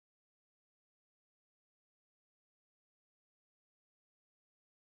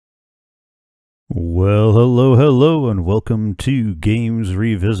Well, hello, and welcome to Games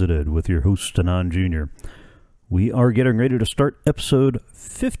Revisited with your host, Manaan Jr. We are getting ready to start episode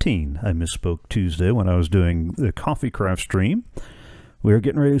 15. I misspoke Tuesday when I was doing the Coffee Craft stream. We are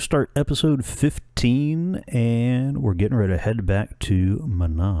getting ready to start episode 15, and we're getting ready to head back to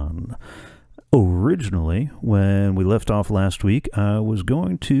Manaan. Originally, when we left off last week, I was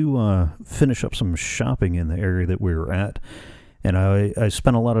going to finish up some shopping in the area that we were at. And I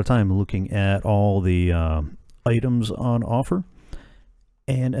spent a lot of time looking at all the items on offer.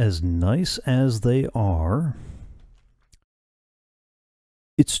 And as nice as they are,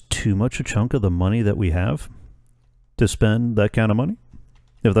 it's too much a chunk of the money that we have to spend that kind of money,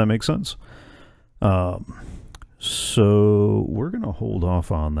 if that makes sense. So we're going to hold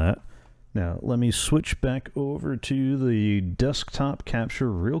off on that. Now, let me switch back over to the desktop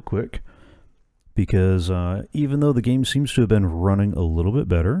capture real quick. Because even though the game seems to have been running a little bit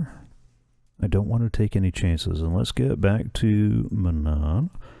better, I don't want to take any chances. And let's get back to Manaan.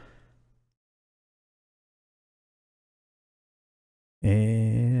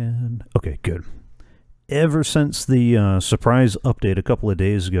 And, okay, good. Ever since the surprise update a couple of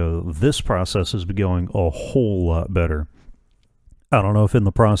days ago, this process has been going a whole lot better. I don't know if in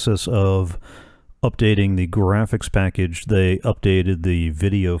the process of updating the graphics package, they updated the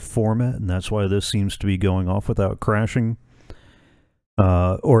video format, and that's why this seems to be going off without crashing.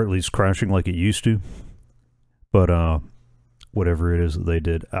 Or at least crashing like it used to. But, whatever it is that they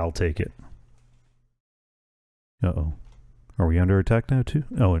did, I'll take it. Uh-oh. Are we under attack now, too?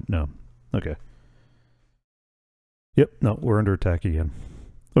 Oh, no. Okay. Yep, no, we're under attack again.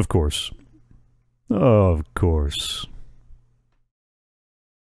 Of course. Of course.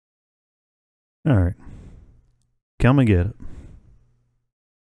 Alright. Come and get it.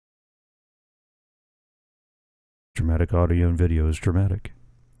 Dramatic audio and video is dramatic.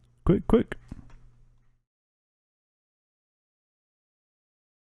 Quick, quick.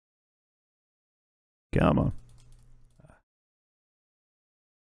 Come on.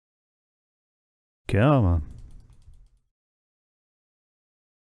 Come on.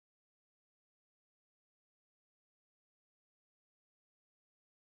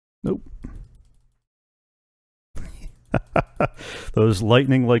 Nope. Those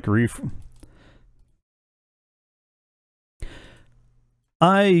lightning-like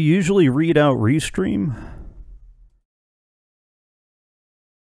I usually read out restream.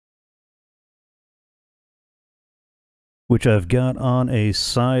 Which I've got on a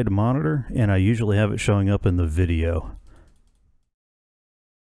side monitor, and I usually have it showing up in the video.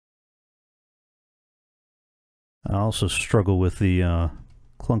 I also struggle with the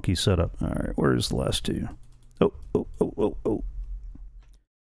clunky setup. Alright, where's the last two? Oh.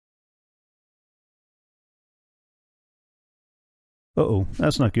 Uh-oh,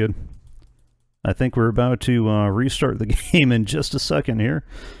 that's not good. I think we're about to restart the game in just a second here.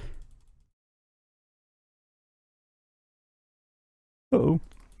 Uh-oh.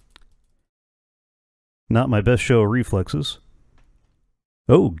 Not my best show of reflexes.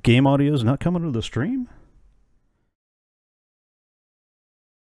 Oh, game audio is not coming to the stream?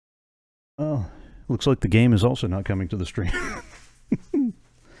 Oh, looks like the game is also not coming to the stream.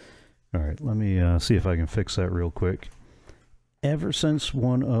 Alright, let me see if I can fix that real quick. Ever since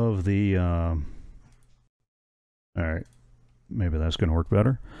one of the... Alright, maybe that's going to work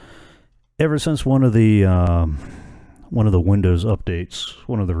better. Ever since one of the Windows updates,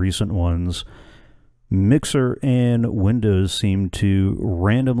 one of the recent ones, Mixer and Windows seem to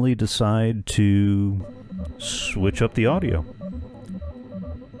randomly decide to switch up the audio.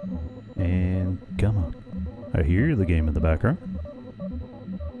 And come on. I hear the game in the background.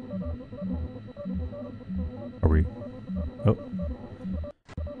 Are we... Oh.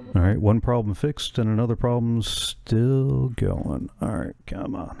 Alright, one problem fixed and another problem still going. Alright,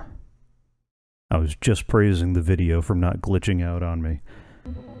 come on. I was just praising the video from not glitching out on me.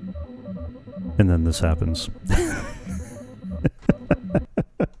 And then this happens.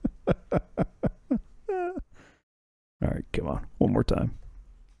 Alright, come on. One more time.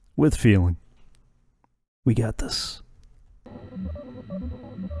 With feeling. We got this.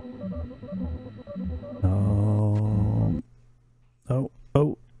 Oh.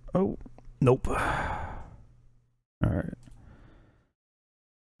 Nope. Alright.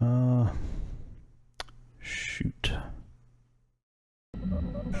 Shoot.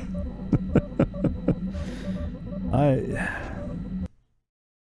 Alright,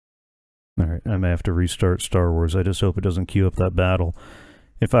 I may have to restart Star Wars. I just hope it doesn't queue up that battle.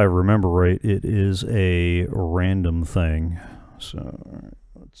 If I remember right, it is a random thing. So, alright,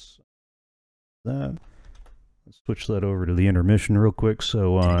 let's that. Switch that over to the intermission real quick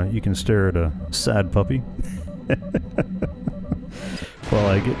so you can stare at a sad puppy. While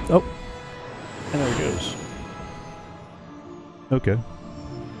I get... Oh! And there it goes. Okay.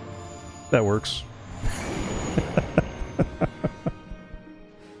 That works.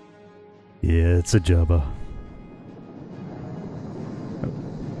 Yeah, it's a Jabba.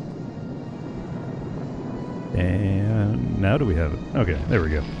 And now do we have it? Okay, there we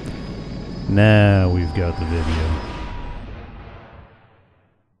go. Now we've got the video.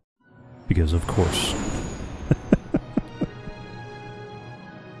 Because of course.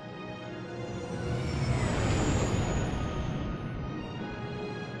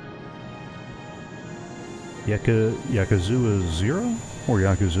 Yakuza 0 or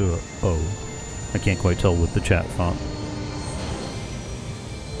Yakuza O? I can't quite tell with the chat font.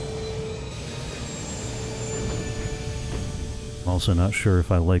 Also not sure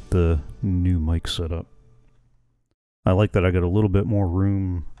if I like the new mic setup. I like that I got a little bit more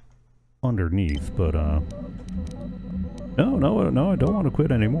room underneath, but no, I don't want to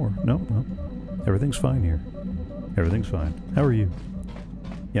quit anymore. No. Everything's fine here. Everything's fine. How are you?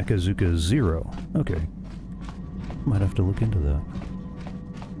 Yakuza 0. Okay. Might have to look into that.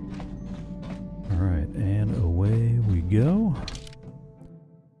 Alright, and away we go.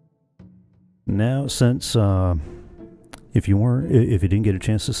 Now, since if you didn't get a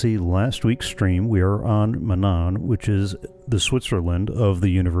chance to see last week's stream, we are on Manaan, which is the Switzerland of the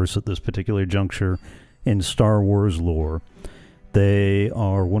universe at this particular juncture in Star Wars lore. They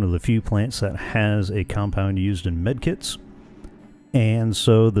are one of the few planets that has a compound used in medkits, and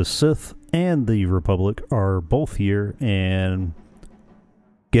so the Sith and the Republic are both here and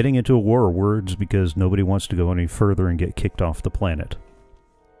getting into a war of words because nobody wants to go any further and get kicked off the planet.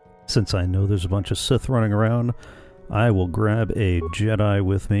 Since I know there's a bunch of Sith running around, I will grab a Jedi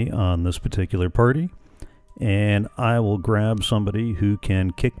with me on this particular party, and I will grab somebody who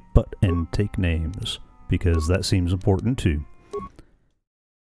can kick butt and take names, because that seems important too.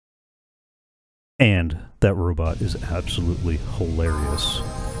 And that robot is absolutely hilarious.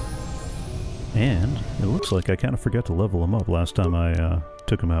 And it looks like I kind of forgot to level him up last time I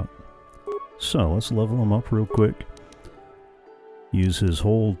took him out. So let's level him up real quick. Use his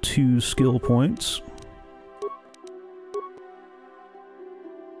whole 2 skill points.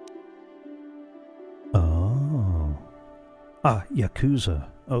 Oh. Ah, Yakuza.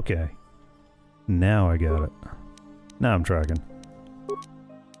 Okay. Now I got it. Now I'm tracking.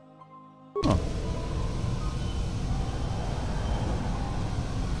 Oh.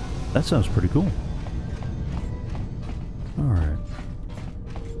 That sounds pretty cool. Alright.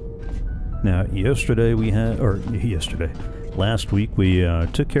 Now, last week we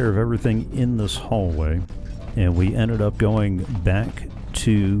took care of everything in this hallway, and we ended up going back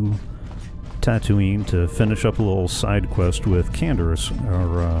to Tatooine to finish up a little side quest with Canderous,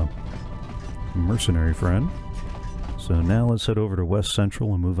 our mercenary friend. So now let's head over to West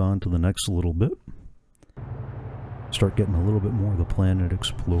Central and move on to the next little bit. Start getting a little bit more of the planet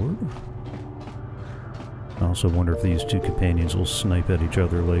explored. I also wonder if these 2 companions will snipe at each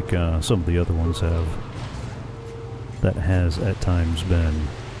other like some of the other ones have. That has at times been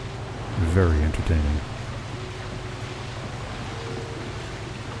very entertaining.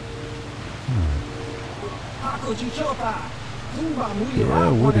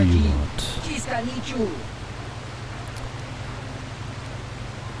 Yeah, what do you want?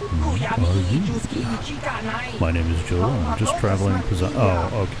 My name is Joel, I'm just traveling because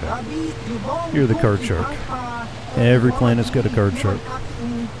oh, okay. You're the card shark. Every planet's got a card shark.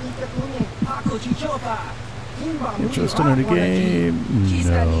 Interested in a game?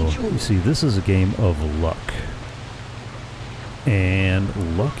 No. You see, this is a game of luck.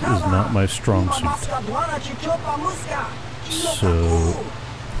 And luck is not my strong suit. So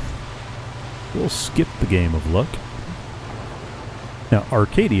we'll skip the game of luck. Now,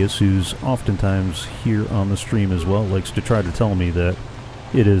 Arcadius, who's oftentimes here on the stream as well, likes to try to tell me that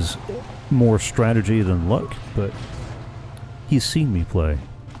it is more strategy than luck, but he's seen me play.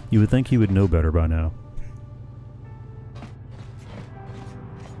 You would think he would know better by now.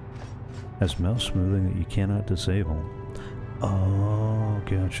 Has mouse smoothing that you cannot disable. Oh,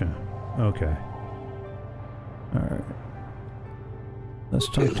 gotcha. Okay. Alright. Let's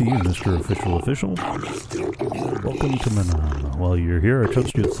talk to you, Mr. Official. Welcome to Manaan. While you're here, I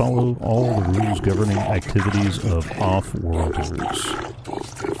trust you to follow all the rules governing activities of off-worlders.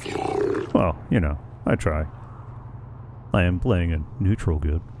 Well, you know, I try. I am playing a neutral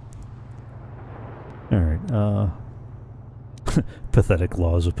good. Alright, pathetic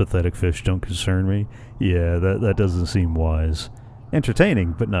laws of pathetic fish don't concern me. Yeah, that doesn't seem wise.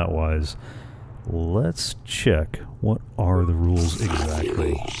 Entertaining, but not wise. Let's check. What are the rules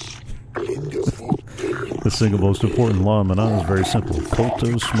exactly? The single most important law in Manaan is very simple.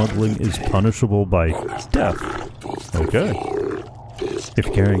 Kolto smuggling is punishable by death. Okay. If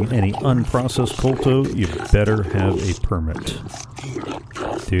you're carrying any unprocessed kolto, you better have a permit.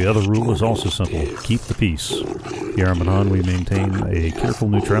 The other rule is also simple. Keep the peace. Here on Manaan, we maintain a careful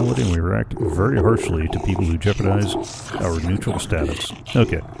neutrality and we react very harshly to people who jeopardize our neutral status.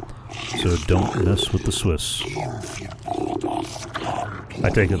 Okay. So don't mess with the Swiss. I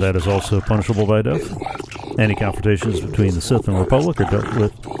take it that is also punishable by death. Any confrontations between the Sith and Republic are dealt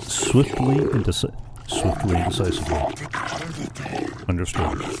with swiftly and decisively.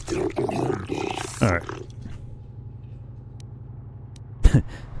 Understood. Alright.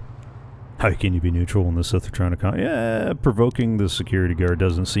 How can you be neutral when the Sith are trying to yeah, provoking the security guard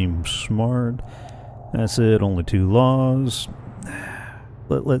doesn't seem smart. That's it, only 2 laws.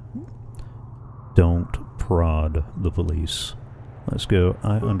 Don't prod the police. Let's go.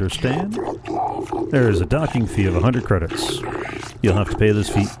 I understand. There is a docking fee of 100 credits. You'll have to pay this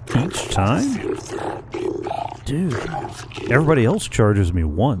fee each time? Dude, everybody else charges me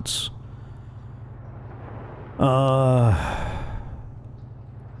once.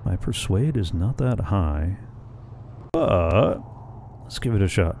 My persuade is not that high. But let's give it a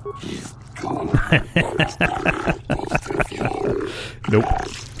shot. Nope.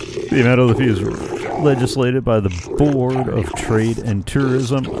 The amount of the fee is legislated by the Board of Trade and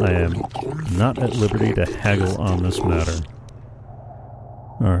Tourism. I am not at liberty to haggle on this matter.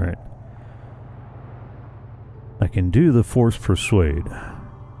 Alright. I can do the force persuade.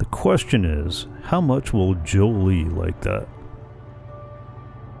 The question is, how much will Jolie like that?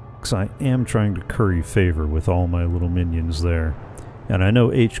 Because I am trying to curry favor with all my little minions there. And I know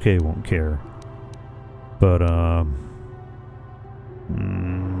HK won't care. But,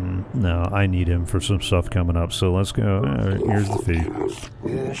 no, I need him for some stuff coming up, so let's go. Alright, here's the fee.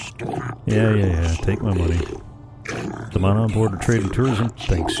 Yeah, take my money. The Manaan Board of Trade and Tourism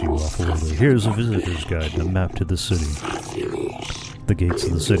thanks you, awful lady. Here's a visitor's guide and a map to the city. The gates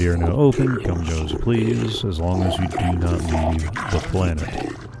of the city are now open. Come and go as you please, as long as you do not leave the planet.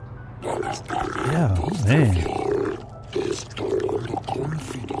 Yeah, man.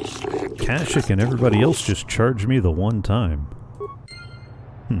 Kashyyyk and everybody else just charged me the one time.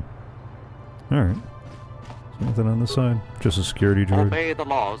 Alright. Nothing on this side? Just a security droid? Obey the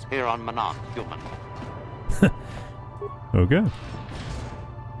laws here on Manaan, human. Okay.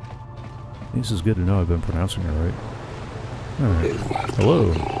 This is good to know I've been pronouncing it right. Alright.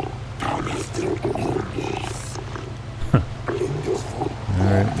 Hello.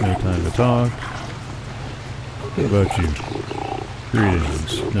 Alright, no time to talk. What about you?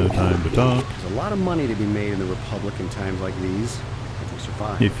 Greetings. No time to talk. There's a lot of money to be made in the Republic in times like these. If we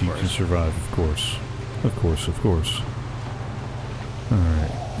survive, if you can survive, of course. Of course.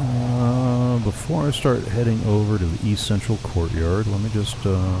 Alright. Before I start heading over to the East Central Courtyard, let me just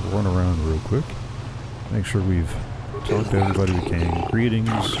run around real quick. Make sure we've talked to everybody we can. Greetings.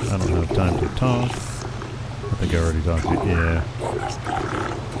 I don't have time to talk. I think I already talked to you. Yeah.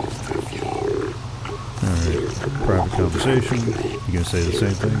 Alright. Private conversation. You gonna say the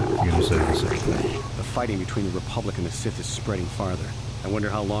same thing? You're gonna say the same thing. The fighting between the Republic and the Sith is spreading farther. I wonder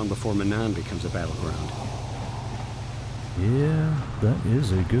how long before Manaan becomes a battleground. Yeah, that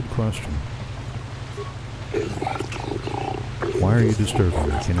is a good question. Why are you disturbing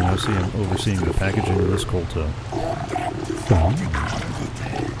me? Can you now see I'm overseeing the packaging of this kolto?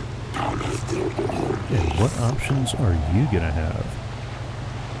 And what options are you gonna have?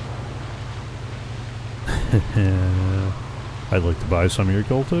 I'd like to buy some of your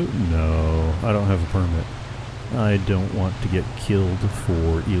kolto? No, I don't have a permit. I don't want to get killed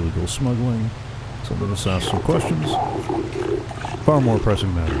for illegal smuggling. So let us ask some questions. Far more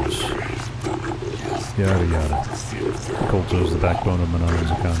pressing matters. Yada yada. Kolto is the backbone of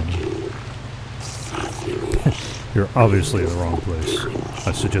Manaan's economy. You're obviously in the wrong place.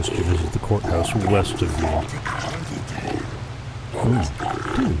 I suggest you visit the courthouse west of you. Ooh,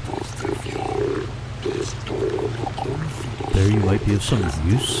 dude. There you might be of some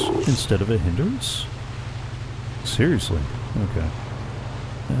use instead of a hindrance? Seriously? Okay.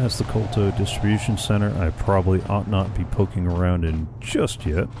 That's the Kolto Distribution Center. I probably ought not be poking around in just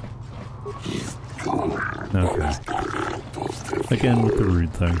yet. Okay. Again with the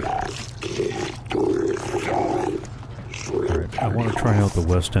rude thing. Alright, I want to try out the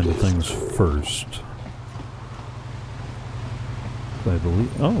west end of things first. I believe...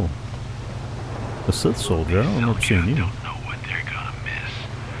 Oh! A Sith soldier. I don't remember seeing you. Don't know what they're gonna miss.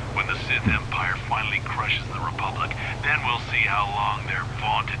 When the Sith Empire finally crushes the Republic, then we'll see how long their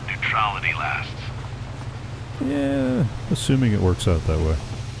vaunted neutrality reality lasts. Yeah, assuming it works out that way.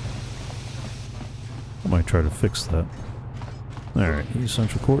 I might try to fix that. Alright, East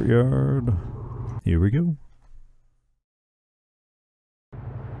Central Courtyard. Here we go.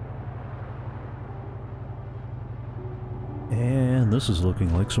 And this is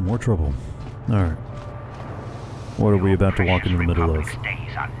looking like some more trouble. Alright. What are we about to walk into the middle of?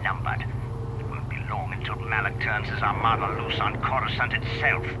 Days are numbered. It won't be long until Malak turns his armada loose on Coruscant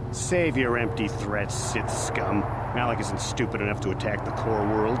itself. Save your empty threats, Sith scum. Malak isn't stupid enough to attack the core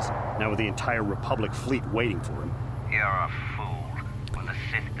worlds, now with the entire Republic fleet waiting for him. You're a fool. When the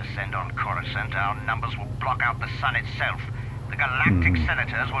Sith descend on Coruscant, our numbers will block out the sun itself. The galactic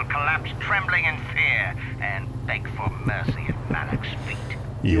senators will collapse trembling in fear and beg for mercy at Malak's feet.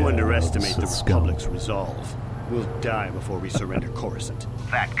 You Yeah, underestimate the Sith scum. Republic's resolve. We'll die before we surrender Coruscant.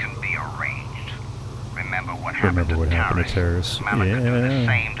 That can be arranged. Remember what happened Remember what happened to Taris. Taris. Malak could do the Yeah.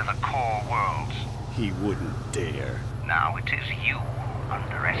 same to the core worlds. He wouldn't dare. Now it is you who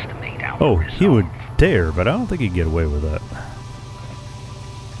underestimate our Oh, resolve. he would dare, but I don't think he'd get away with that.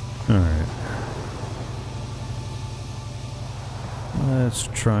 Alright. Let's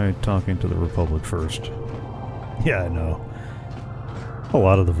try talking to the Republic first. Yeah, I know. A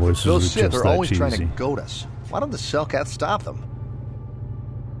lot of the voices Those are Sith just are that always trying to cheesy. goad us. Why don't the Cellcats stop them?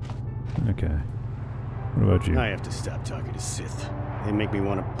 Okay. What about you? I have to stop talking to Sith. They make me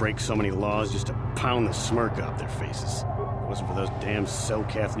want to break so many laws just to pound the smirk off their faces. If it wasn't for those damn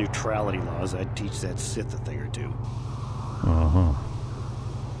Cellcath neutrality laws, I'd teach that Sith a thing or two.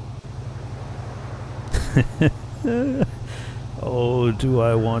 Oh, do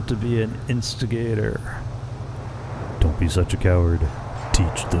I want to be an instigator? Don't be such a coward.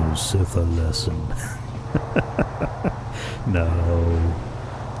 Teach those Sith a lesson. No.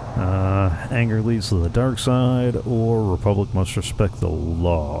 Anger leads to the dark side, or Republic must respect the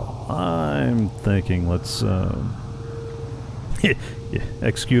law. I'm thinking let's,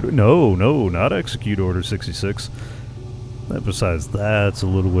 execute... No, not execute Order 66. Besides, that's a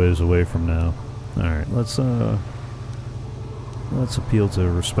little ways away from now. Alright, let's appeal to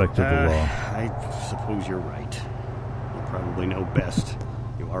respect of the law. I suppose you're right. You probably know best.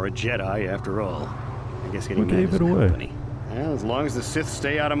 You are a Jedi, after all. I guess getting What mad gave it doesn't help away? any. Well, as long as the Sith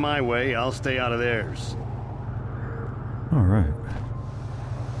stay out of my way, I'll stay out of theirs. Alright.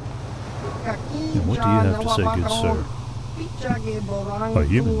 And what do you have to say, good sir? Oh,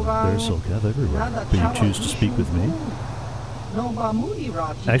 human. There's Cellcath everywhere. But you choose to speak with me?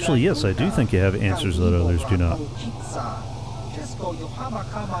 Actually, yes, I do think you have answers that others do not.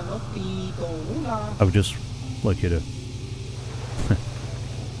 I would just like you to...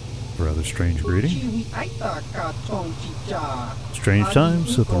 Rather strange greeting. Strange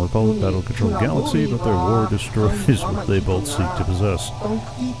times that the Republic battle control the galaxy, but their war destroys what they both seek to possess.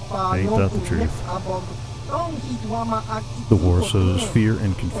 Ain't that the truth? The war sows fear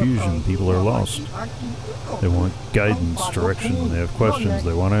and confusion. People are lost. They want guidance, direction. They have questions.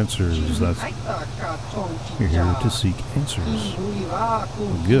 They want answers. That's... You're here to seek answers.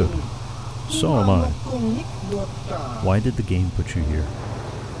 Good. So am I. Why did the game put you here?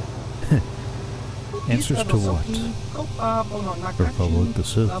 Answers to what? The Republic, the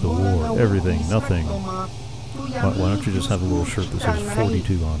Sith, the war, everything, nothing. Why don't you just have a little shirt that says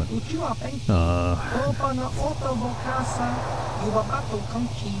 42 on it?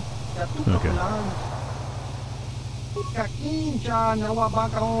 Okay.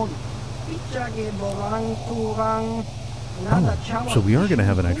 Oh, so we are going to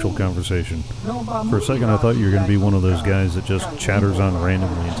have an actual conversation. For a second I thought you were going to be one of those guys that just chatters on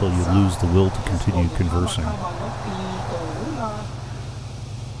randomly until you lose the will to continue conversing.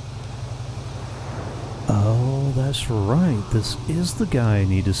 Oh, that's right. This is the guy I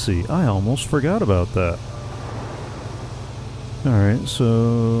need to see. I almost forgot about that. Alright,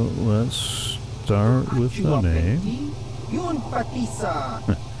 so let's start with the name.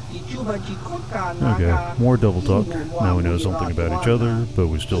 Okay, more double talk. Now we know something about each other, but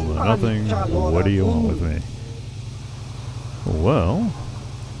we still know nothing. What do you want with me? Well,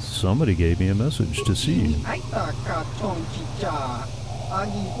 somebody gave me a message to see you.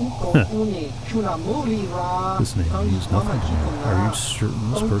 This name means nothing to me. Are you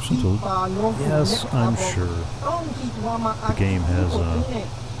certain this person told you? Yes, I'm sure. The game has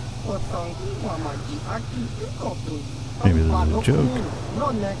maybe this is a joke.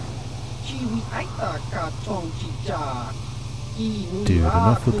 Dude,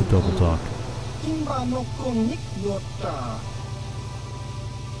 enough with the double talk.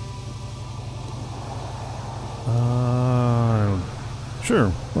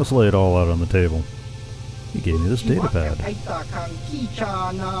 Sure, let's lay it all out on the table. He gave me this data pad. That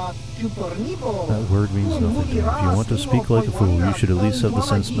word means nothing to me. If you want to speak like a fool, you should at least have the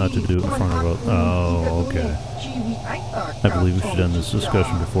sense not to do it in front of us. Oh, okay. I believe we should end this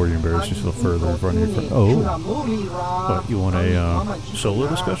discussion before you embarrass yourself further in front of your friend. Oh. What, you want a solo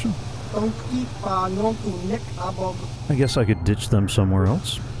discussion? I guess I could ditch them somewhere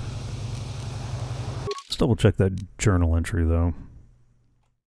else. Let's double check that journal entry, though.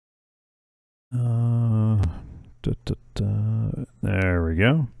 There we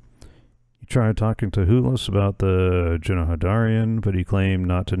go. You tried talking to Hulas about the Genohadarian, but he claimed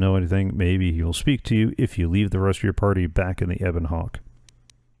not to know anything. Maybe he will speak to you if you leave the rest of your party back in the Ebon Hawk.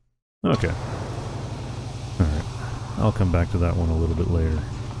 Okay. Alright. I'll come back to that one a little bit later.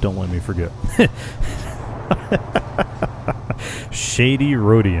 Don't let me forget. Shady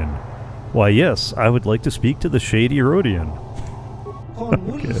Rhodian. Why, yes, I would like to speak to the Shady Rhodian.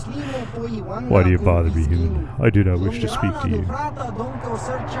 Okay. Why do you bother me, Hoon? I do not wish to speak to you.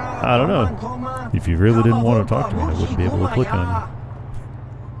 I don't know. If you really didn't want to talk to me, I wouldn't be able to click on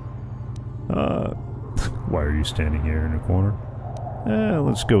you. Why are you standing here in a corner?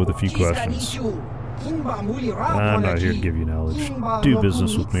 Let's go with a few questions. I'm not here to give you knowledge. Do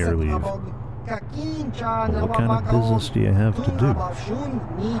business with me or leave. Well, what kind of business do you have to do?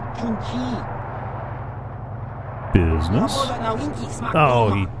 Business?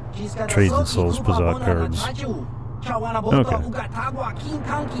 Oh, he trades and sells Pazat cards. Okay.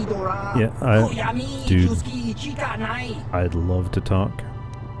 Yeah, dude, I'd love to talk,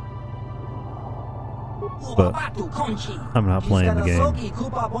 but I'm not playing the game.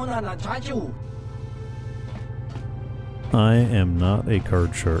 I am not a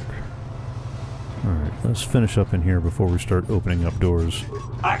card shark. Alright, let's finish up in here before we start opening up doors.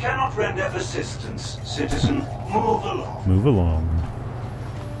 I cannot render assistance, citizen. Move along. Move along.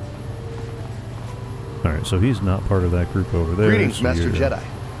 Alright, so he's not part of that group over there. Greetings, so Master Jedi.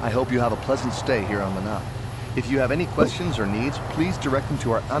 I hope you have a pleasant stay here on Manaan. If you have any questions or needs, please direct them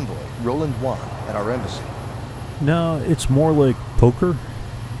to our envoy, Roland Wan, at our embassy. No, it's more like poker.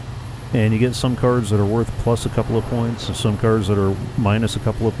 And you get some cards that are worth plus a couple of points, and some cards that are minus a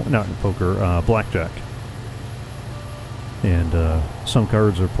couple of points. Not in poker, blackjack. And some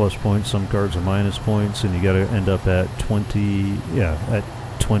cards are plus points, some cards are minus points, and you got to end up at 20. Yeah, at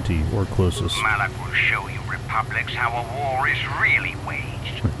 20 or closest. Malak will show you Republics how a war is really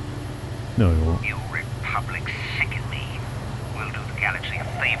waged. No, he won't. You Republics sicken me. We'll do the galaxy a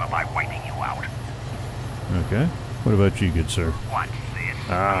favor by wiping you out. Okay. What about you, good sir? What's this?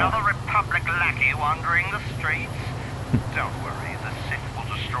 Another Republic lackey wandering the streets? Don't worry, the Sith will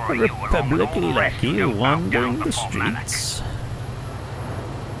destroy you along with all the rest who don't bow down before Malak.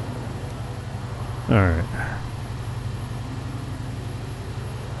 Alright.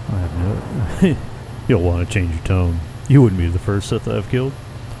 I have no... You'll want to change your tone. You wouldn't be the first Sith I've killed.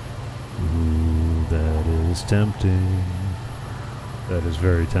 Ooh, that is tempting. That is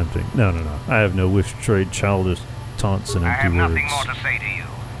very tempting. No. I have no wish to trade childish taunts and empty I have words. nothing more to say to you.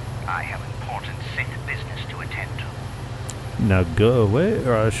 I have important Sith business to attend to. Now go away,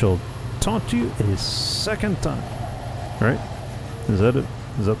 or I shall taunt you a second time. Right? Is that it?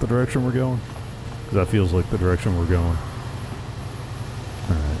 Is that the direction we're going? Because that feels like the direction we're going.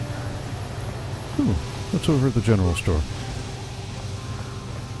 Alright. What's over at the general store?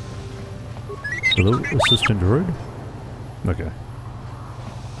 Hello, assistant droid? Okay.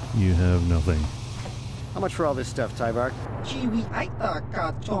 You have nothing. How much for all this stuff, Tyvark?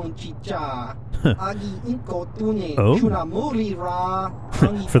 Oh?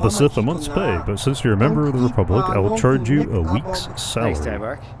 For the Sith, a month's pay, but since you're a member of the Republic, I will charge you a week's salary. Thanks,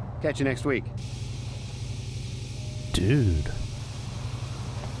 Tyvark. Catch you next week. Dude.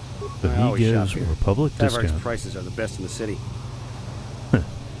 So I he always shop gives here. Republic Tyvark's discount. prices are the best in the city.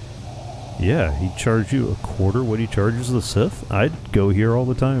 Yeah, he'd charge you a quarter what he charges the Sith? I'd go here all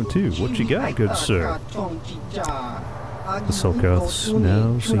the time too. What you got, good sir? The Selkaths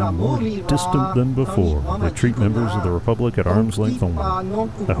now seem more distant than before. They treat members of the Republic at arm's length only.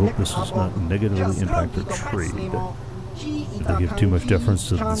 I hope this does not negatively impact their trade. If they give too much deference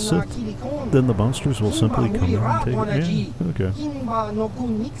to the Sith, then the monsters will simply come in and take it. Yeah, okay.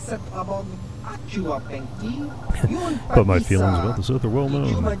 But my feelings about the Sith are well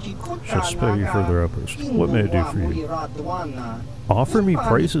known. Shall spare you further outbursts. What may I do for you? Offer me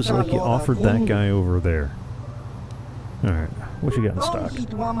prices like you offered that guy over there. Alright, what you got in stock?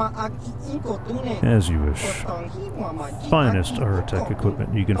 As you wish. Finest Aratech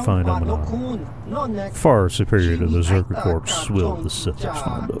equipment you can find on Manaan. Far superior to the Zerka Corps swill the Sith are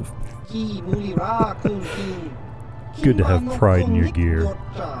fond of. Good to have pride in your gear.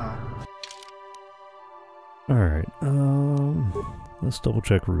 Alright, let's double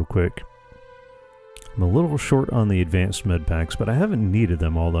check real quick. I'm a little short on the advanced med packs, but I haven't needed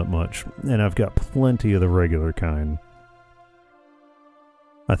them all that much, and I've got plenty of the regular kind.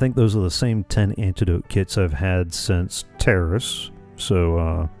 I think those are the same 10 antidote kits I've had since Terrace,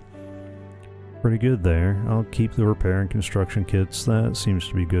 so pretty good there. I'll keep the repair and construction kits, that seems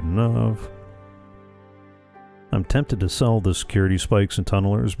to be good enough. I'm tempted to sell the security spikes and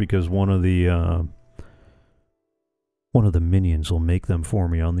tunnelers because one of the minions will make them for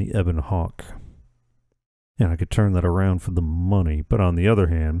me on the Ebon Hawk. And I could turn that around for the money, but on the other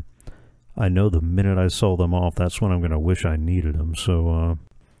hand, I know the minute I sell them off, that's when I'm going to wish I needed them, so I'll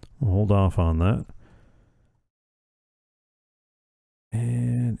hold off on that.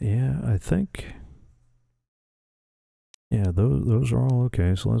 And yeah, I think... yeah, those are all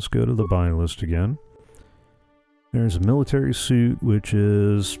okay, so let's go to the buy list again. There's a military suit, which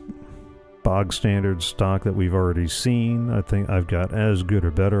is bog standard stock that we've already seen. I think I've got as good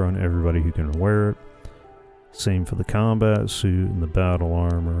or better on everybody who can wear it. Same for the combat suit and the battle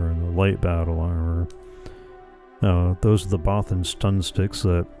armor and the light battle armor. Those are the Bothan stun sticks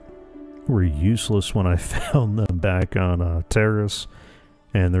that were useless when I found them back on Terrace,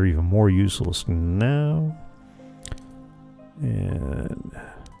 and they're even more useless now. And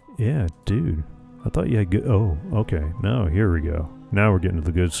yeah, dude, I thought you had good. Oh, okay. No, here we go. Now we're getting to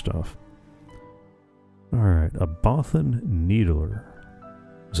the good stuff. Alright, a Bothan Needler.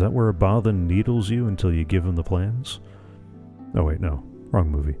 Is that where a Bothan needles you until you give him the plans? Oh wait, no. Wrong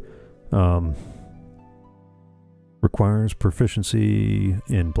movie. Requires proficiency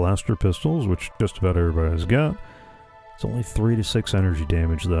in blaster pistols, which just about everybody's got. It's only 3 to 6 energy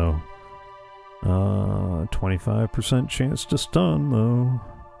damage though. 25% chance to stun though.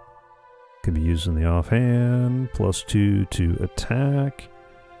 Can be used in the offhand. +2 to attack.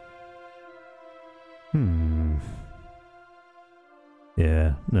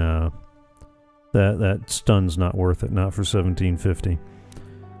 Yeah, no. That stun's not worth it, not for 1750.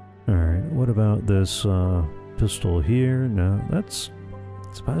 Alright, what about this pistol here? No, it's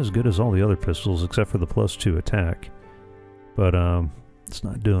about as good as all the other pistols except for the +2 attack. But it's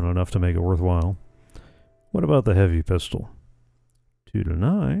not doing enough to make it worthwhile. What about the heavy pistol? 2 to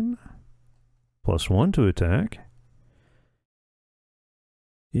 9. +1 to attack.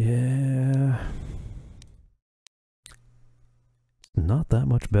 Yeah... not that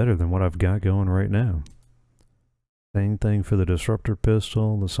much better than what I've got going right now. Same thing for the disruptor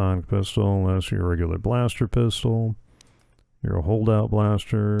pistol, the sonic pistol, that's your regular blaster pistol, your holdout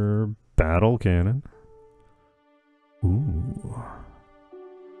blaster, battle cannon. Ooh.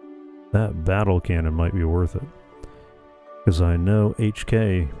 That battle cannon might be worth it. Because I know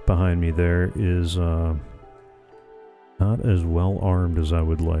HK behind me there is not as well armed as I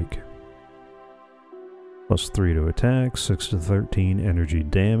would like. +3 to attack, 6 to 13 energy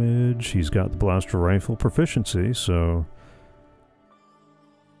damage. He's got the blaster rifle proficiency, so...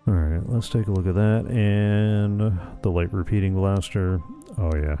 Alright, let's take a look at that. And the light repeating blaster.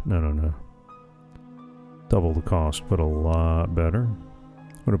 Oh yeah, no. Double the cost, but a lot better.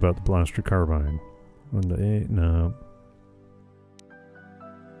 What about the blaster carbine? 1 to 8, no.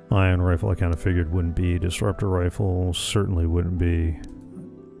 Ion rifle I kind of figured wouldn't be. Disruptor rifle certainly wouldn't be.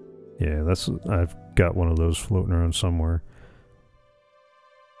 Yeah, that's... I've got one of those floating around somewhere.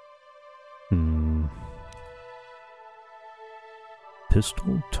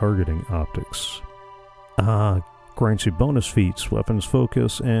 Pistol targeting optics. Grants you bonus feats, weapons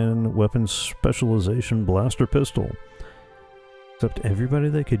focus, and weapons specialization blaster pistol. Except everybody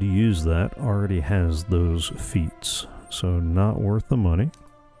that could use that already has those feats, so not worth the money.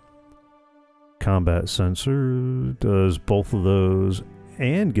 Combat sensor does both of those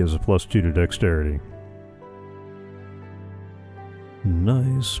and gives a +2 to dexterity.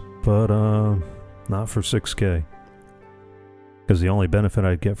 Nice, but not for 6k. Because the only benefit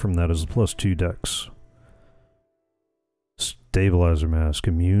I'd get from that is the +2 dex. Stabilizer mask,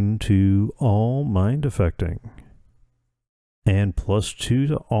 immune to all mind affecting. And +2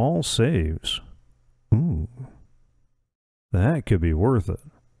 to all saves. Ooh. That could be worth it.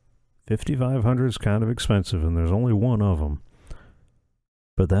 5,500 is kind of expensive and there's only one of them.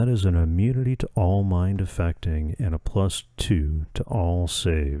 But that is an immunity to all mind affecting and a +2 to all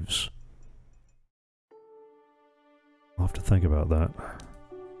saves. I'll have to think about that.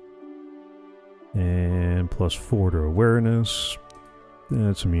 And +4 to awareness.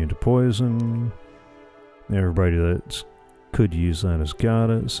 That's immune to poison. Everybody that could use that has got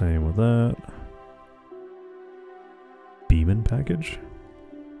it. Same with that. Beeman package.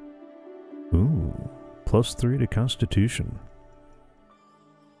 Ooh. +3 to constitution.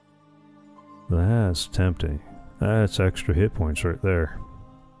 That's tempting. That's extra hit points right there.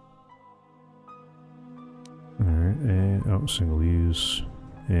 Alright, and oh, single use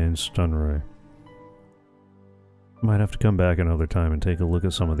and stun ray. Might have to come back another time and take a look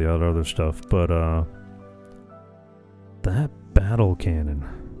at some of the other stuff, but that battle cannon.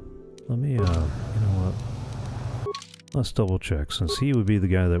 Let me you know what? Let's double check, since he would be the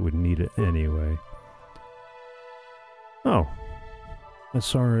guy that would need it anyway. Oh.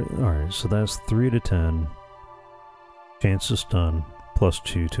 That's alright, so that's 3 to 10. Chance to stun,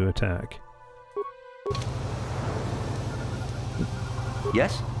 +2 to attack.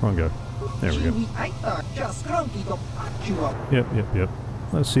 Yes? Wrong guy. There we go. Yep.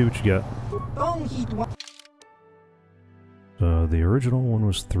 Let's see what you got. So the original one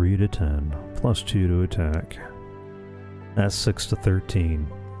was 3 to 10, +2 to attack. That's 6 to 13.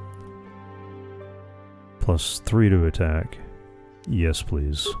 +3 to attack. Yes,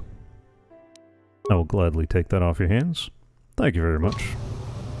 please. I will gladly take that off your hands. Thank you very much.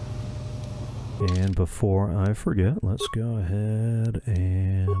 And before I forget, let's go ahead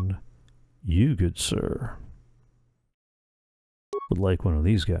and... You, good sir, would like one of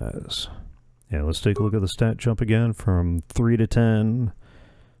these guys. Yeah, let's take a look at the stat jump again from 3 to 10,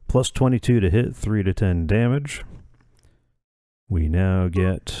 +22 to hit, 3 to 10 damage. We now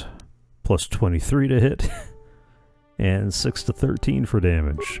get +23 to hit, and 6 to 13 for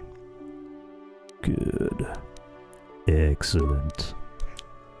damage. Good. Excellent.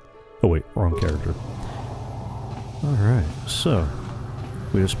 Oh wait, wrong character. Alright, so...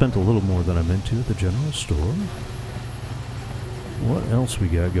 we have spent a little more than I meant to at the general store. What else we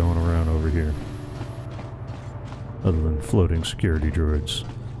got going around over here? Other than floating security droids.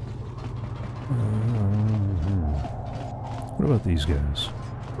 What about these guys?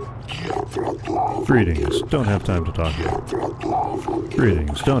 Greetings. Don't have time to talk to you.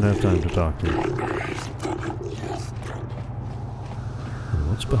 Greetings. Don't have time to talk to you.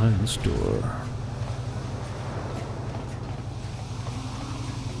 What's behind this door?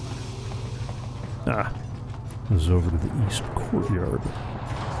 Ah, this is over to the east courtyard.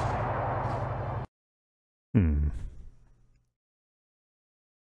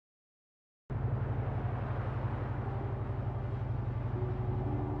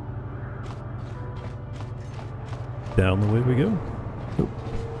 Down the way we go. Oh.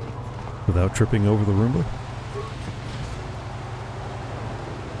 Without tripping over the Roomba.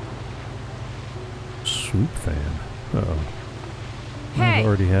 Swoop fan. Uh-oh. Hey, I've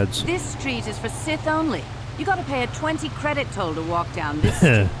already had this street is for Sith only. You gotta pay a 20 credit toll to walk down this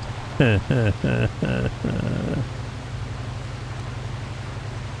street.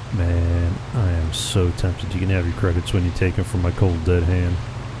 Man, I am so tempted. You can have your credits when you take them from my cold dead hand.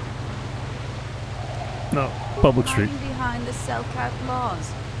 No, public street. Hiding behind the Selkat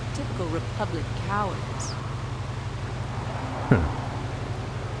laws. Typical Republic cowards.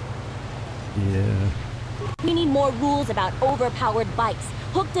 Yeah. We need more rules about overpowered bikes.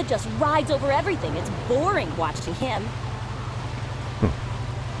 Hookta just rides over everything. It's boring watching him.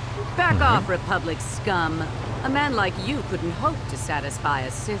 Back off, Republic scum. A man like you couldn't hope to satisfy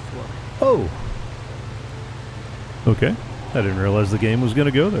a Sith woman. Oh. Okay. I didn't realize the game was going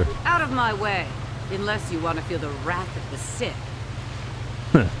to go there. Out of my way. Unless you want to feel the wrath of the Sith.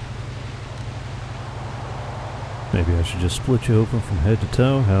 Maybe I should just split you open from head to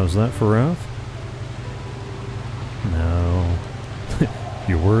toe. How's that for wrath? No.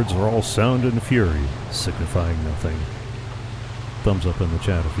 Your words are all sound and fury, signifying nothing. Thumbs up in the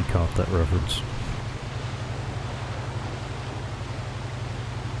chat if you caught that reference.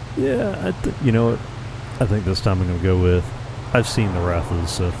 Yeah, you know what? I think this time I'm going to go with, I've seen the Wrath of the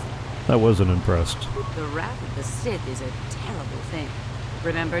Sith. I wasn't impressed. The Wrath of the Sith is a terrible thing.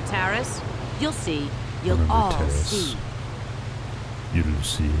 Remember Taris? You'll see. You'll all see. You'll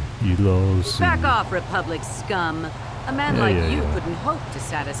see. You'll all see. Back off, Republic scum. A man like you couldn't hope to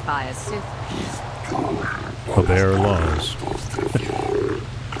satisfy a Sith. Obey our laws.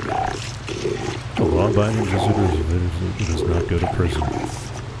 A law-abiding visitor does not go to prison.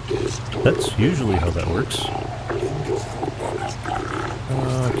 That's usually how that works.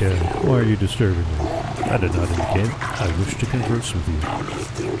 Okay, why are you disturbing me? I did not indicate I wish to converse with you.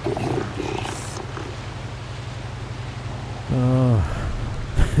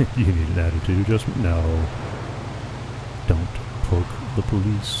 You need an attitude adjustment? No. Don't poke the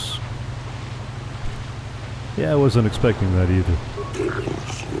police. Yeah, I wasn't expecting that either.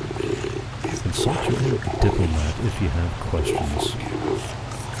 Consult your diplomat if you have questions.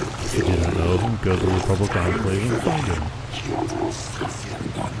 If you do not know him, go to the Republic Enclave and find him.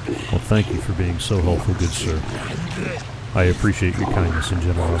 Well, thank you for being so helpful, good sir. I appreciate your kindness and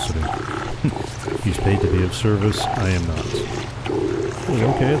generosity. He's paid to be of service. I am not.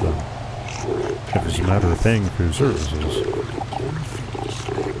 Well, okay then. If it's a matter of paying for your services.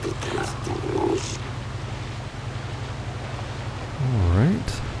 Alright.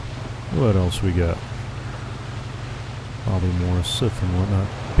 What else we got? Probably more Sith and whatnot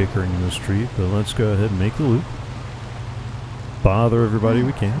bickering in the street, but let's go ahead and make the loop. Bother everybody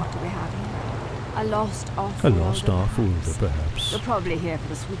we can. What do we have here? A lost off-worlder, A lost off-worlder, perhaps. We're probably here for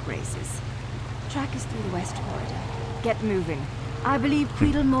the swoop races. Track is through the west corridor. Get moving. I believe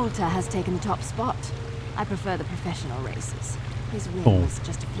Queedle Malta has taken the top spot. I prefer the professional races. His win was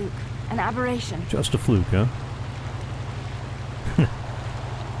just a fluke. An aberration. Just a fluke, huh?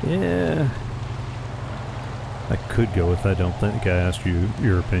 Yeah. I could go with that. I don't think I asked you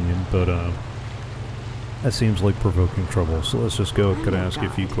your opinion, but that seems like provoking trouble. So let's just go. Could I ask you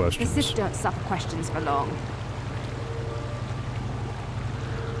a few questions? The Sith don't suffer questions for long.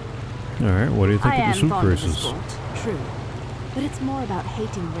 Alright, what do you think of the swoop races? True. But it's more about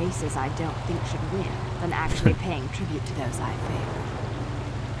hating races I don't think should win than actually paying tribute to those I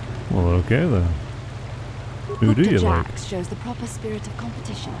favor. Well, okay then. Who do you like? Jax shows the proper spirit of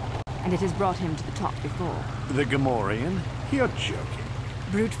competition, and it has brought him to the top before. The Gamorrean? You're joking.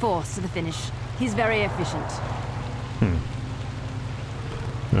 Brute force to the finish. He's very efficient.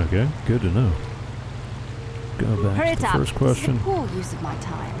 Okay, good to know. Go back Hurry to the up. first question. This is a poor use of my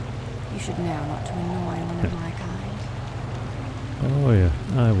time. You should know not to annoy one of my kind. Oh yeah,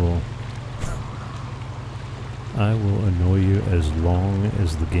 I will. I will annoy you as long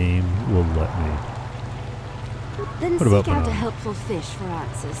as the game will let me. Then What about seek out a Manaan? helpful fish for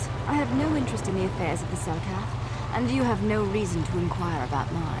answers. I have no interest in the affairs of the Selkath, and you have no reason to inquire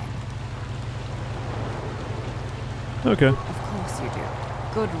about mine. Okay. Of course you do.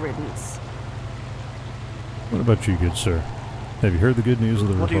 Good riddance. What about you, good sir? Have you heard the good news of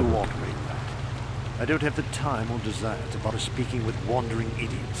the What do Republic? you want, Greenback? I don't have the time or desire to bother speaking with wandering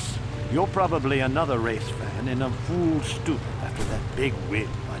idiots. You're probably another race fan and a fool stupid after that big win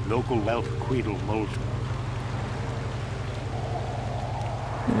by local whelp Queedle Malta.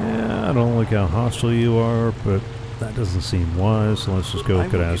 Yeah, I don't like how hostile you are, but that doesn't seem wise, so let's just go.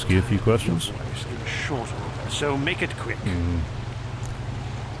 Could I ask you a few questions? Short order, so make it quick. You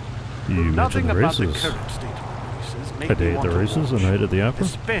mentioned Nothing the about the races. current state of the races make A me day at want the to races, a watch, night at the opera?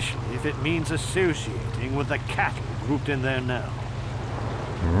 especially if it means associating with the cattle grouped in there now.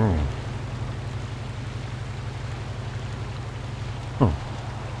 Oh. Oh.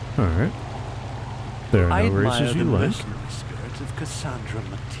 Alright. There are I no admire races the you like. mercenary spirit of Cassandra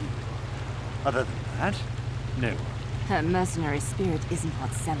Mateo. Other than that, no. Her mercenary spirit isn't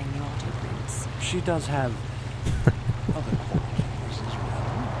what's selling the auto prints. She does have other qualities as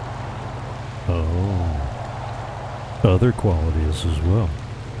well. Oh. Other qualities as well.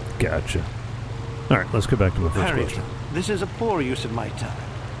 Gotcha. Alright, let's go back to my first Harriet, question. this is a poor use of my time.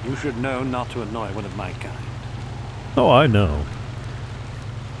 You should know not to annoy one of my kind. Oh, I know.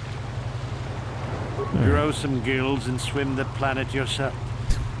 Grow some gills and swim the planet yourself.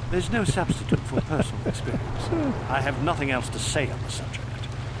 There's no substitute for personal experience. I have nothing else to say on the subject.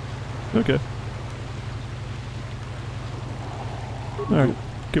 Okay. Alright,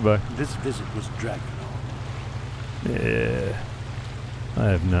 goodbye. This visit was dragging on. Yeah. I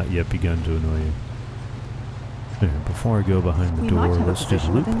have not yet begun to annoy you. Here, before I go behind the We door, might have a let's do the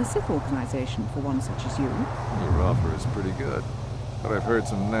position loop. within the Sith organization for one such as you. Your offer is pretty good, but I've heard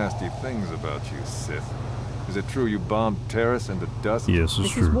some nasty things about you, Sith. Is it true you bombed Terrace into dust? Yes, it's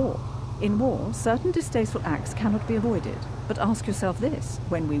This true. is war. In war, certain distasteful acts cannot be avoided. But ask yourself this,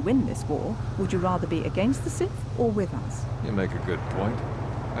 when we win this war, would you rather be against the Sith or with us? You make a good point.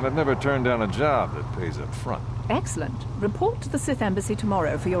 And I've never turned down a job that pays up front. Excellent. Report to the Sith Embassy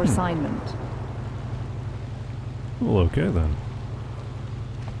tomorrow for your assignment. Well, okay then.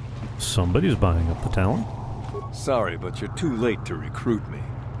 Somebody's buying up the talent. Sorry, but you're too late to recruit me.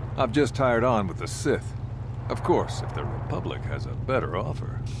 I've just hired on with the Sith. Of course, if the Republic has a better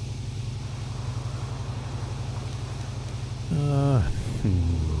offer.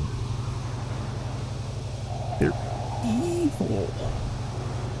 They're evil.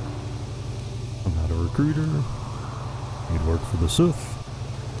 I'm not a recruiter. You'd work for the Sith.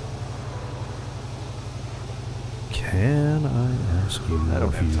 Can I ask you I don't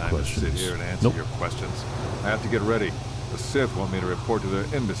a few have time questions? to sit here and answer Nope. your questions. I have to get ready. The Sith want me to report to their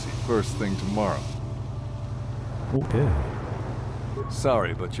embassy first thing tomorrow. Okay.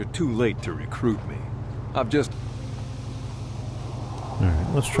 Sorry, but you're too late to recruit me. I've just...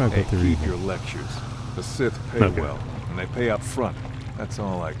 Alright, let's try Hey, about their keep evil. your lectures. The Sith pay Okay. well, and they pay up front. That's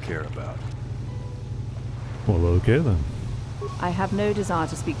all I care about. Well, okay then. I have no desire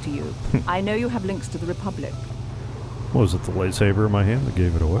to speak to you. I know you have links to the Republic. What was it, the lightsaber in my hand that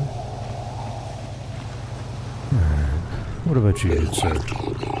gave it away? Alright. What about you, good sir?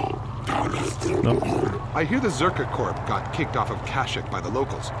 Nope. I hear the Zerka Corp got kicked off of Kashyyyk by the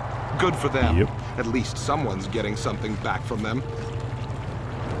locals. Good for them. Yep. At least someone's getting something back from them.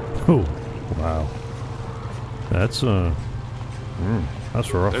 Oh, wow. That's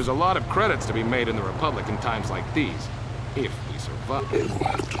that's rough. There's a lot of credits to be made in the Republic in times like these. If we survive. Okay,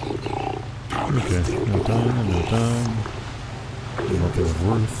 no time, no time. Nothing of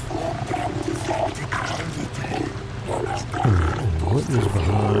worth. What is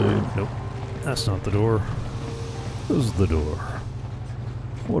behind? Nope. That's not the door. This is the door.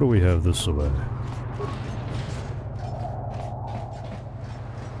 What do we have this way?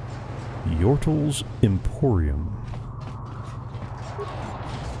 Yortl's Emporium.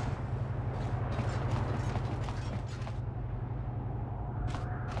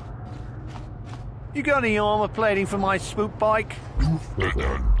 You got any armor plating for my swoop bike?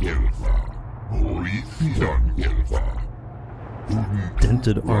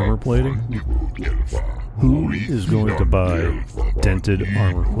 Dented armor plating? Who is going to buy dented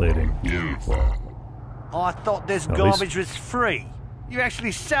armor plating? I thought this garbage was free. You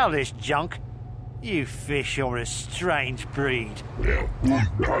actually sell this junk? You fish are a strange breed.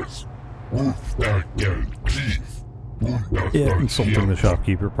 Yeah, insulting the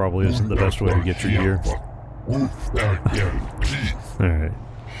shopkeeper probably isn't the best way to get your gear. Alright.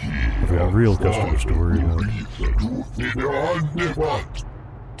 I've got real customers to worry about.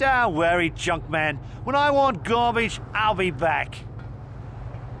 Don't worry, junk man. When I want garbage, I'll be back.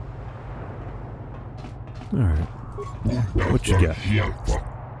 Alright. What you got? Are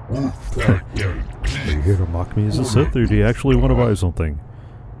you here to mock me as a Sith, or do you actually want to buy something?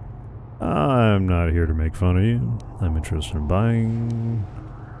 I'm not here to make fun of you. I'm interested in buying.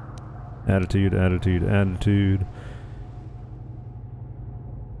 Attitude, attitude, attitude.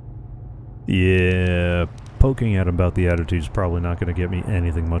 Yeah, poking at him about the attitude is probably not going to get me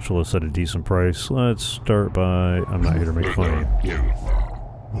anything, much less at a decent price. Let's start by... I'm not here to make fun of you.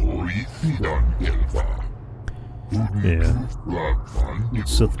 Yeah.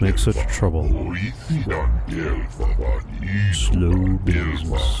 Sith makes such trouble. Slow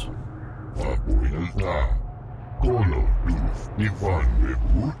business.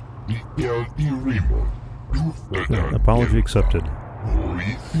 Apology accepted.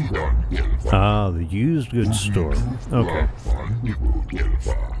 Ah, the used goods store. Okay.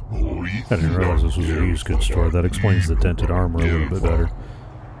 I didn't realize this was a used goods store. That explains the dented armor a little bit better.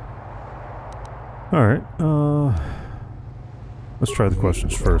 Alright, let's try the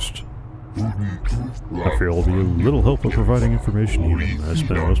questions first. I fear I'll be a little help in providing information even. I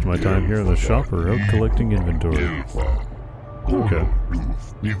spend most of my time here in the shop or out collecting inventory. Okay.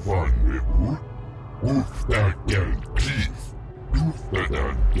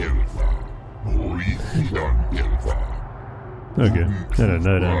 Okay. At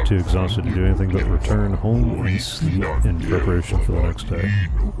night I'm too exhausted to do anything but return home and sleep in preparation for the next day.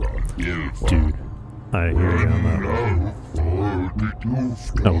 Dude, I hear you on that one.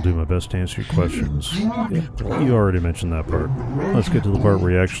 I will do my best to answer your questions. Yeah, you already mentioned that part. Let's get to the part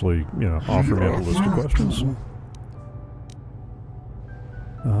where you actually, offer me up a list of questions.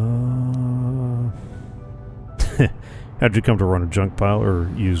 How'd you come to run a junk pile or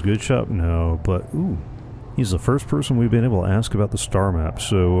used goods shop? No, but, ooh, he's the first person we've been able to ask about the star map,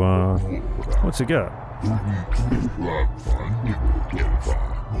 so, what's he got?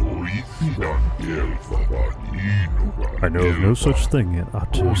 I know of no such thing in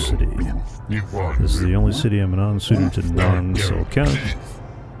Atto City. This is the only city in Manaan suited to non-Selkat.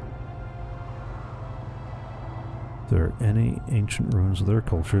 If there are any ancient ruins of their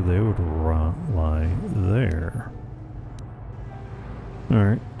culture, they would lie there.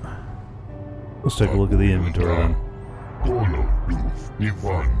 Alright. Let's take a look at the inventory then.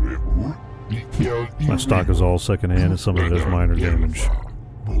 My stock is all secondhand and some of it has minor damage.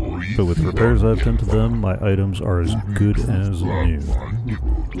 But with the repairs I've done to them, my items are as good as new.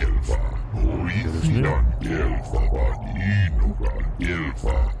 Good as new.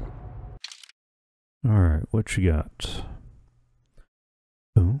 Alright, what you got?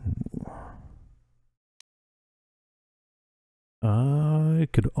 Ooh. I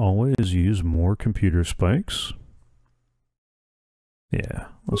could always use more computer spikes. Yeah,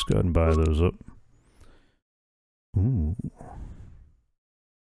 let's go ahead and buy those up. Ooh.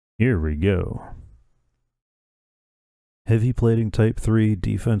 Here we go. Heavy plating type 3,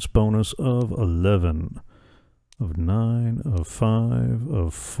 defense bonus of 11. Of 9, of 5,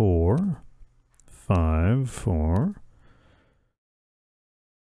 of 4. 5, 4.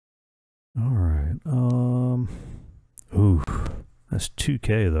 Alright, ooh, that's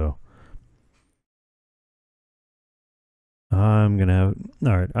 2K though. I'm gonna have,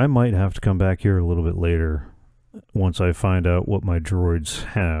 alright, I might have to come back here a little bit later once I find out what my droids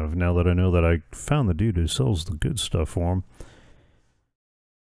have, now that I know that I found the dude who sells the good stuff for them.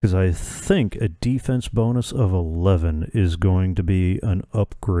 Because I think a defense bonus of 11 is going to be an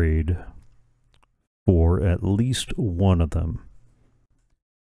upgrade for at least one of them.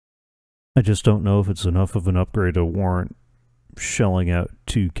 I just don't know if it's enough of an upgrade to warrant shelling out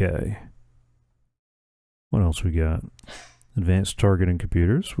 2K. What else we got? Advanced targeting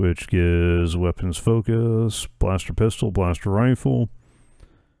computers, which gives weapons focus, blaster pistol, blaster rifle.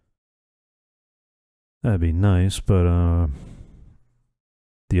 That'd be nice, but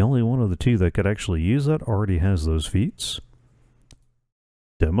the only one of the two that could actually use that already has those feats.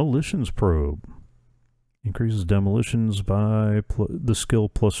 Demolitions probe. Increases demolitions by the skill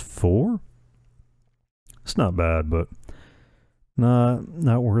 +4. It's not bad, but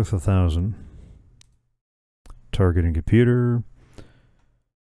not worth 1,000. Targeting computer.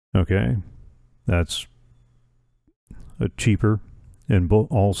 Okay, that's cheaper in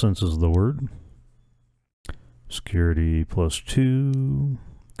all senses of the word. Security +2.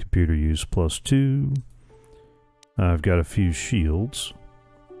 Computer use +2. I've got a few shields.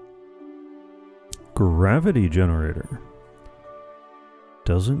 Gravity generator.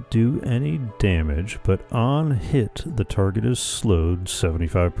 Doesn't do any damage, but on hit, the target is slowed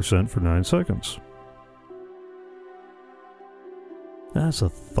 75% for 9 seconds. That's a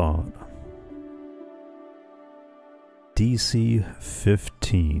thought. DC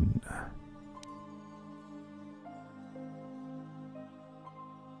 15.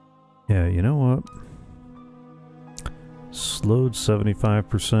 Yeah, you know what? Slowed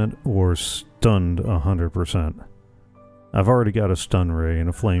 75% or stunned 100%. I've already got a stun ray and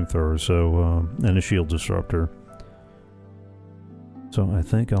a flamethrower, so and a shield disruptor. So I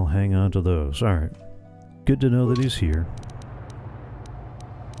think I'll hang on to those. Alright. Good to know that he's here.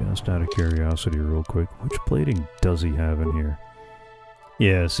 Just out of curiosity real quick, which plating does he have in here?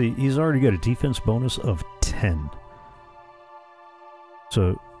 Yeah, see, he's already got a defense bonus of 10.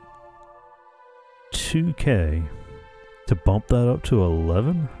 So 2K to bump that up to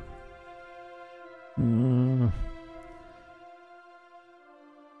 11?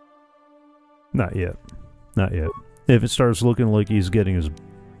 Not yet. Not yet. If it starts looking like he's getting his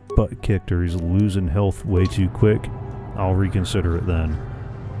butt kicked or he's losing health way too quick, I'll reconsider it then.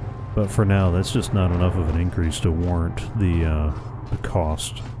 But for now, that's just not enough of an increase to warrant the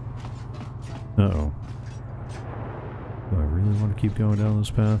cost. Uh-oh. Do I really want to keep going down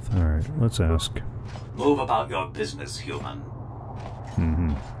this path? Alright, let's ask. Move about your business, human.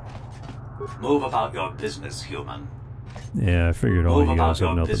 Mm-hmm. Move about your business, human. Yeah, I figured all you guys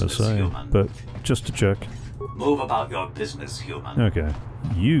have nothing to say, human. But just to check. Move about your business, human. Okay.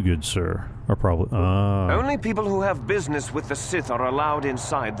 You, good sir, are probably... Only people who have business with the Sith are allowed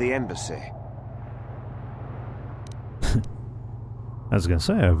inside the embassy. I was gonna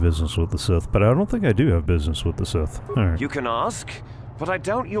say I have business with the Sith, but I don't think I do have business with the Sith. Alright. You can ask, but I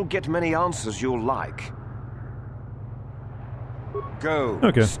doubt you'll get many answers you'll like. Go.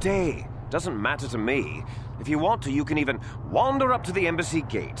 Okay. Stay. Doesn't matter to me. If you want to, you can even wander up to the embassy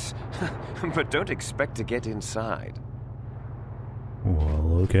gates. But don't expect to get inside.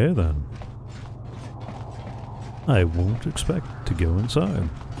 Well, okay then. I won't expect to go inside.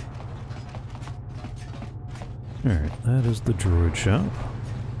 Alright, that is the droid shop.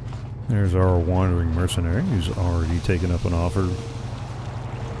 There's our wandering mercenary who's already taken up an offer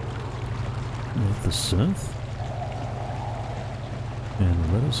with the Sith.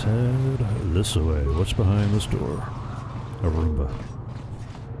 And let us head this way. What's behind this door? A Roomba.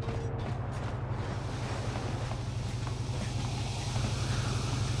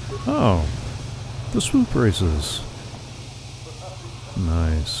 Oh, the swoop races.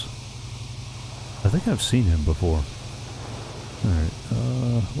 Nice. I think I've seen him before. Alright,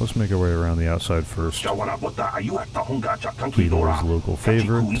 let's make our way around the outside first. Guido's local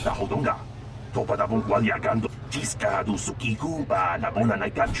favorite.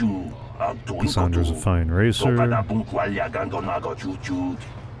 Cassandra's a fine racer.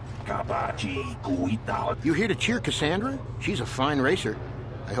 You here to cheer Cassandra? She's a fine racer.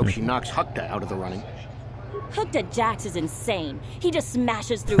 I hope she knocks Hukta out of the running. Hukta Jax is insane. He just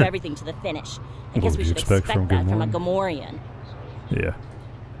smashes through everything to the finish. I guess we should expect that from a Gamorrean. Yeah.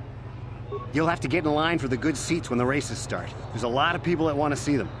 You'll have to get in line for the good seats when the races start. There's a lot of people that want to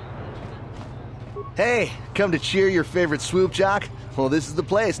see them. Hey, come to cheer your favorite swoop jock? Well, this is the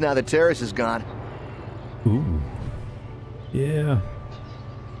place now that Terrace is gone. Ooh. Yeah.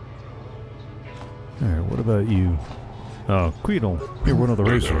 Alright, what about you? Oh, Queedle, you're one of the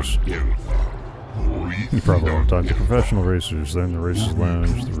racers. You probably want to talk to professional racers. They're in the Racers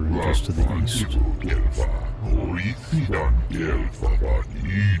Lounge, the room just to the east.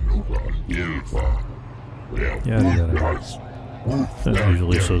 Yada yada. That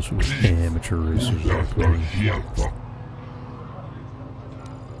usually associated with amateur racers like me.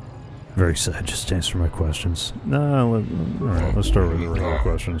 Very sad, just answer my questions. Nah, alright, let's start with the regular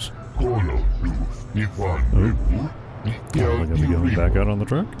questions. Oh. Probably gonna be going back out on the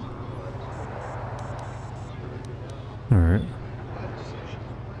track. Alright.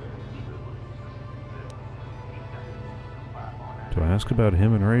 Do I ask about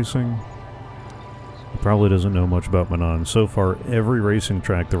him in racing? He probably doesn't know much about Manaan. So far, every racing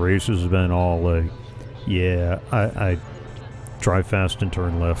track, the racers have been all like, yeah, I drive fast and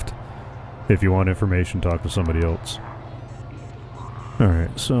turn left. If you want information, talk to somebody else.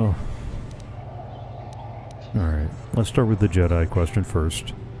 Alright, so... Alright, let's start with the Jedi question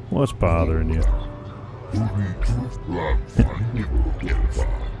first. What's bothering you?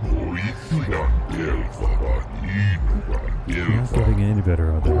 Not getting any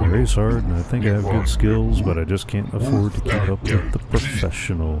better out there. I race hard and I think I have good skills, but I just can't afford to keep up with the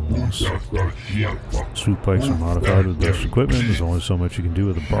professionals. Swoop bikes are modified with best equipment. There's only so much you can do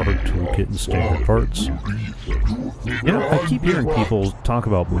with a barred toolkit and standard parts. You know, I keep hearing people talk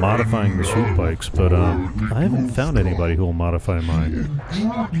about modifying the swoop bikes, but I haven't found anybody who will modify mine.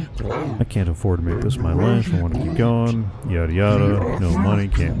 I can't afford to make this my life. I want to keep going. Yada yada. No money,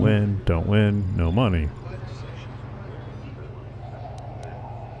 can't win. Don't win, no money.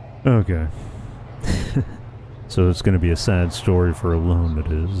 Okay. So it's going to be a sad story for a loan, it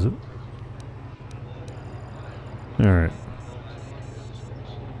is. Alright.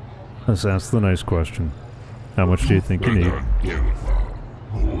 Let's ask the nice question. How much do you think you need?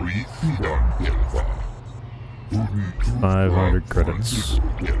 500 credits.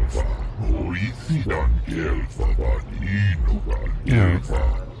 Alright.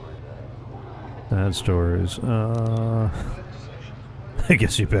 Sad stories. I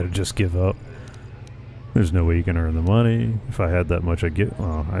guess you better just give up. There's no way you can earn the money. If I had that much, I'd get...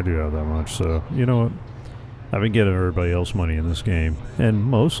 Well, I do have that much, so... You know what? I've been getting everybody else money in this game, and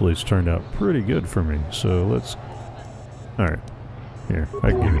mostly it's turned out pretty good for me, so let's... Alright. Here,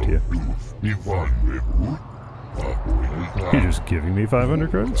 I can give it to you. You're just giving me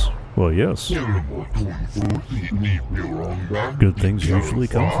 500 credits? Well, yes. Good things usually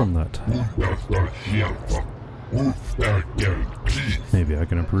come from that. Maybe I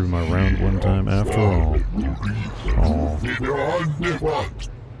can improve my round one time after all.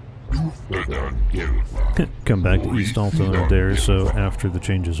 Come back to East Alta and Adair, so after the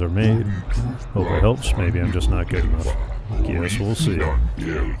changes are made. Hope it helps. Maybe I'm just not good enough. Guess we'll see.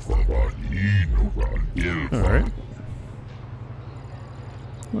 Alright.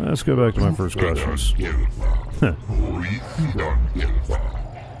 Let's go back to my first questions.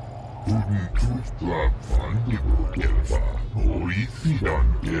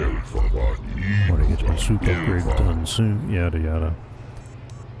 Want to get my soup upgrade done soon, yada yada.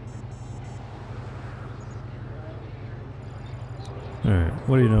 Alright,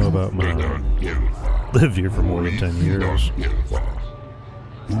 what do you know about Manaan? Lived here for more than 10 years.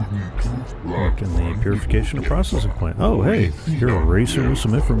 Work in the purification and processing plant. Oh, hey, you're a racer with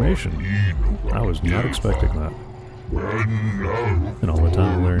some information. I was not expecting that. And all the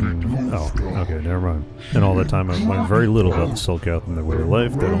time I learned... Oh, okay, never mind. And all the time I've learned very little about the Silkoth and their way of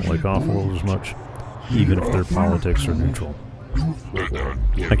life. They don't like offworld as much, even if their politics are neutral.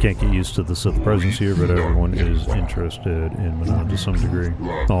 I can't get used to the Sith presence here, but everyone is interested in Manaan to some degree.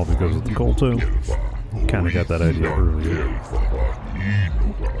 All because of the Kolto. Kinda got that idea earlier.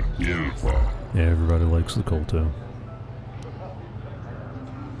 Yeah, everybody likes the Kolto.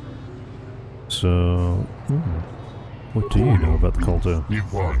 So... what do you know about the Kolto?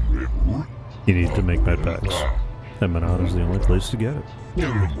 You need to make med packs. And Manaan is the only place to get it.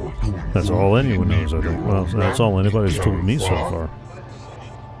 That's all anyone knows, I think. Well, that's all anybody's told me so far.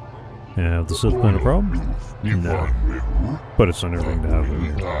 Yeah, have the Sith been a problem? No. But it's not everything to have them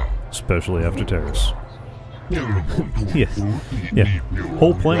here. Especially after Terrace. Yeah.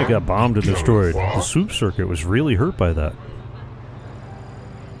 Whole planet got bombed and destroyed. The swoop circuit was really hurt by that.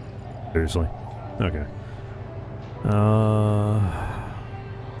 Seriously. Okay.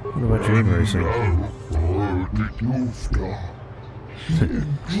 What about Jane racing?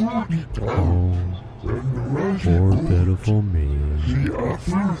 Oh, poor pitiful me.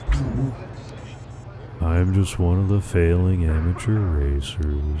 I'm just one of the failing amateur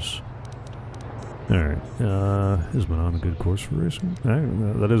racers. Alright, is Manaan a good course for racing?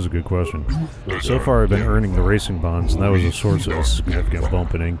 That is a good question. So far I've been earning the racing bonds, and that was a source of a significant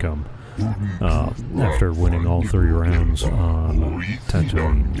bump in income after winning all 3 rounds on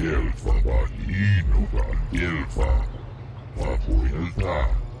Tatooine.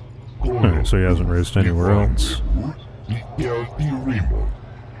 Alright, so he hasn't raced anywhere else.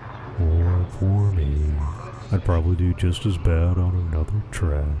 Or for me. I'd probably do just as bad on another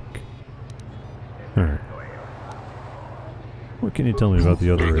track. Alright. What can you tell me about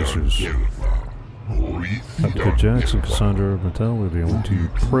the other racers? Upcut Jackson, Cassandra, Mattel are the only 2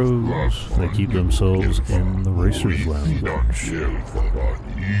 pros. They keep themselves in the Racers Lounge.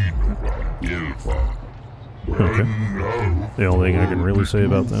 Okay. The only thing I can really say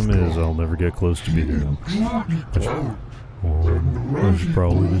about them is I'll never get close to beating them. I should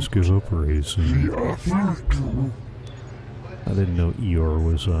probably just give up racing. I didn't know Eeyore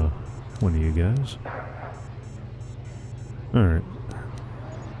was one of you guys. Alright.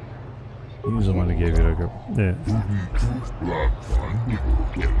 Use the one I gave you to go. Yeah.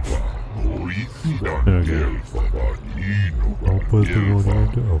 Okay. I'll put the money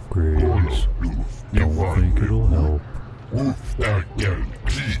into upgrades. Don't think it'll help.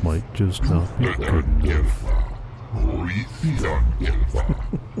 Might just not be good enough.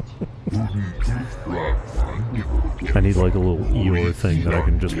 I need like a little Eeyore thing that I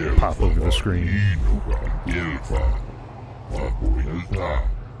can just pop over the screen.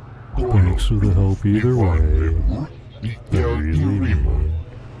 Thanks for the help either way. I really mean.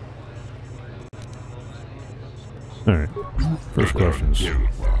 Alright, first questions.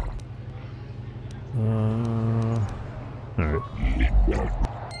 Alright.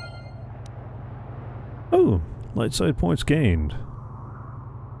 Oh, light side points gained.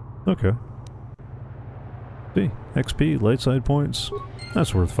 Okay. XP, light side points.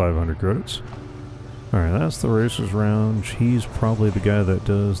 That's worth 500 credits. Alright, that's the Racers Lounge. He's probably the guy that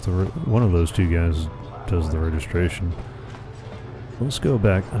does the... one of those 2 guys does the registration. Let's go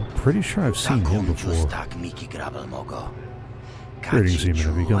back. I'm pretty sure I've seen him before. Greetings, Seaman.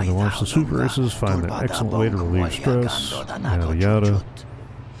 Have you come to watch the super races? Find an excellent way to relieve stress. Yada yada.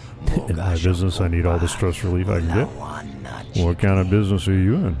 In my business, I need all the stress relief I can get. What kind of business are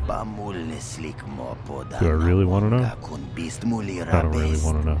you in? Do I really want to know? I don't really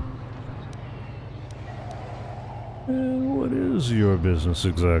want to know. And what is your business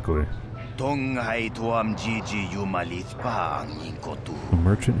exactly? A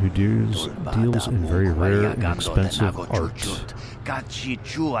merchant who deals in very rare and expensive art.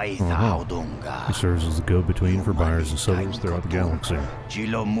 He serves as the go-between for buyers and sellers throughout the galaxy.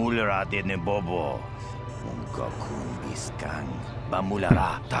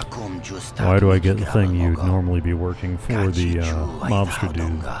 Why do I get the thing you'd normally be working for, the mobster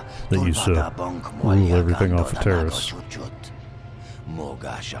dude that used to rule everything off the terrace?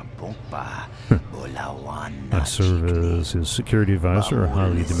 I serve as his security advisor, a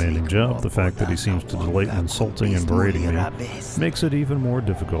highly demanding job. The fact that he seems to delight in insulting and berating me makes it even more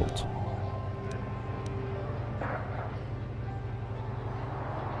difficult.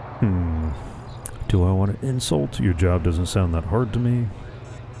 Do I want to insult? Your job doesn't sound that hard to me.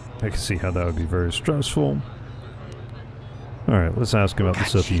 I can see how that would be very stressful. Alright, let's ask him about the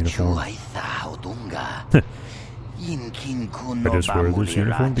Sith uniform. I just wear this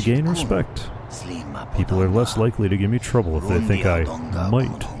uniform to gain respect. People are less likely to give me trouble if they think I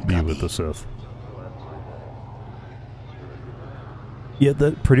might be with the Sith. Yeah,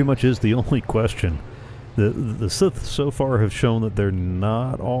 that pretty much is the only question. The Sith so far have shown that they're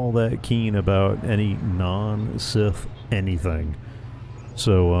not all that keen about any non-Sith anything.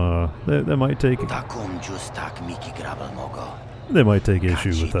 So, they might take... They might take issue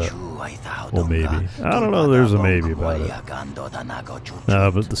with that. Well, maybe. I don't know, there's a maybe about it.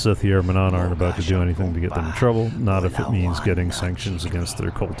 But the Sith here, Manaan, aren't about to do anything to get them in trouble. Not if it means getting sanctions against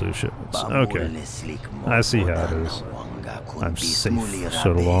their cultist shipments. Okay. I see how it is. I'm safe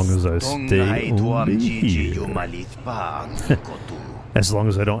so long as I stay only here. As long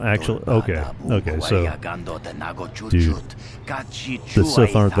as I don't actually... Okay, so... Dude, the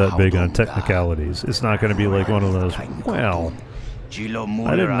Sith aren't that big on technicalities. It's not going to be like one of those, well... I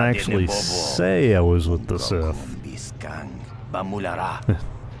didn't actually say I was with the Sith.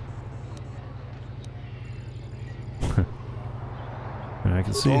 And I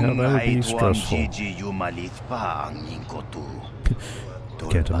can see how that would be stressful.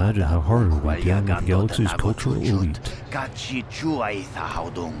 Can't imagine how hard it would be dealing with the galaxy's cultural elite.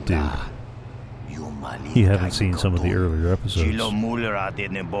 Dude, you haven't seen some of the earlier episodes.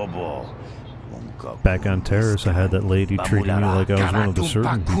 Back on Terrace, I had that lady treating me like I was one of the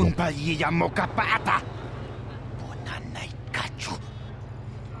serving people.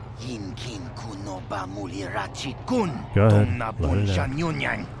 Go ahead. Let it out.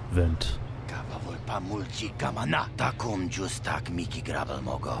 Vent.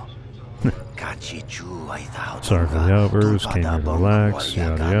 Sorry for the outburst, came here to relax,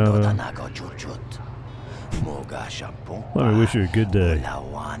 yada yada. Let me wish you a good day.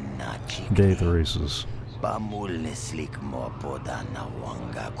 Day at the races.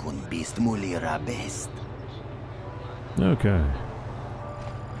 Okay.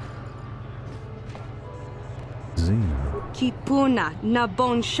 Xena. Kipuna na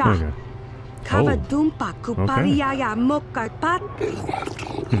bonsha. Okay. Kavadumpa kupariaya mokarpat.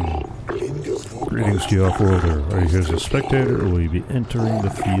 Greetings to you, off-worlder. Are you here as a spectator, or will you be entering the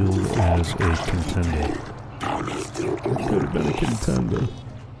field as a contender? Could have been a contender.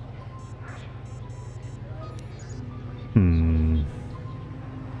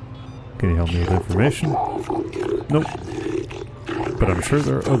 Can you help me with information? Nope. But I'm sure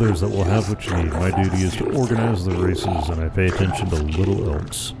there are others that will have what you need. My duty is to organize the races, and I pay attention to little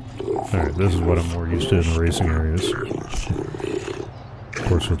else. Alright, this is what I'm more used to in the racing areas. Of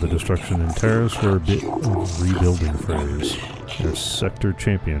course, with the destruction in Terrace, we're a bit of rebuilding phase. There's Sector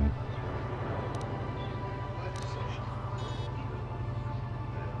Champion.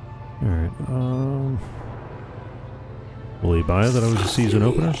 Alright, will he buy that I was a season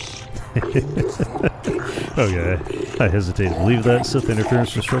opener? Okay, I hesitate to believe that. Sith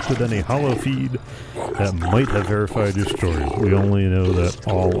interference disrupted any hollow feed that might have verified your story. We only know that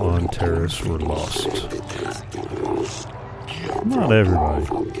all on Terrace were lost. Not everybody.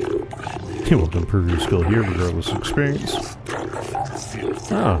 You will improve your skill here regardless of experience.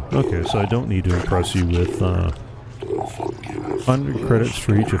 Ah, okay, so I don't need to impress you with 100 credits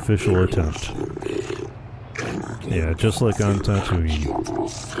for each official attempt. Yeah, just like on Tatooine.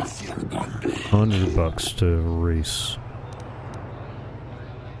 $100 to race.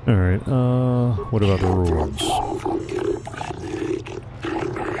 Alright, what about the rewards?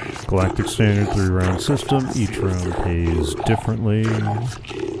 Galactic Standard 3-round system. Each round pays differently.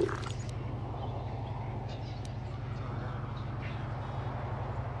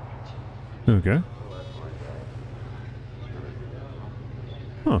 Okay.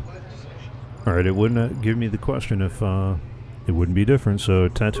 Huh. Alright, it would not give me the question if it wouldn't be different. So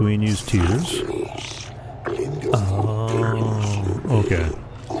Tatooine used tiers. Oh, okay.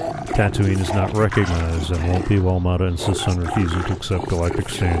 Tatooine is not recognized and won't be while Mata insists on refusing to accept galactic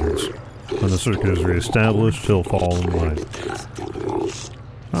standards. When the circuit is re-established, he'll fall in line.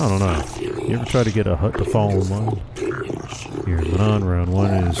 I don't know. You ever try to get a hut to fall in line? Here in Manaan, round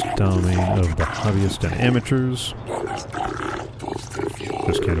 1 is domain of the hobbyists and amateurs.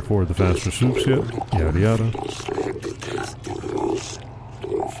 Just can't afford the faster soups yet. Yada yada.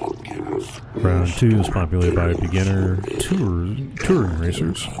 Round 2 is populated by beginner touring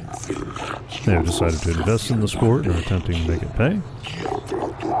racers. They have decided to invest in the sport and are attempting to make it pay.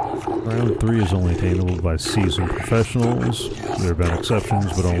 Round 3 is only attainable by seasoned professionals. There have been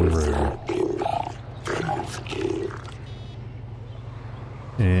exceptions, but only rare.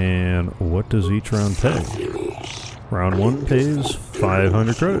 And what does each round pay? Round 1 pays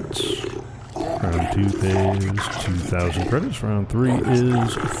 500 credits. Round 2 pays 2,000 credits. Round 3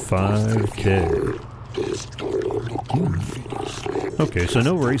 is 5K. Okay, so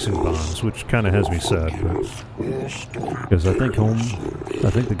no racing bonds, which kind of has me sad, but because I think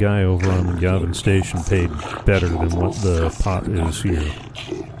the guy over on the Yavin station paid better than what the pot is here.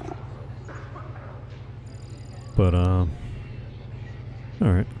 But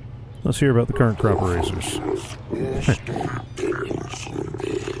alright. Let's hear about the current crop of racers.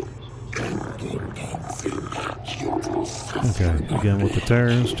 Okay, again with the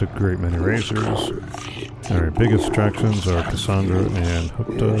Terrans, took a great many racers. Alright, biggest attractions are Cassandra and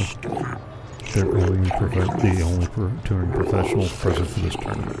Hukta. They're the only touring professionals present for this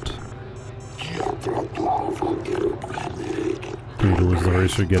tournament. Greedle is the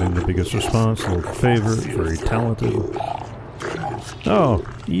racer getting the biggest response, local favorite, very talented. Oh,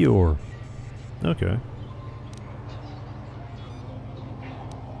 Eeyore. Okay.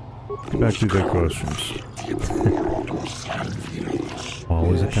 Get back to their questions.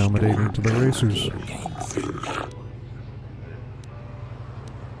 Always accommodating to the racers.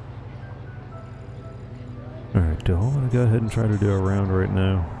 Alright, do I want to go ahead and try to do a round right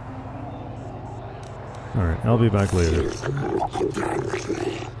now? Alright, I'll be back later.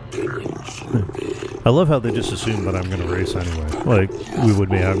 I love how they just assume that I'm going to race anyway. Like, we would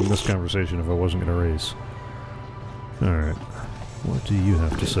be having this conversation if I wasn't going to race. Alright. What do you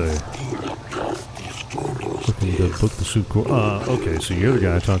have to say? Looking to book the soup course. Okay, so you're the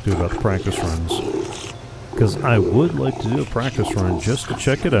guy I talked to about the practice runs. Because I would like to do a practice run just to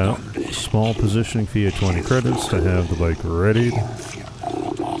check it out. Small positioning fee of 20 credits to have the bike readied.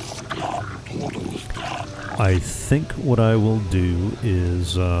 I think what I will do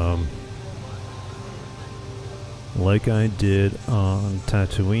is, like I did on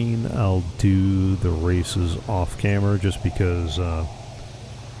Tatooine, I'll do the races off camera just because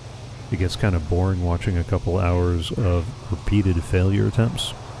it gets kind of boring watching a couple hours of repeated failure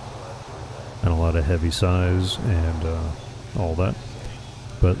attempts and a lot of heavy size and all that.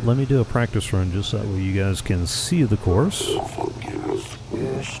 But let me do a practice run just so that way you guys can see the course.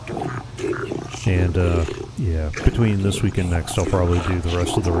 And yeah, between this week and next I'll probably do the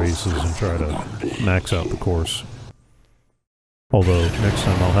rest of the races and try to max out the course. Although next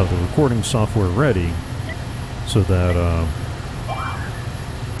time I'll have the recording software ready so that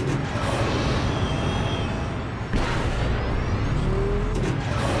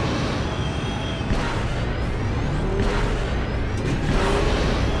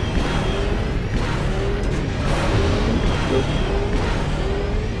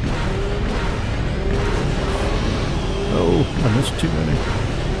oh, I missed too many.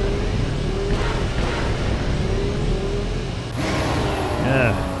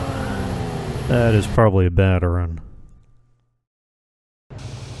 Yeah, that is probably a bad run.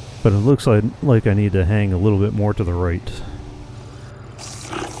 But it looks like I need to hang a little bit more to the right.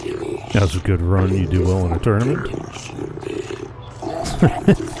 That's a good run. You do well in a tournament.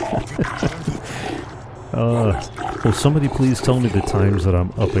 Will somebody please tell me the times that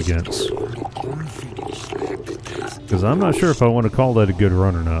I'm up against? Because I'm not sure if I want to call that a good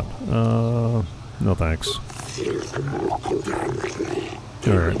run or not. No thanks.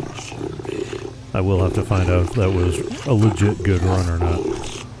 Alright. I will have to find out if that was a legit good run or not.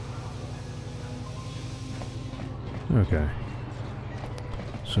 Okay.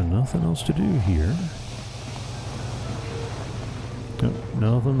 So nothing else to do here. Nope,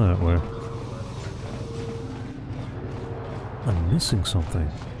 nothing that way. I'm missing something.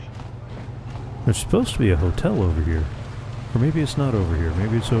 There's supposed to be a hotel over here. Or maybe it's not over here.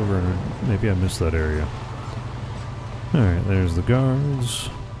 Maybe it's over and maybe I missed that area. Alright, there's the guards.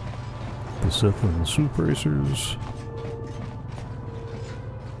 The Sith and the soup racers.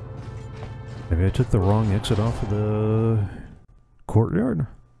 Maybe I took the wrong exit off of the courtyard?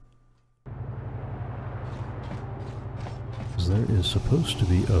 Because there is supposed to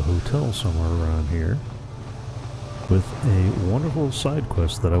be a hotel somewhere around here with a wonderful side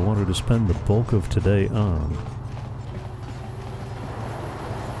quest that I wanted to spend the bulk of today on.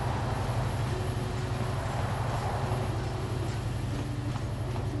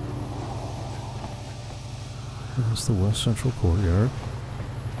 That's the West Central Courtyard.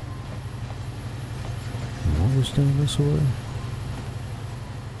 And what was down this way?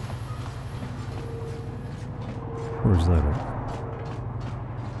 Where's that at?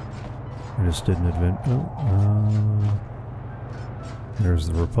 I just did an event. Oh, there's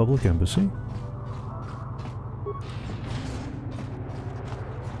the Republic Embassy.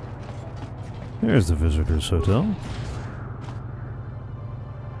 There's the Visitors Hotel.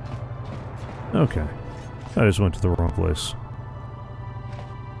 Okay. I just went to the wrong place.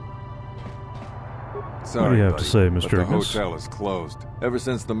 Sorry, what do you have buddy, to say, but Mr. the Ignis? hotel is closed. Ever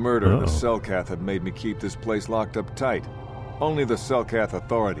since the murder of the Selkath have made me keep this place locked up tight. Only the Selkath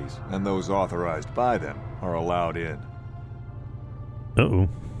authorities, and those authorized by them, are allowed in. Uh-oh.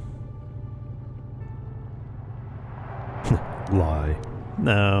 Lie.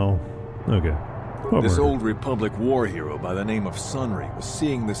 No. Okay. This old Republic war hero by the name of Sunry was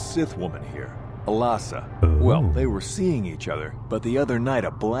seeing the Sith woman here, Alasa. Well, they were seeing each other, but the other night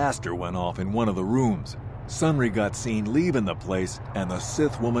a blaster went off in one of the rooms. Sunry got seen leaving the place, and the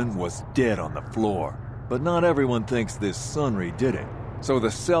Sith woman was dead on the floor. But not everyone thinks this Sunry did it. So the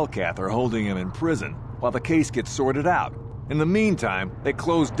Selkath are holding him in prison, while the case gets sorted out. In the meantime, they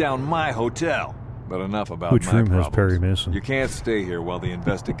closed down my hotel. But enough about Which my room problems. has Perry Mason? You can't stay here while the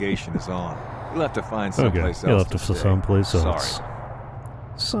investigation is on. You'll have to find someplace else. You'll have to stay. someplace else.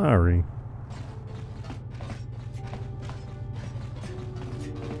 Sorry.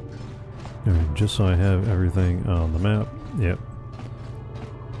 Alright, just so I have everything on the map. Yep.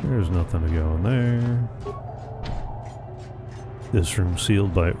 There's nothing to go in there. This room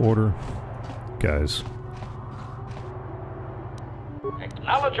sealed by order. Guys.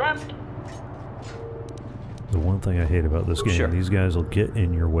 Acknowledgement. The one thing I hate about this game, Sure. these guys will get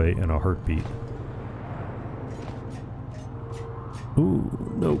in your way in a heartbeat.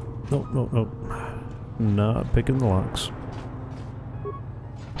 Ooh, nope, nope, nope, nope. Not picking the locks.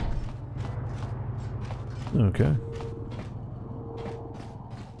 Okay.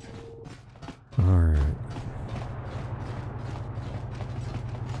 Alright.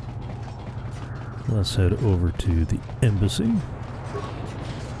 Let's head over to the embassy.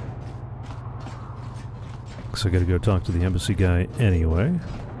 So I gotta go talk to the embassy guy anyway.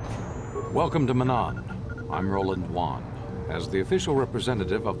 Welcome to Manaan. I'm Roland Wan. As the official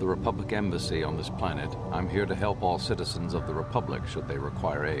representative of the Republic Embassy on this planet, I'm here to help all citizens of the Republic should they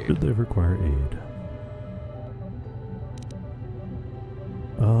require aid. Should they require aid?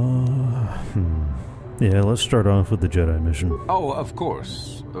 Yeah, let's start off with the Jedi mission. Oh, of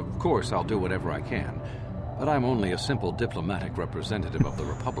course. Of course I'll do whatever I can. But I'm only a simple diplomatic representative of the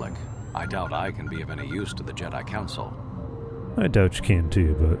Republic. I doubt I can be of any use to the Jedi Council. I doubt you can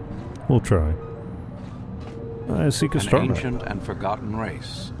too, but we'll try. I seek a star An map. ancient and forgotten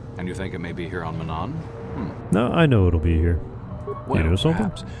race. And you think it may be here on Manaan? No, I know it'll be here. Well, you know something?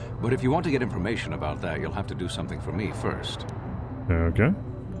 perhaps. But if you want to get information about that, you'll have to do something for me first. Okay.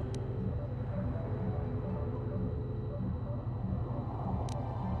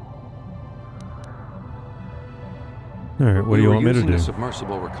 Alright, what do you want me to do? We were using a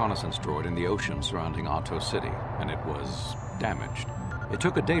submersible reconnaissance droid in the ocean surrounding Otto City, and it was damaged. It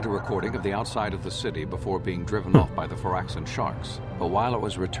took a data recording of the outside of the city before being driven off by the Phyraxan sharks. But while it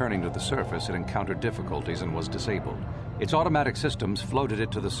was returning to the surface, it encountered difficulties and was disabled. Its automatic systems floated it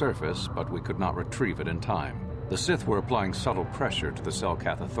to the surface, but we could not retrieve it in time. The Sith were applying subtle pressure to the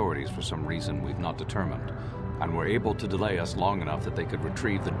Selkath authorities for some reason we've not determined, and were able to delay us long enough that they could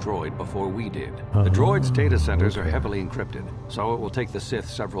retrieve the droid before we did. The droid's data centers are heavily encrypted, so it will take the Sith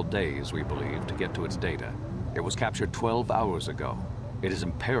several days, we believe, to get to its data. It was captured 12 hours ago. It is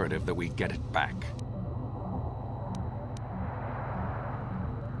imperative that we get it back.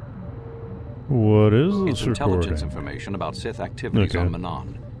 What is this It's intelligence recording? information about Sith activities on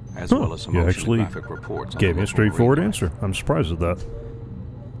Manaan, as well as some You actually oceanographic reports. gave me a straightforward answer. I'm surprised at that.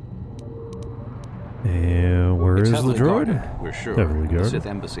 And where is the droid? Guarded, we're sure, Heavily in the guarded. Sith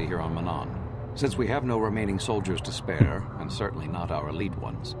embassy here on Manaan. Since we have no remaining soldiers to spare, and certainly not our elite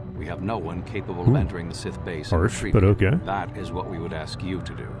ones, we have no one capable of entering the Sith base and Harsh, retrieving but okay. it. That is what we would ask you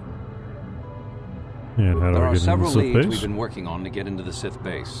to do. And how do There I are get into the several Sith leads base? we've been working on to get into the Sith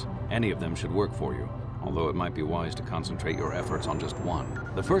base. Any of them should work for you, although it might be wise to concentrate your efforts on just one.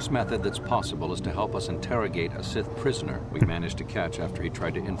 The first method that's possible is to help us interrogate a Sith prisoner we managed to catch after he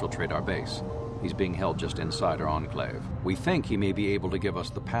tried to infiltrate our base. He's being held just inside our enclave. We think he may be able to give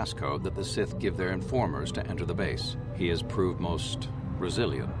us the passcode that the Sith give their informers to enter the base. He has proved most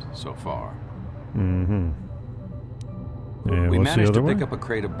resilient so far. Mm-hmm. And We what's the managed other to way? pick up a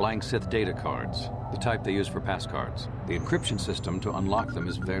crate of blank Sith data cards, the type they use for pass cards. The encryption system to unlock them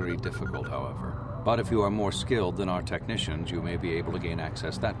is very difficult, however. But if you are more skilled than our technicians, you may be able to gain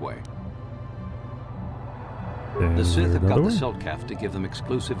access that way. The Sith have got the Selkath to give them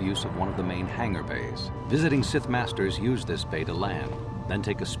exclusive use of one of the main hangar bays. Visiting Sith masters use this bay to land, then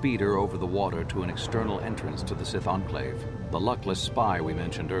take a speeder over the water to an external entrance to the Sith enclave. The luckless spy we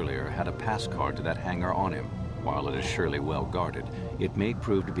mentioned earlier had a pass card to that hangar on him. While it is surely well guarded, it may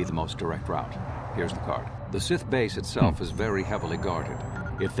prove to be the most direct route. Here's the card. The Sith base itself is very heavily guarded.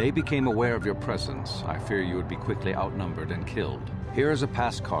 If they became aware of your presence, I fear you would be quickly outnumbered and killed. Here is a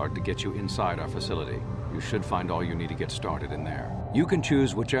pass card to get you inside our facility. You should find all you need to get started in there. You can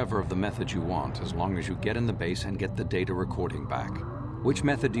choose whichever of the methods you want, as long as you get in the base and get the data recording back. Which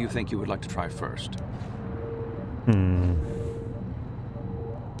method do you think you would like to try first?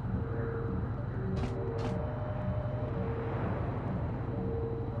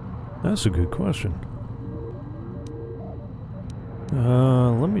 That's a good question.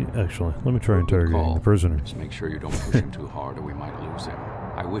 Let me try interrogating the prisoner. Just make sure you don't push him too hard or we might lose him.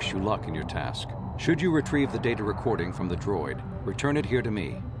 I wish you luck in your task. Should you retrieve the data recording from the droid, return it here to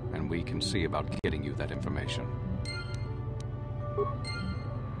me, and we can see about getting you that information.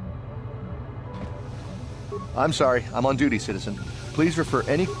 I'm sorry, I'm on duty, citizen. Please refer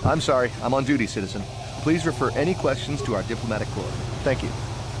any... I'm sorry, I'm on duty, citizen. Please refer any questions to our diplomatic corps. Thank you.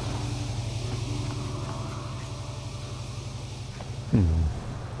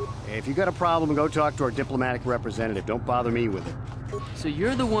 Hey, if you got a problem, go talk to our diplomatic representative. Don't bother me with it. So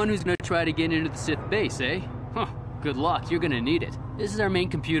you're the one who's gonna try to get into the Sith base, eh? Huh, good luck, you're gonna need it. This is our main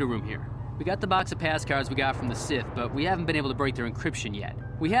computer room here. We got the box of pass cards we got from the Sith, but we haven't been able to break their encryption yet.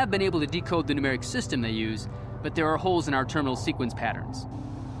 We have been able to decode the numeric system they use, but there are holes in our terminal sequence patterns.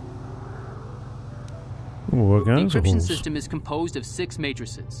 What The kinds of encryption holes? system is composed of 6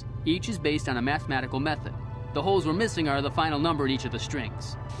 matrices. Each is based on a mathematical method. The holes we're missing are the final number in each of the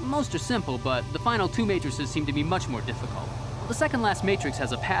strings. Most are simple, but the final 2 matrices seem to be much more difficult. Well, the second last matrix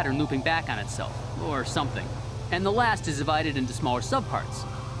has a pattern looping back on itself, or something. And the last is divided into smaller subparts.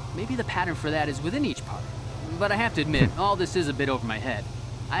 Maybe the pattern for that is within each part. But I have to admit, all this is a bit over my head.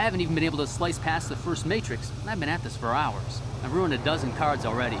 I haven't even been able to slice past the first matrix, and I've been at this for hours. I've ruined a dozen cards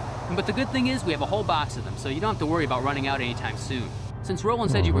already. But the good thing is we have a whole box of them, so you don't have to worry about running out anytime soon. Since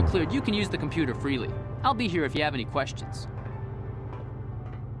Roland said you were cleared, you can use the computer freely. I'll be here if you have any questions.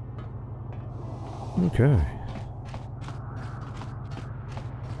 Okay.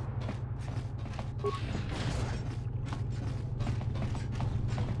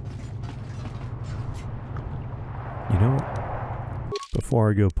 You know what? Before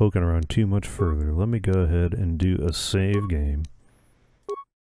I go poking around too much further, let me go ahead and do a save game.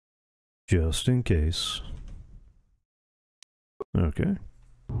 Just in case. Okay.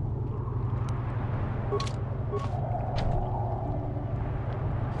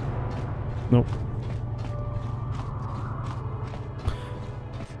 Nope.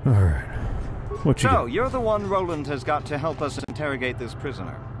 Alright. What you So, got? you're the one Roland has got to help us interrogate this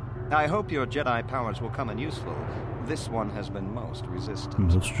prisoner. I hope your Jedi powers will come in useful. This one has been most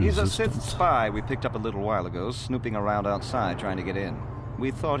resistant. He's a Sith spy we picked up a little while ago, snooping around outside trying to get in.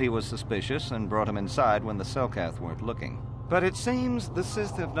 We thought he was suspicious and brought him inside when the Selkath weren't looking. But it seems the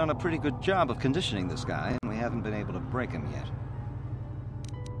Sith have done a pretty good job of conditioning this guy, and we haven't been able to break him yet.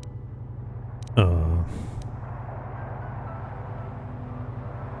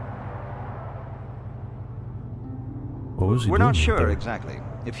 What was he We're doing not sure there? exactly.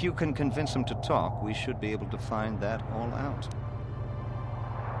 If you can convince him to talk, we should be able to find that all out.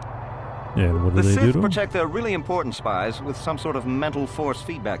 Yeah, and what do The they do Sith to him? protect their really important spies with some sort of mental force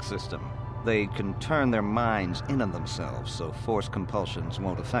feedback system. They can turn their minds in on themselves, so force compulsions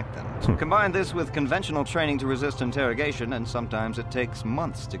won't affect them. Combine this with conventional training to resist interrogation, and sometimes it takes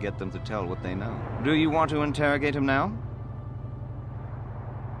months to get them to tell what they know. Do you want to interrogate him now?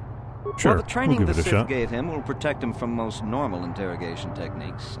 Sure, Well, the training we'll the give it a Sith shot. gave him will protect him from most normal interrogation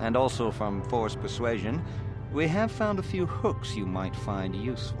techniques, and also from forced persuasion. We have found a few hooks you might find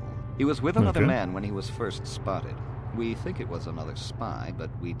useful. He was with another Okay. man when he was first spotted. We think it was another spy, but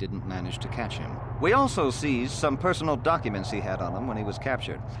we didn't manage to catch him. We also seized some personal documents he had on him when he was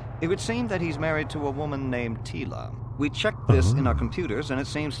captured. It would seem that he's married to a woman named Tila. We checked this in our computers, and it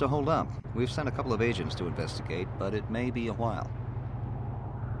seems to hold up. We've sent a couple of agents to investigate, but it may be a while.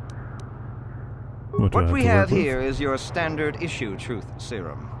 What do I What we to have work with? here is your standard issue truth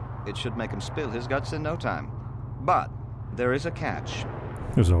serum. It should make him spill his guts in no time. But there is a catch.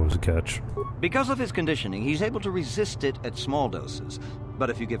 There's always a catch. Because of his conditioning, he's able to resist it at small doses. But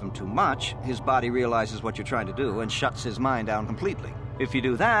if you give him too much, his body realizes what you're trying to do and shuts his mind down completely. If you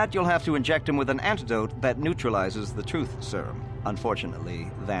do that, you'll have to inject him with an antidote that neutralizes the truth serum. Unfortunately,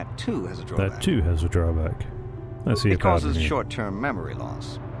 that too has a drawback. That too has a drawback. I see It a pattern causes here. short-term memory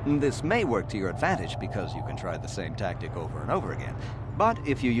loss. This may work to your advantage because you can try the same tactic over and over again. But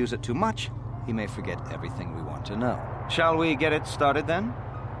if you use it too much, he may forget everything we want to know. Shall we get it started then?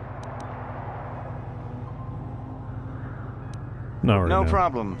 Not right No now.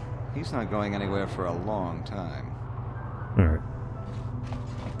 problem. He's not going anywhere for a long time. Alright.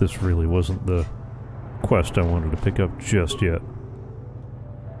 This really wasn't the quest I wanted to pick up just yet.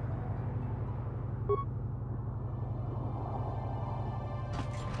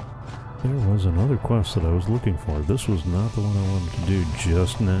 There was another quest that I was looking for. This was not the one I wanted to do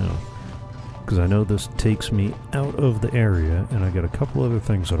just now. Because I know this takes me out of the area, and I got a couple other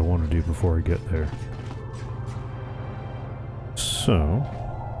things that I want to do before I get there. So,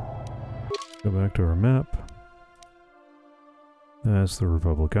 go back to our map. That's the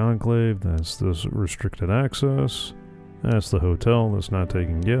Republic Enclave. That's this restricted access. That's the hotel that's not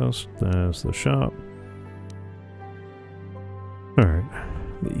taking guests. That's the shop. Alright.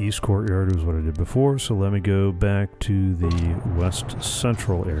 The East Courtyard was what I did before, so let me go back to the West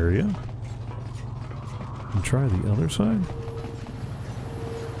Central area. And try the other side.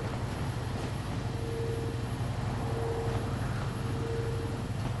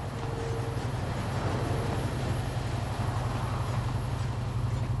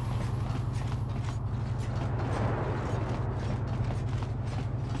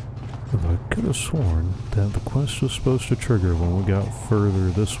 I could have sworn that the quest was supposed to trigger when we got further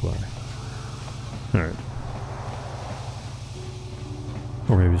this way. Alright.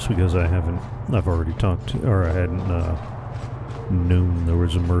 Or maybe it's because I've already talked to, or I hadn't known there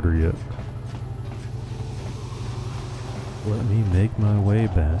was a murder yet. Let me make my way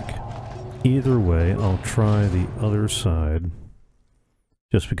back. Either way, I'll try the other side.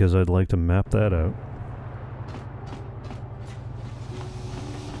 Just because I'd like to map that out.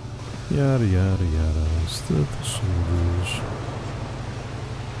 Yada yada yada. Sith soldiers.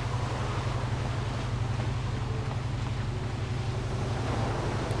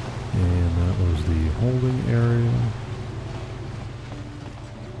 And that was the holding area.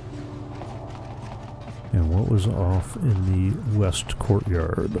 And what was off in the west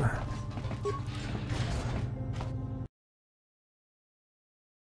courtyard?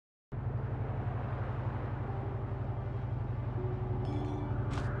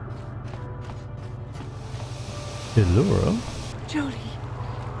 Elora? Jolie,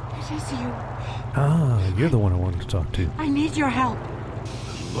 it is you. Ah, you're the one I wanted to talk to. I need your help.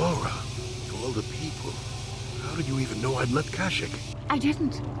 Laura, of all the people, how did you even know I'd left Kashyyyk? I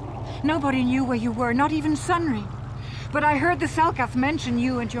didn't. Nobody knew where you were, not even Sunry. But I heard the Selkath mention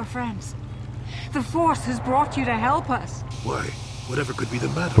you and your friends. The Force has brought you to help us. Why? Whatever could be the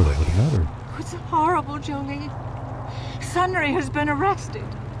matter? What would matter? It's horrible, Jolie. Sunry has been arrested.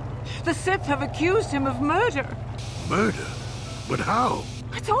 The Sith have accused him of murder. Murder? But how?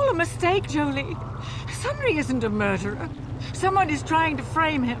 It's all a mistake, Jolie. Sunry isn't a murderer. Someone is trying to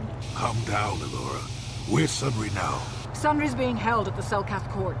frame him. Calm down, Elora. Where's Sunry now? Sunry's being held at the Selkath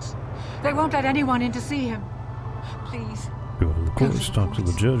courts. They won't let anyone in to see him. Please. Go to the courts, talk to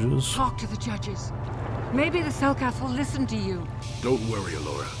the judges. Talk to the judges. Maybe the Selkath will listen to you. Don't worry,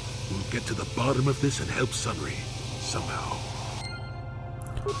 Elora. We'll get to the bottom of this and help Sunry. Somehow.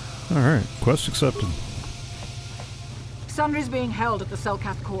 Alright, quest accepted. Sunry's being held at the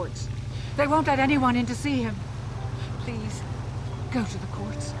Selkath courts. They won't let anyone in to see him. Please, go to the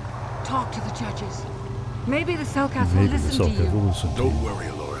courts. Talk to the judges. Maybe the Selkath will listen to you. Don't worry,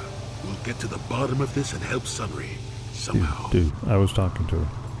 Elora. We'll get to the bottom of this and help Sunry. Somehow. Dude, I was talking to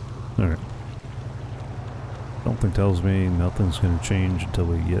her. Alright. Something tells me nothing's going to change until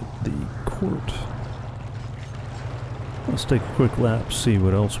we get the court. Let's take a quick lap, see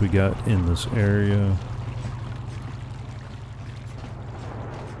what else we got in this area.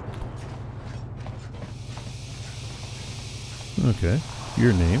 Okay,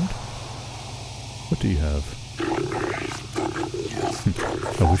 you're named. What do you have?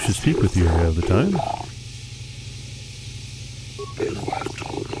 I wish to speak with you if you have the time.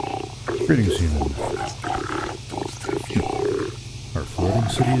 Greetings, human. Our floating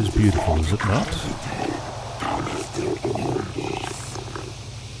city is beautiful, is it not?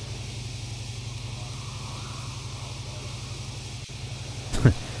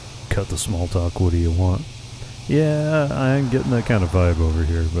 Cut the small talk, what do you want? Yeah, I'm getting that kind of vibe over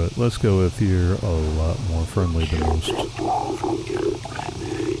here, but let's go if you're a lot more friendly than most.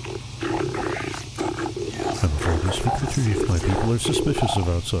 I'm afraid to speak the truth. My people are suspicious of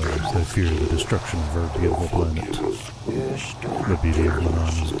outsiders. They fear the destruction of our beautiful planet. The beauty of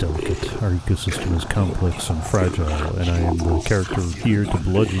Manaan is delicate. Our ecosystem is complex and fragile, and I am the character here to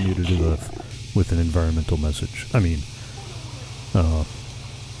bludgeon you to death with an environmental message. I mean,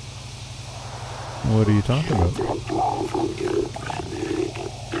 what are you talking about?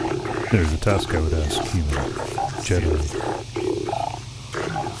 There's a task I would ask human, Jedi.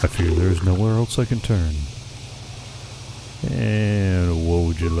 I fear there is nowhere else I can turn. And what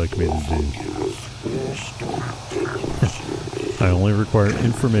would you like me to do? I only require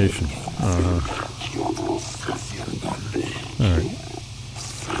information. Alright.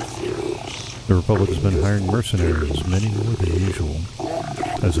 The Republic has been hiring mercenaries, many more than usual.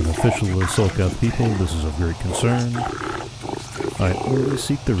 As an official of the Selkath people, this is of great concern. I only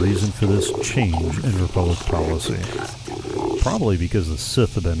seek the reason for this change in Republic policy. Probably because the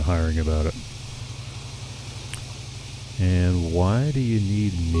Sith have been hiring about it. And why do you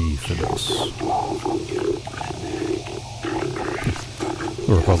need me for this?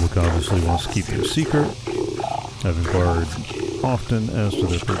 The Republic obviously wants to keep you a secret. I've inquired often as to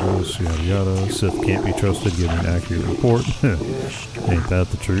their progress, yada yada. Sith can't be trusted giving an accurate report. Ain't that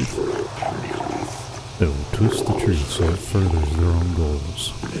the truth? They will twist the truth so it furthers their own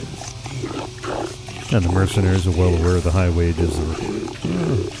goals. And the mercenaries are well aware of the high wages.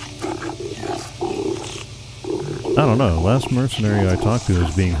 I don't know. Last mercenary I talked to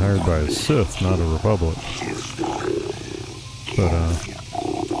was being hired by a Sith, not a Republic. But,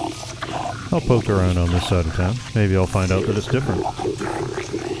 I'll poke around on this side of town. Maybe I'll find out that it's different.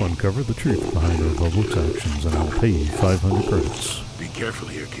 Uncover the truth behind the Republic's actions, and I'll pay you 500 credits. Be careful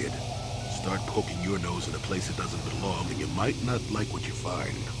here, kid. Start poking your nose in a place that doesn't belong, and you might not like what you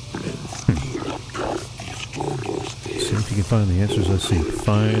find. See if you can find the answers I seek.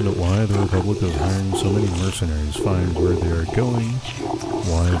 Find why the Republic is hiring so many mercenaries. Find where they are going.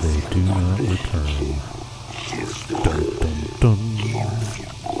 Why they do not return. Dun dun dun.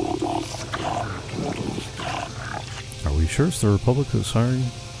 Are we sure it's the Republic that's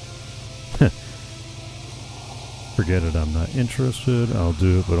hiring? Forget it, I'm not interested. I'll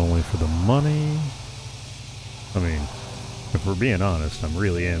do it, but only for the money. I mean, if we're being honest, I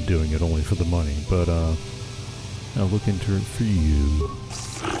really am doing it only for the money, but I'll look into it for you.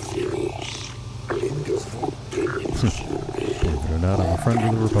 Believe it or not, I'm a friend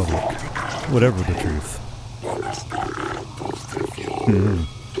of the Republic. Whatever the truth.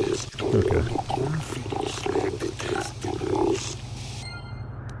 Okay.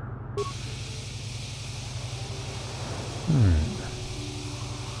 Alright.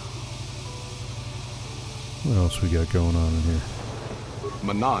 What else we got going on in here?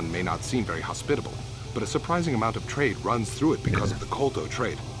 Manaan may not seem very hospitable, but a surprising amount of trade runs through it because of the Kolto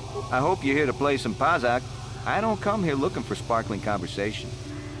trade. I hope you're here to play some Pazak. I don't come here looking for sparkling conversation.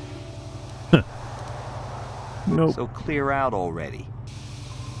 Nope. So clear out already.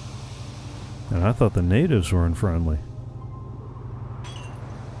 And I thought the natives were unfriendly.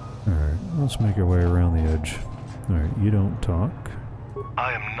 Alright, let's make our way around the edge. Alright, you don't talk.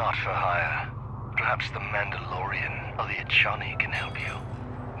 I am not for hire. Perhaps the Mandalorian or the Echani can help you,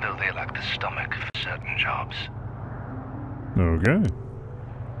 though they lack the stomach for certain jobs. Okay.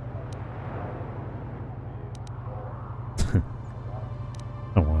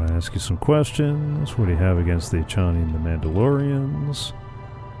 I want to ask you some questions. What do you have against the Echani and the Mandalorians?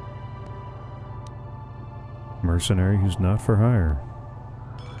 Mercenary who's not for hire.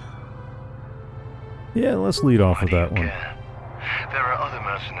 Yeah, let's lead off with that one. There are other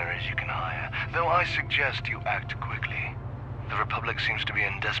mercenaries you can hire, though I suggest you act quickly. The Republic seems to be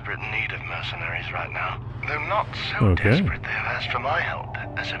in desperate need of mercenaries right now. Though not so desperate they have asked for my help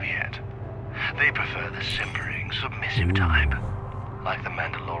as of yet. They prefer the simpering, submissive type, like the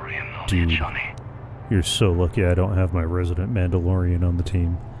Mandalorian or the Echani. You're so lucky I don't have my resident Mandalorian on the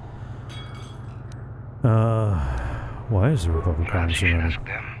team. Why is the Republic hiring so many?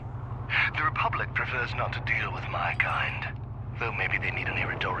 The Republic prefers not to deal with my kind, though maybe they need an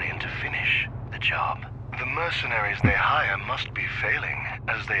Iridorian to finish the job. The mercenaries they hire must be failing,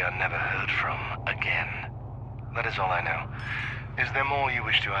 as they are never heard from again. That is all I know. Is there more you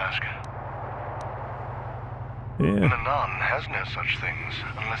wish to ask? Yeah. Manaan has no such things,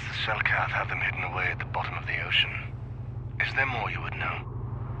 unless the Selkath have them hidden away at the bottom of the ocean. Is there more you would know?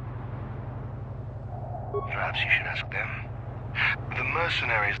 Perhaps you should ask them. The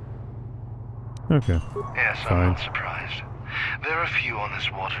mercenaries... Okay. Yes, fine. I'm not surprised. There are few on this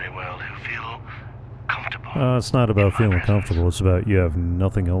watery world who feel comfortable. It's not about feeling comfortable, it's about you have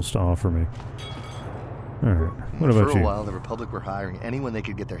nothing else to offer me. Alright, what about you? For a while, the Republic were hiring anyone they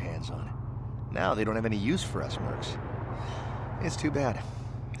could get their hands on. Now they don't have any use for us mercs. It's too bad.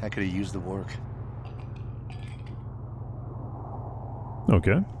 I could have used the work.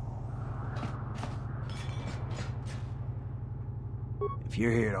 Okay. If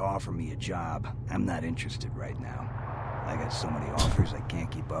you're here to offer me a job, I'm not interested right now. I got so many offers I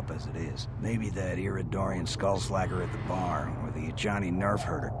can't keep up as it is. Maybe that Iridorian skullslacker at the bar, or the Echani nerf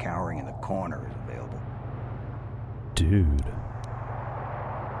herder cowering in the corner is available. Dude.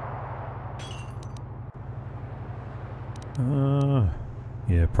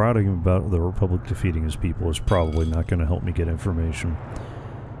 Yeah, prodding him about the Republic defeating his people is probably not going to help me get information.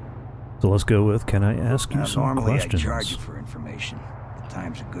 So let's go with, can I ask you some normally questions? I charge you for information. The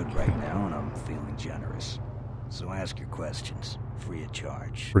times are good right now, and I'm feeling generous. So ask your questions, free of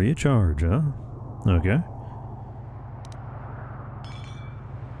charge. Free of charge, huh? Okay.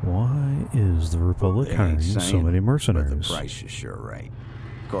 Why is the Republic hiring so many mercenaries? But the price is sure right.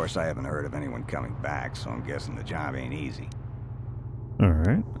 Of course, I haven't heard of anyone coming back, so I'm guessing the job ain't easy.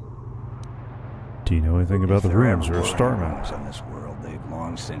 Alright. Do you know anything about the ruins or Starman? On this world, they've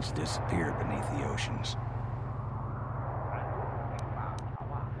long since disappeared beneath the oceans.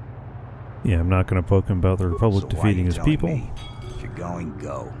 Yeah, I'm not going to poke him about the Republic defeating his people. If you're going,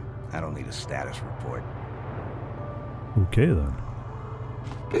 go. I don't need a status report. Okay, then.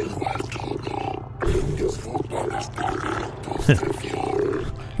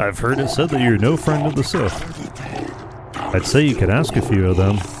 I've heard it said that you're no friend of the Sith. I'd say you could ask a few of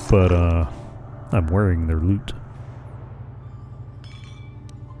them, but, I'm wearing their loot.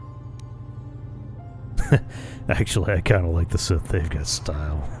 Actually, I kind of like the Sith. They've got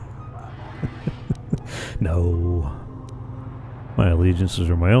style. No. My allegiances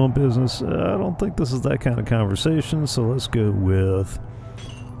are my own business. I don't think this is that kind of conversation, so let's go with...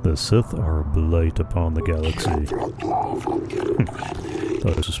 The Sith are a blight upon the galaxy.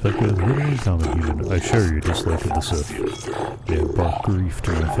 Thought I suspected little in common human. I share your dislike of the Sith. They have brought grief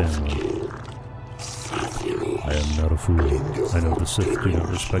to my family. I am not a fool. I know the Sith do not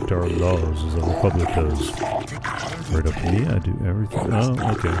respect our laws as the Republic does. Right up to me, I do everything. Oh,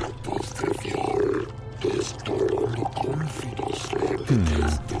 okay.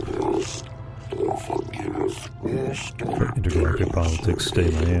 Intergalactic politics stay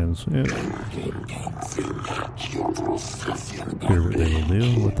in my hands. Yeah. Hear what they will do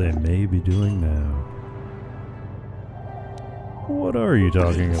and what they may be doing now. What are you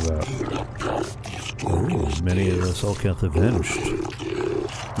talking about? Oh, many of the Selkath have vanished.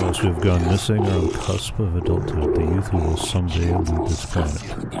 Most who have gone missing are on the cusp of adulthood, the youth who will someday leave this planet.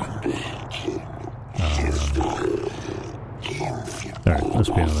 Alright, let's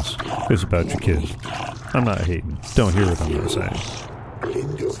be honest. It's about your kid. I'm not hating. Don't hear what I'm not saying.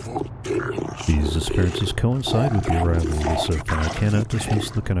 These disappearances coincide with the arrival of the Sith, and I cannot dismiss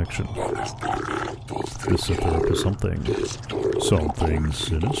the connection. The Sith are up to something. Something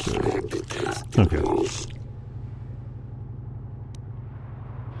sinister. Okay.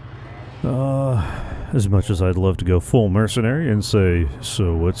 As much as I'd love to go full mercenary and say,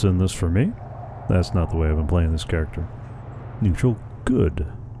 so what's in this for me? That's not the way I've been playing this character. Neutral good.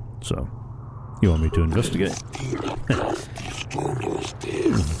 So, you want me to investigate?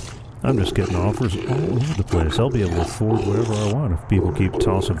 I'm just getting offers all over the place. I'll be able to afford whatever I want if people keep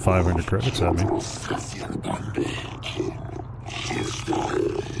tossing 500 credits at me.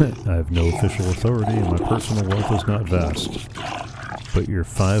 I have no official authority and my personal wealth is not vast. But your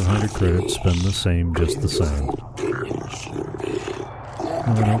 500 credits spend the same just the same.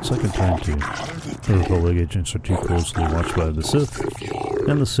 No one else I can turn to. The Republic agents are too closely watched by the Sith,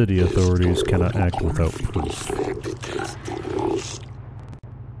 and the city authorities cannot act without proof.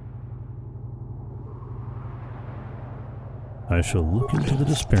 I shall look into the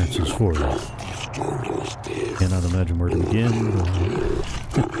disappearances for you. Cannot imagine where to begin.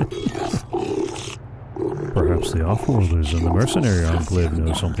 Perhaps the offworlders and the mercenary enclave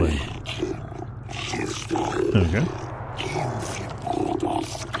know something. Okay.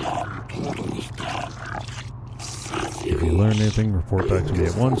 If you learn anything, report back to me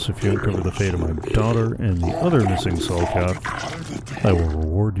at once. If you uncover the fate of my daughter and the other missing Selkath, I will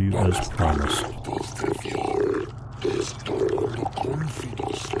reward you as promised.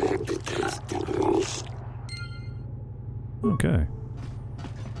 Okay.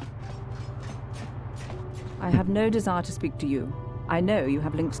 I have no desire to speak to you. I know you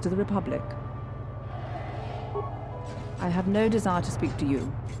have links to the Republic. I have no desire to speak to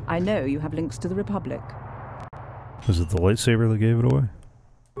you. I know you have links to the Republic. Was it the lightsaber that gave it away?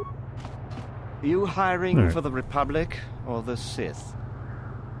 You hiring for the Republic or the Sith?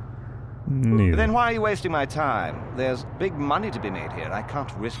 Neither. Then why are you wasting my time? There's big money to be made here. I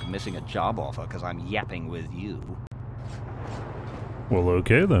can't risk missing a job offer because I'm yapping with you. Well,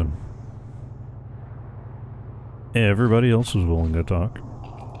 okay then. Everybody else is willing to talk.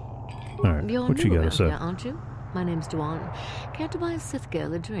 Alright, what you gotta say? Here, aren't you? My name's Duan. Care to buy a Sith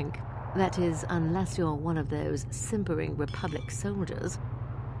girl a drink? That is, unless you're one of those simpering Republic soldiers.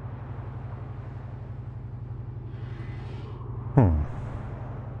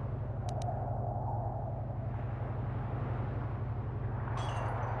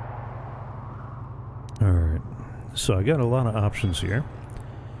 Alright, so I got a lot of options here.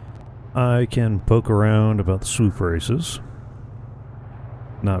 I can poke around about the swoop races.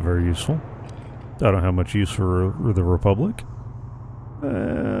 Not very useful. I don't have much use for the Republic.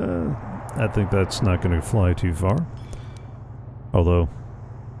 I think that's not going to fly too far. Although,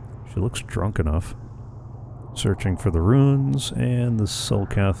 she looks drunk enough. Searching for the ruins and the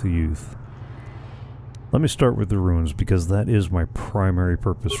Selkath youth. Let me start with the ruins, because that is my primary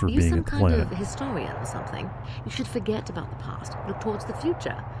purpose for being at the planet. You're some kind of historian or something. You should forget about the past, look towards the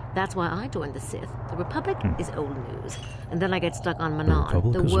future. That's why I joined the Sith. The Republic is old news. And then I get stuck on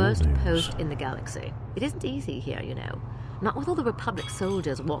Manaan, the worst post in the galaxy. It isn't easy here, you know. Not with all the Republic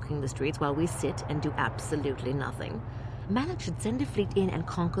soldiers walking the streets while we sit and do absolutely nothing. Manaan should send a fleet in and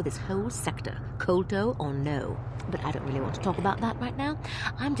conquer this whole sector, Kolto or no. But I don't really want to talk about that right now.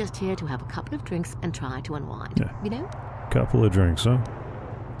 I'm just here to have a couple of drinks and try to unwind, you know? Couple of drinks, huh?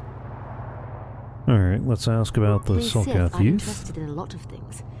 Alright, let's ask about the Selkath I'm youth. interested in a lot of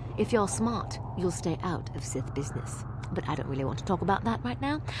things. If you're smart, you'll stay out of Sith business. But I don't really want to talk about that right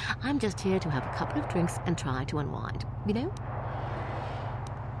now. I'm just here to have a couple of drinks and try to unwind, you know?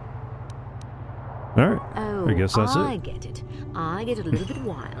 Alright, oh, I guess that's I it. get it. I get a little bit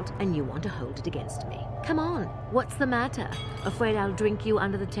wild, and you want to hold it against me. Come on, what's the matter? Afraid I'll drink you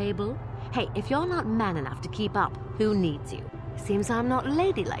under the table? Hey, if you're not man enough to keep up, who needs you? Seems I'm not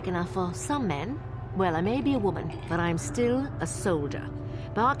ladylike enough for some men. Well, I may be a woman, but I'm still a soldier.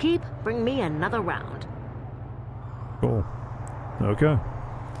 Barkeep, bring me another round. Cool. Okay.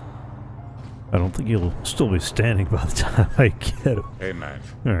 I don't think he'll still be standing by the time I get him. Hey, man.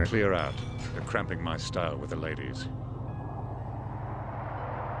 All right. Clear out. You're cramping my style with the ladies.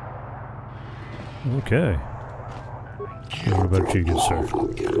 Okay. What about you, good sir?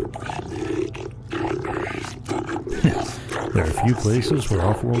 There are a few places where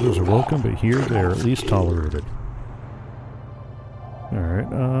off-worlders are welcome, but here they are at least tolerated. Alright,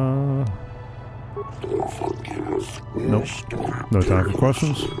 nope. No time for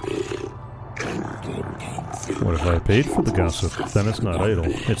questions? What if I paid for the gossip? Then it's not idle.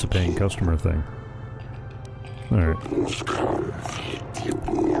 It's a paying customer thing. Alright.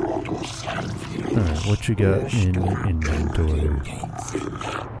 Alright, what you got in your inventory?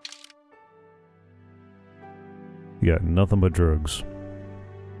 You got nothing but drugs.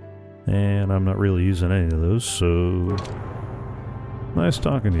 And I'm not really using any of those, so... Nice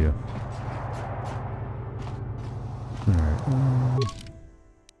talking to you. Alright. Oh,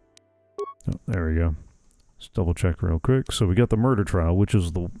 there we go. Let's double check real quick. So we got the murder trial, which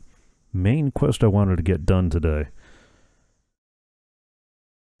is the main quest I wanted to get done today.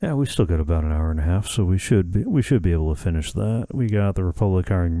 Yeah, we still got about an hour and a half, so we should be able to finish that. We got the Republic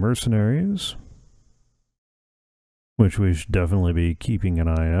hiring mercenaries, which we should definitely be keeping an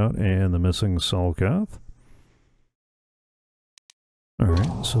eye out, and the missing Salkath.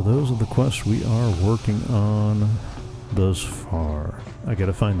 Alright, so those are the quests we are working on thus far. I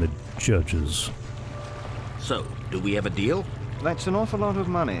gotta find the judges. So, do we have a deal? That's an awful lot of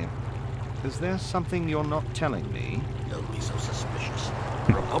money. Is there something you're not telling me? Don't be so suspicious.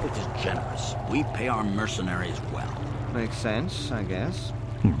 The Republic is generous. We pay our mercenaries well. Makes sense, I guess.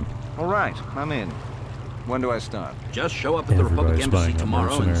 All right, I'm in. When do I start? Just show up at the Republic Embassy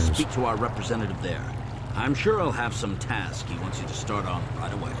tomorrow and speak to our representative there. I'm sure he'll have some task he wants you to start on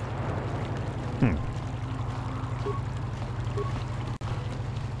right away.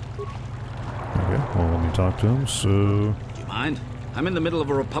 Okay, well, let me talk to him, so... Do you mind? I'm in the middle of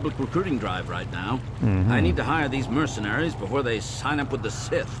a Republic recruiting drive right now. I need to hire these mercenaries before they sign up with the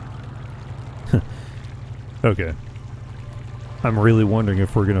Sith. Okay. I'm really wondering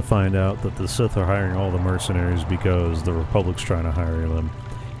if we're going to find out that the Sith are hiring all the mercenaries because the Republic's trying to hire them.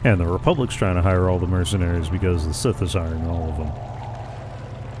 And the Republic's trying to hire all the mercenaries because the Sith is hiring all of them.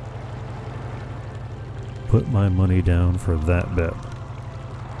 Put my money down for that bet.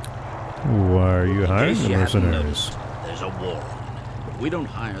 Why are you hiring the mercenaries? There's a war. If we don't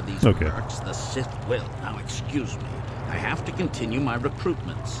hire these mercs, the Sith will. Now, excuse me. I have to continue my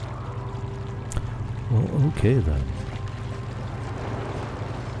recruitments. Well, okay then.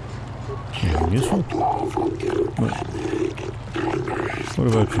 Anything useful? What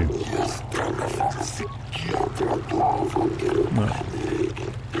about you? No.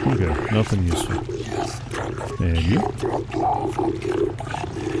 Okay, nothing useful. And you?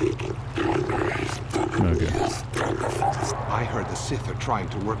 Okay. I heard the Sith are trying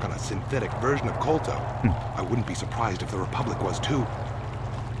to work on a synthetic version of Kolto. I wouldn't be surprised if the Republic was too.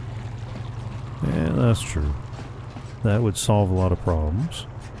 Yeah, that's true. That would solve a lot of problems.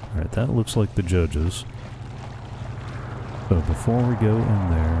 Alright, that looks like the judges. So before we go in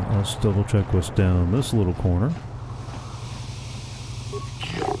there, let's double check what's down this little corner.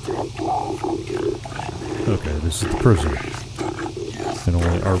 Okay, this is the prison. And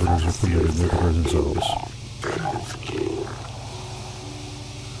only arbiters are permitted in the prison cells.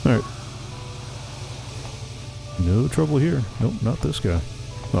 Alright. No trouble here. Nope, not this guy.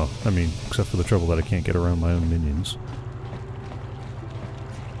 Well, I mean, except for the trouble that I can't get around my own minions.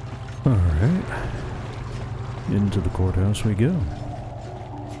 Alright. Into the courthouse we go.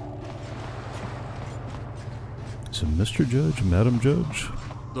 So, Mr. Judge, Madam Judge,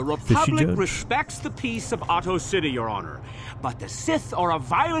 the Republic respects the peace of Otto City, Your Honor. But the Sith are a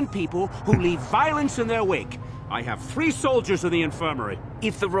violent people who leave violence in their wake. I have 3 soldiers in the infirmary.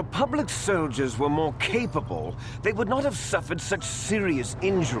 If the Republic soldiers were more capable, they would not have suffered such serious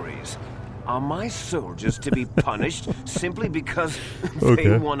injuries. Are my soldiers to be punished simply because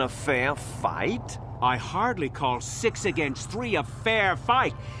they won a fair fight? I hardly call 6 against 3 a fair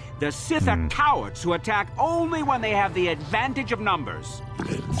fight. The Sith are cowards who attack only when they have the advantage of numbers.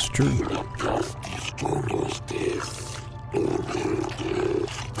 It's true.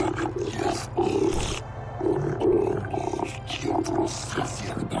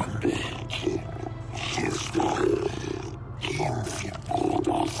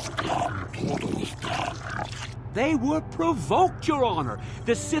 They were provoked, Your Honor.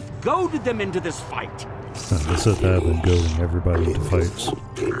 The Sith goaded them into this fight. The Sith have been goading everybody into fights.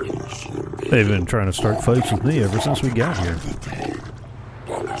 They've been trying to start fights with me ever since we got here.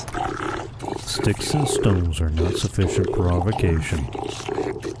 Sticks and stones are not sufficient provocation.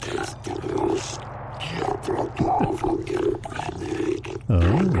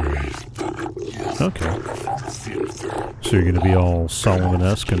 Oh. Okay. So you're going to be all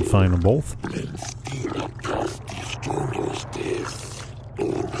Solomon-esque and find them both?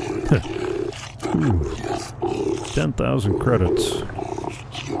 Ooh. 10,000 credits.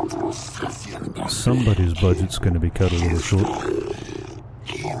 Somebody's budget's going to be cut a little short.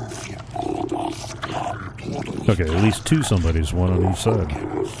 Okay, at least two somebodies, one on each side.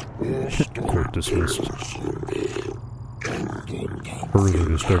 Court dismissed. Further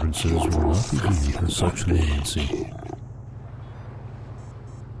disturbances will not be viewed as such leniency.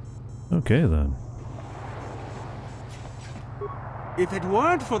 Okay, then. If it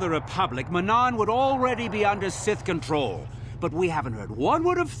weren't for the Republic, Manaan would already be under Sith control. But we haven't heard one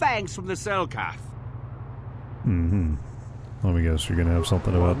word of thanks from the Selkath. Mm-hmm. Let me guess, you're going to have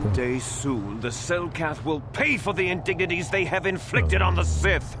something about that. One day soon, the Selkath will pay for the indignities they have inflicted on the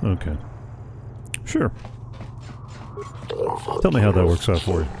Sith. Okay. Sure. Tell me how that works out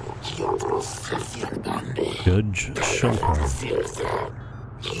for you. Judge Shulkar.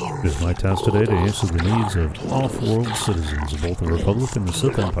 It is my task today to answer the needs of off-world citizens of both the Republic and the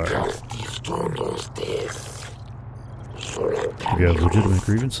Sith Empire. If you have legitimate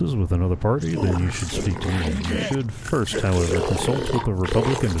grievances with another party, then you should speak to me. You should first, however, consult with the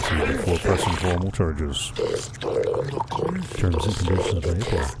Republic Embassy before pressing formal charges. Terms and conditions may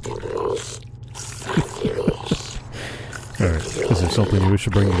apply. Alright, is there something you wish to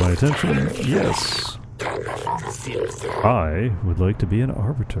bring to my attention? Yes. I would like to be an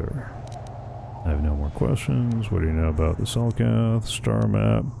arbiter. I have no more questions. What do you know about the Selkath, star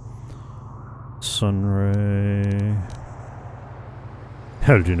map, sunray?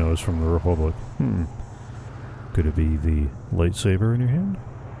 How did you know it's from the Republic? Could it be the lightsaber in your hand?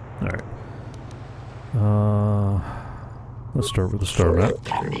 Alright. Let's start with the star map.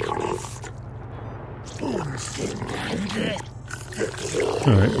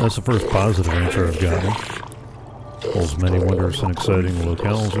 Alright, that's the first positive answer I've gotten. Holds many wondrous and exciting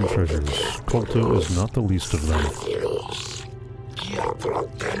locales and treasures. Kolto is not the least of them.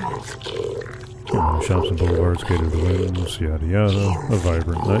 Shops and boulevards cater to the winds, yada yada. A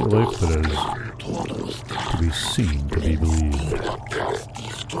vibrant nightlife that is to be seen to be believed.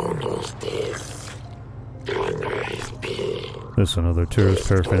 This and other tourist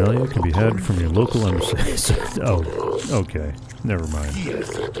paraphernalia can be had from your local embassy. Oh, okay. Never mind.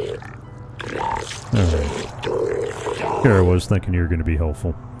 Alright. Here I was thinking you were going to be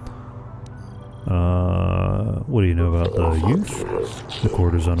helpful. What do you know about the youth? The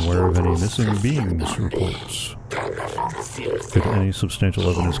court is unaware of any missing beings reports. Could any substantial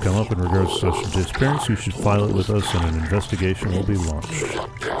evidence come up in regards to such a disappearance, you should file it with us and an investigation will be launched.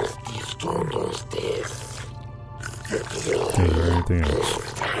 Is there anything else?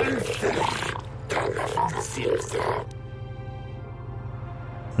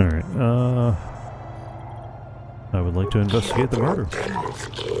 Alright, I would like to investigate the murder.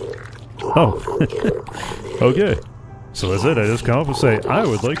 Oh, okay. So that's it, I just come up and say, I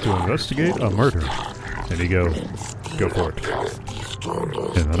would like to investigate a murder. And you go for it.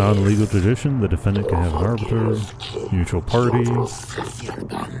 In a non-legal tradition, the defendant can have an arbiter, neutral party.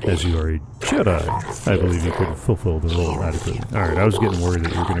 As you are a Jedi, I believe you could fulfill the role adequately. Alright, I was getting worried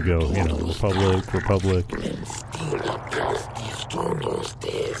that you were going to go, you know, Republic.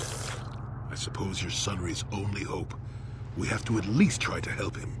 I suppose you're Sunry's only hope. We have to at least try to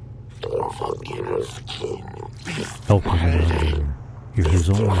help him. Help him, Andrew. You're his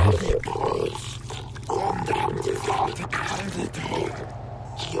only hope.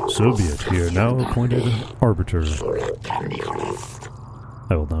 So be it. You are now appointed arbiter.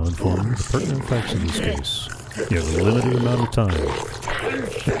 I will now inform you the pertinent facts of this case. You have a limited amount of time.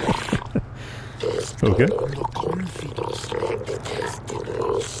 Okay.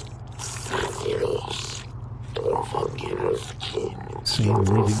 Seen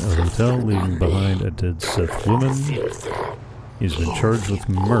leaving a hotel, leaving behind a dead Sith woman. He's been charged with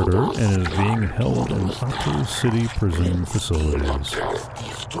murder and is being held in Otto City prison facilities.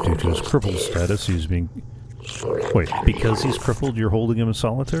 Due to his crippled status, he's being... Wait, because he's crippled, you're holding him in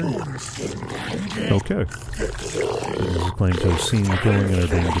solitary? Okay. It is claimed to have seen the killing and are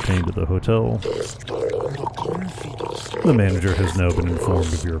being detained at the hotel. The manager has now been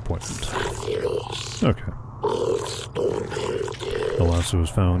informed of your appointment. Okay. Alasso was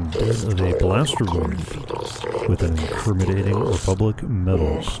found dead of a blaster wound with an incriminating Republic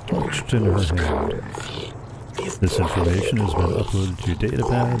medal clutched in her hand. This information has been uploaded to your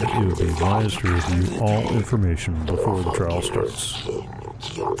datapad. It would be wise to review all information before the trial starts.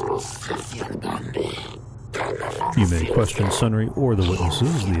 You may question Sunry or the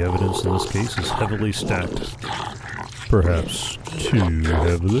witnesses. The evidence in this case is heavily stacked. Perhaps too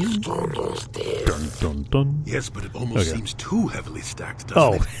heavily? Dun dun dun. Yes, but it almost seems too heavily stacked,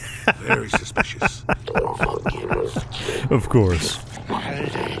 doesn't it? Very suspicious. Of course.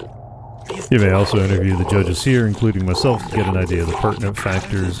 You may also interview the judges here, including myself, to get an idea of the pertinent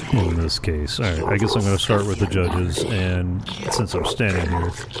factors in this case. Alright, I guess I'm going to start with the judges, and since I'm standing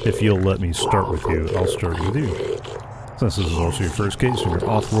here, if you'll let me start with you, I'll start with you. Since this is also your first case and you're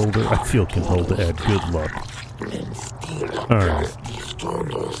off-roller, I feel compelled to add good luck. Alright.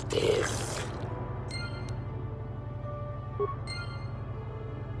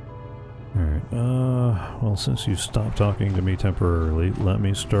 Alright, well, since you stopped talking to me temporarily, let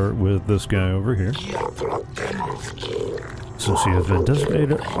me start with this guy over here. Since you have been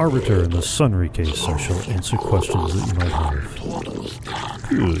designated arbiter in the Sunry case, I shall answer questions that you might have.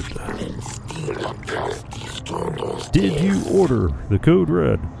 Good. Did you order the code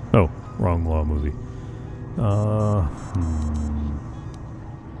red? Oh, wrong law movie.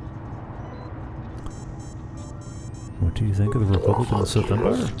 What do you think of the Republic and the Sith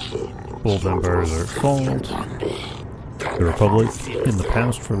Empire? Both empires are at fault. The Republic in the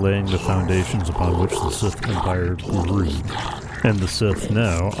past for laying the foundations upon which the Sith Empire grew. And the Sith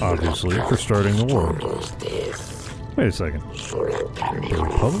now, obviously, for starting the war. Wait a second. The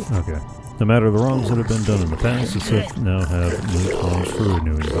Republic? Okay. No matter the wrongs that have been done in the past, the Sith now have new cause for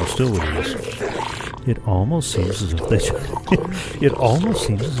renewing hostilities. It almost seems as if they it almost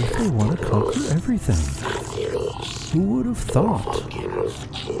seems as if they want to conquer everything. Who would have thought?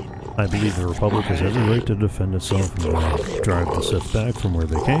 I believe the Republic has every right to defend itself and drive the Sith back from where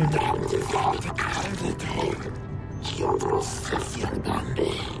they came.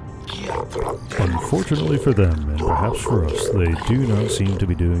 Unfortunately for them, and perhaps for us, they do not seem to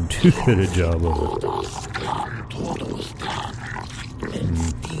be doing too good a job of it.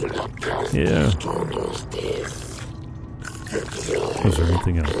 Yeah. Was there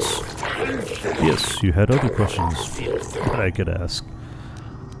anything else? Yes, you had other questions that I could ask.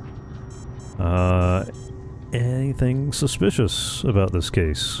 Anything suspicious about this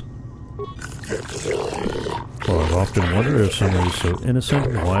case? Well, I've often wondered if someone is so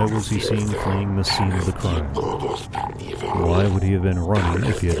innocent, why was he seen fleeing the scene of the crime? Why would he have been running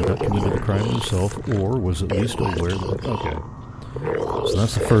if he had not committed the crime himself, or was at least aware that... Okay. So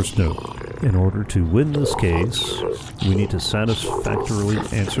that's the first note. In order to win this case, we need to satisfactorily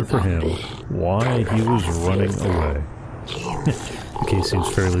answer for him why he was running away. The case seems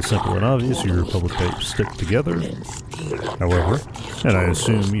fairly simple and obvious. Your Republic types stick together. However, and I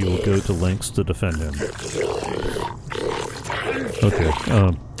assume you will go to lengths to defend him. Okay,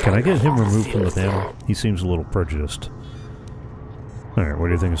 can I get him removed from the panel? He seems a little prejudiced. Alright, what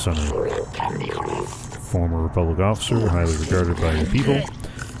do you think of Sunny? Former Republic officer, highly regarded by your people.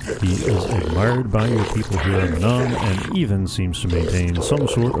 He is admired by your people here on Manaan, and even seems to maintain some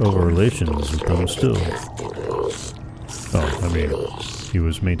sort of relations with them still. Oh, I mean, he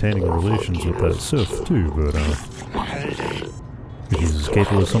was maintaining relations with that Sith too, but if he's as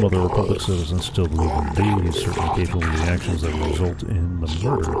capable as some other Republic citizens still believe him to be, he's certainly capable of the actions that will result in the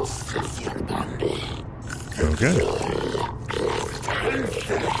murder. Okay.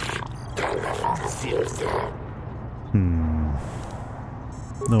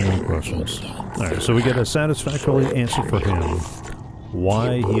 No more questions. Alright, so we get a satisfactory answer for him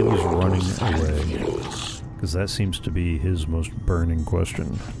why he was running away. Because that seems to be his most burning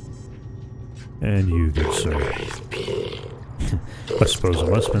question. And you, good sir. I suppose I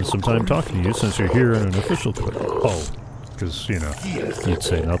must spend some time talking to you since you're here in an official capacity. Oh, because, you know, you'd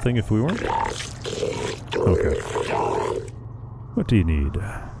say nothing if we weren't? Okay. What do you need?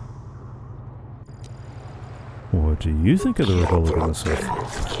 What do you think of the Republic and the Sith?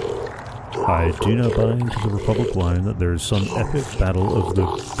 I do not buy into the Republic line that there is some epic battle of the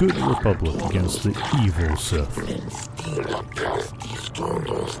good Republic against the evil Sith.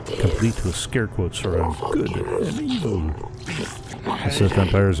 Complete with scare quotes around good and evil. The Sith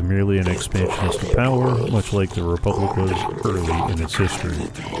Empire is merely an expansionist of power, much like the Republic was early in its history.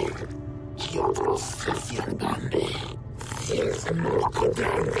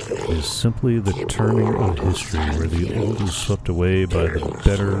 It is simply the turning of history where the old is swept away by the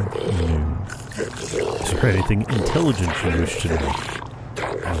better new. Is there anything intelligent you wish to know?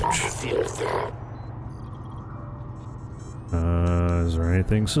 Ouch. Is there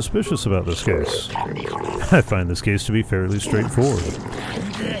anything suspicious about this case? I find this case to be fairly straightforward.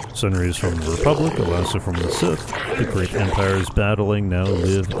 Sunry is from the Republic, Alasa from the Sith. The great empires battling now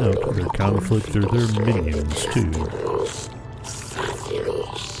live out their conflict through their minions, too.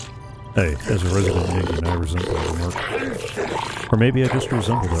 Hey, as a resident Indian, I resent that remark. Or maybe I just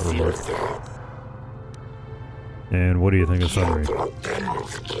resemble that remark. And what do you think of Sunry?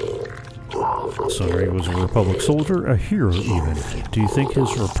 Sunry was a Republic soldier, a hero even. Do you think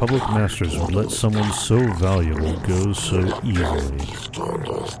his Republic masters would let someone so valuable go so easily?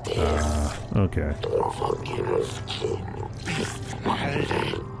 Okay.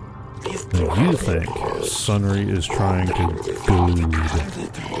 Now you think Sunry is trying to goad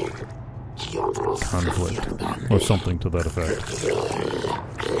conflict, or something to that effect.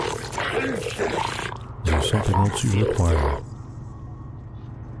 Is there something else you require?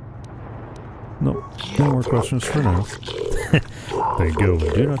 No, no more questions for now. Then go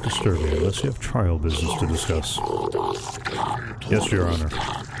and do not disturb me unless you have trial business to discuss. Yes, Your Honor.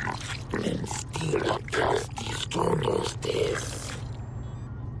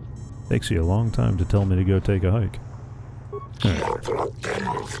 Takes you a long time to tell me to go take a hike. Right.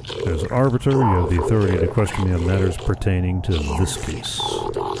 As arbiter, you have the authority to question me on matters pertaining to this case.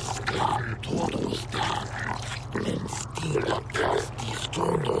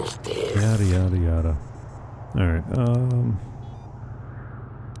 Yada yada yada. Alright,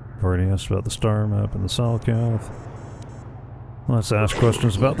 already asked about the star map and the Salcath. Let's ask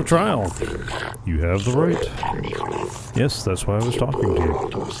questions about the trial. You have the right. Yes, that's why I was talking to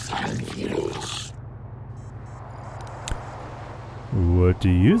you. What do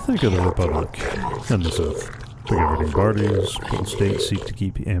you think of the Republic and the Sith? The governing parties, both states seek to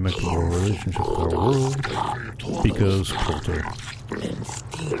keep amicable relationship with our world because Polto.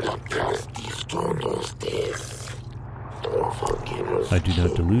 I do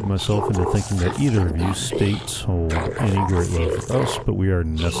not delude myself into thinking that either of you states hold any great love for us, but we are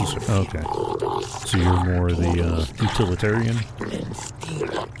necessary. Okay. So you're more the utilitarian?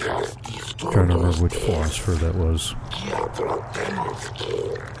 I'm trying to remember which philosopher that was.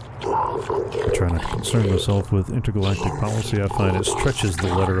 I try not to concern myself with intergalactic policy. I find it stretches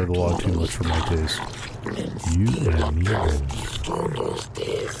the letter of the law too much for my taste. You and me both.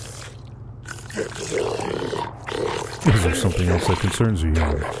 Is there something else that concerns you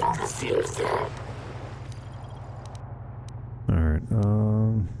here? Alright,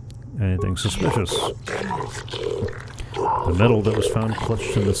 anything suspicious? The medal that was found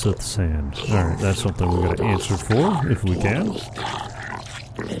clutched in the Sith's hand. Alright, that's something we gotta answer for, if we can.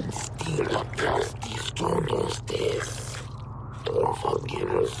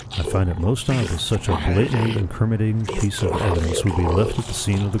 I find it most odd that such a blatantly incriminating piece of evidence would be left at the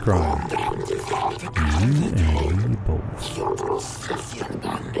scene of the crime. You and me both.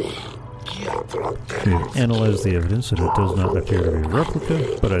 We have analyzed the evidence and it does not appear to be a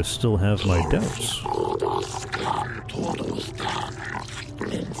replica, but I still have my doubts.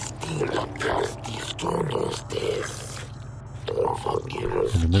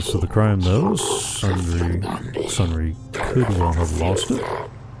 In the midst of the crime, though, Sunry could well have lost it.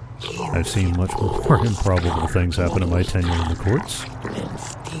 I've seen much more improbable things happen in my tenure in the courts.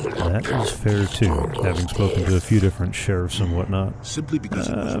 That is fair, too, having spoken to a few different sheriffs and whatnot. Simply because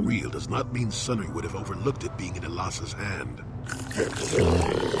it was real does not mean Sunry would have overlooked it being in Elassa's hand. Is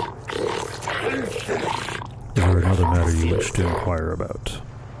there another matter you wish to inquire about?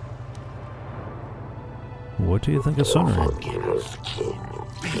 What do you think of Sunry?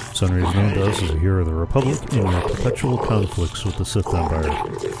 Sunry is known to us as a hero of the Republic in your perpetual conflicts with the Sith Empire.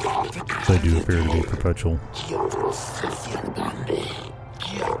 They do appear to be perpetual.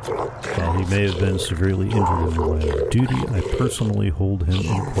 While he may have been severely injured in the line of duty, I personally hold him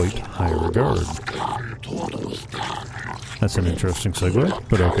in quite high regard. That's an interesting segue,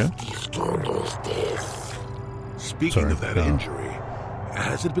 but okay. Speaking of that injury,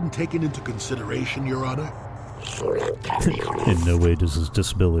 has it been taken into consideration, Your Honor? In no way does his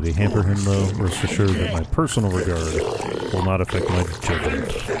disability hamper him, though. Rest assured that my personal regard will not affect my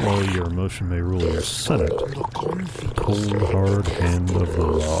judgment. While your emotion may rule your Senate, the cold, hard hand of the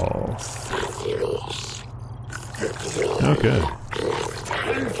law. Okay.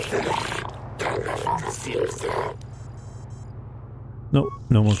 Nope,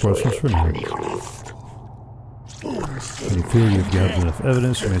 no more questions for now. When you feel you've gathered enough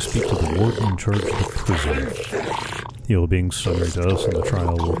evidence, you may speak to the warden in charge of the prison. He will be Sunry to us and the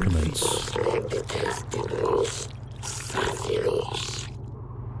trial will commence.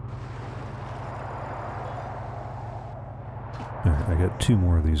 Alright, I got two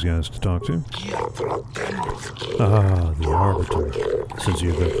more of these guys to talk to. Ah, the Arbiter. Since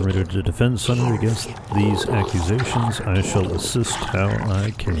you have been permitted to defend Sunry against these accusations, I shall assist how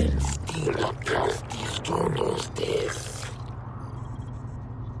I can.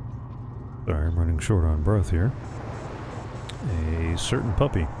 Sorry, I'm running short on breath here. A certain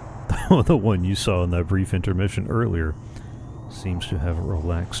puppy. the one you saw in that brief intermission earlier, seems to have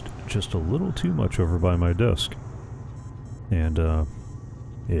relaxed just a little too much over by my desk. And,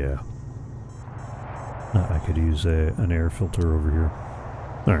 yeah. I could use an air filter over here.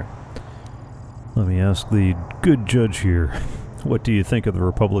 Alright. Let me ask the good judge here. What do you think of the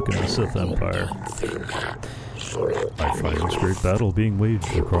Republic and the Sith Empire? I find this great battle being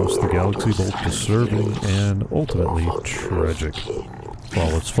waged across the galaxy both disturbing and ultimately tragic.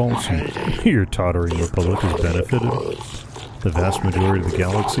 While it's false, your tottering Republic has benefited the vast majority of the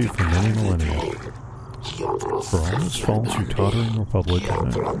galaxy for many millennia. For all its faults, your tottering Republic...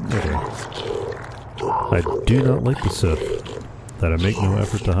 I do not like the Sith. That I make no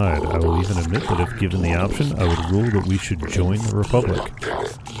effort to hide. I will even admit that if given the option, I would rule that we should join the Republic.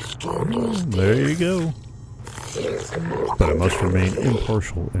 There you go. But I must remain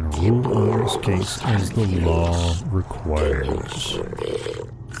impartial and rule on this case as the law requires.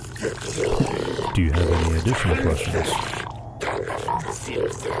 Do you have any additional questions?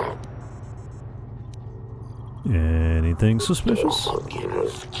 Anything suspicious?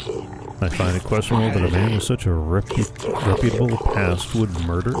 I find it questionable that a man with such a reputable past would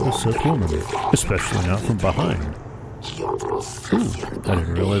murder a Sith woman, especially not from behind. Ooh, I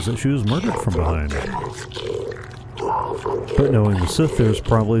didn't realize that she was murdered from behind. But knowing the Sith, there's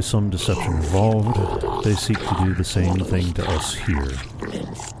probably some deception involved. They seek to do the same thing to us here.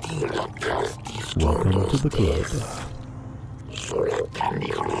 Welcome to the club.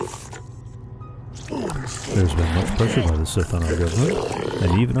 There's been much pressure by the Sith on our government,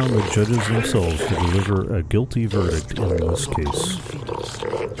 and even on the judges themselves to deliver a guilty verdict in this case.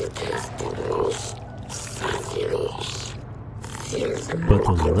 But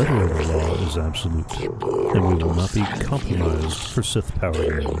the letter of the law is absolute, and we will not be compromised for Sith power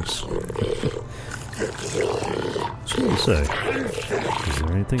gains. So what do you say? Is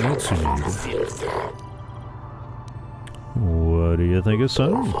there anything else you need? What do you think of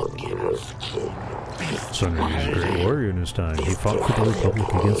Sunny? Sunny was a great warrior in his time. He fought for the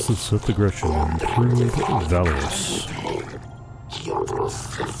Republic against the Sith aggression and proved valorous.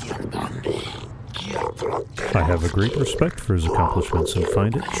 I have a great respect for his accomplishments and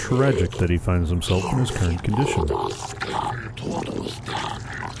find it tragic that he finds himself in his current condition.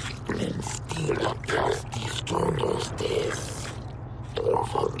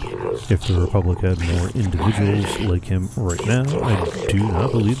 If the Republic had more individuals like him right now, I do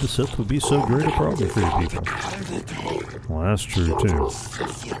not believe the Sith would be so great a problem for you people. Well, that's true too.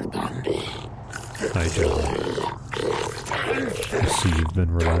 Hi, Joe. I see you've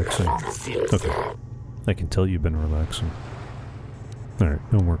been relaxing. Okay. I can tell you've been relaxing. Alright,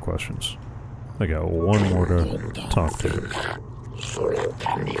 no more questions. I got one more to talk to.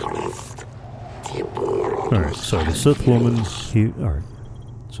 Alright, so the Sith woman, alright.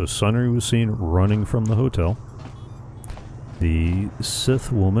 So Sunry was seen running from the hotel. The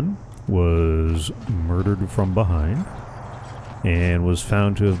Sith woman was murdered from behind and was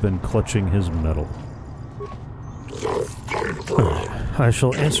found to have been clutching his medal. I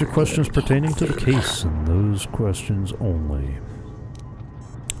shall answer questions pertaining to the case, and those questions only.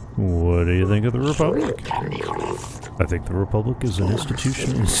 What do you think of the Republic? I think the Republic is an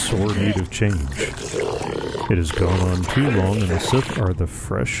institution in sore need of change. It has gone on too long, and the Sith are the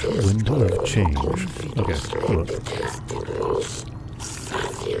fresh wind of change. Okay, look.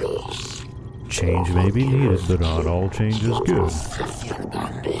 Change may be needed, but not all change is good.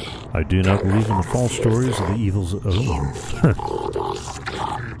 I do not believe in the false stories of the evils of...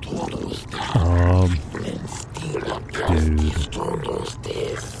 Dude.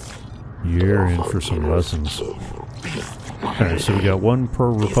 You're in for some lessons. Alright, so we got one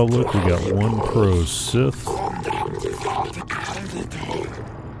pro-Republic, we got one pro-Sith.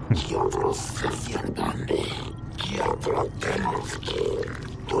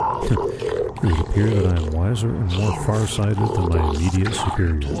 It would appear that I am wiser and more far-sighted than my immediate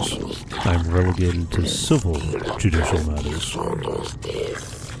superiors. I am relegated to civil judicial matters.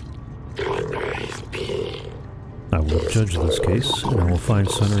 I will judge this case, and I will find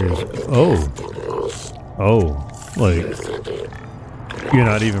Sunry as... Oh, like... You're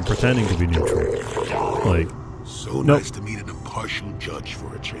not even pretending to be neutral. Like... So nice to meet an impartial judge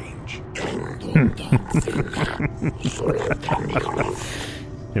for a change.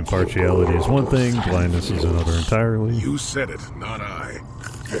 Impartiality is one thing, blindness is another entirely. You said it, not I.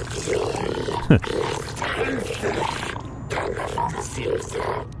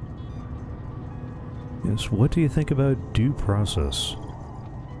 Yes, what do you think about due process?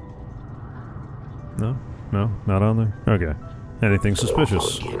 No? No? Not on there? Okay. Anything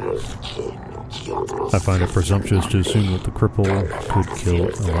suspicious? I find it presumptuous to assume that the cripple could kill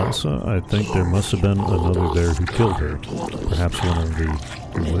Alassa. I think there must have been another there who killed her. Perhaps one of the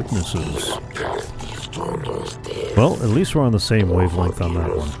witnesses. Well, at least we're on the same wavelength on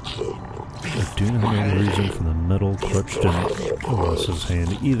that one. I do not know the reason for the metal clutched in Alassa's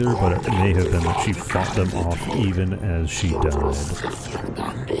hand either, but it may have been that she fought them off even as she died.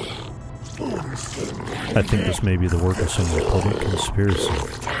 I think this may be the work of some Republic conspiracy.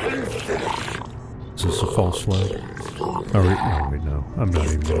 Is this a false flag? Oh, wait, no. I'm not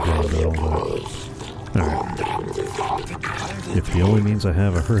even going to go into all that. Alright. If the only means I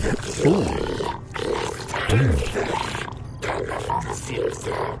have, I heard it. Oh! Dude.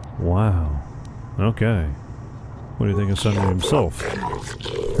 Wow. Okay. What do you think of Sunray himself?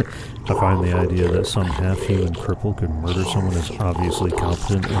 I find the idea that some half-human cripple could murder someone as obviously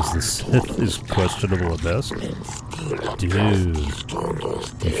competent as the Sith is questionable at best. Dude.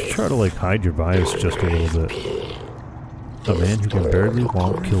 You should try to, like, hide your bias just a little bit. A man who can barely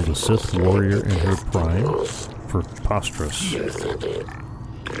walk killed a Sith warrior in her prime? Preposterous.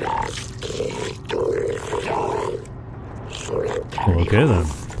 Well, okay then.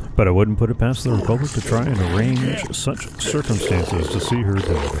 But I wouldn't put it past the Republic to try and arrange such circumstances to see her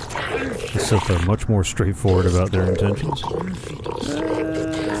dead. The Sith are much more straightforward about their intentions. I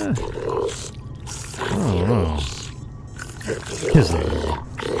don't know. Is that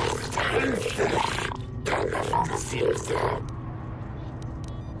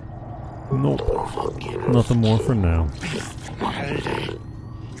Nope. Nothing more for now.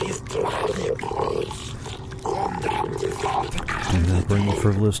 Do not bring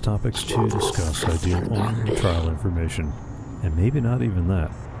frivolous topics to discuss. I deal only with trial information. And maybe not even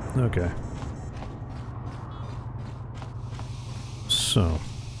that. Okay. So,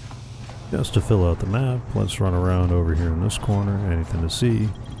 just to fill out the map, let's run around over here in this corner. Anything to see?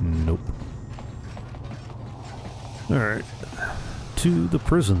 Nope. Alright. To the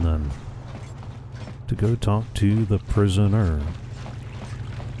prison then. To go talk to the prisoner.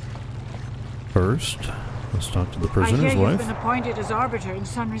 First, let's talk to the prisoner's wife. I hear you've been appointed as arbiter in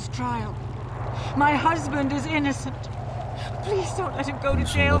Sunry's trial. My husband is innocent. Please don't let him go to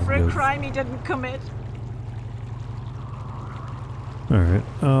jail for a crime he didn't commit. Alright,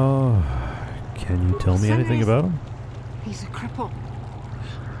 can you tell me anything about him? He's a cripple.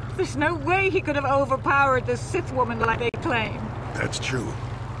 There's no way he could have overpowered the Sith woman like they claim. That's true.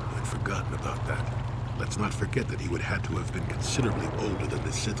 I'd forgotten about that. Let's not forget that he would have to have been considerably older than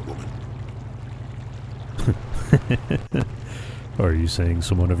the Sith woman. Are you saying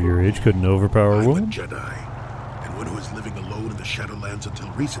someone of your age couldn't overpower a woman? I'm a Jedi, and one who was living alone in the Shadowlands until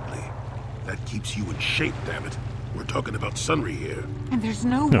recently. That keeps you in shape, damn it. We're talking about Sunry here. And there's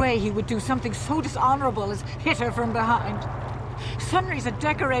no way he would do something so dishonorable as hit her from behind. Sunry's a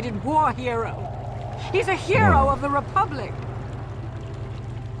decorated war hero. He's a hero of the Republic.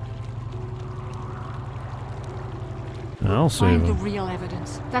 I'll save him. Find the real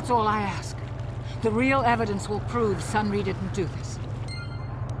evidence. That's all I ask. The real evidence will prove Sunry didn't do this.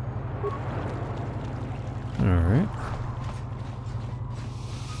 Alright.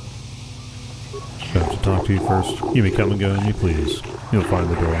 I have to talk to you first. You may come and go, and you please. You'll find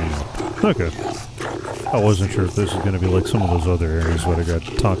the door unlocked. Okay. I wasn't sure if this is going to be like some of those other areas where I got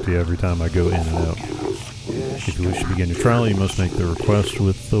to talk to you every time I go in and out. If you wish to begin your trial, you must make the request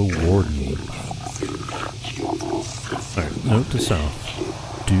with the warden. Alright, note to self.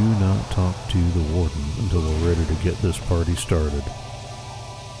 Do not talk to the warden until we're ready to get this party started.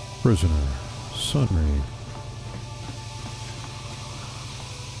 Prisoner, Sunry.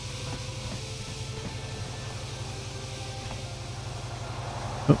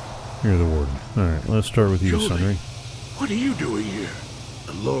 Oh, you're the warden. Alright, let's start with you, Sunry. What are you doing here?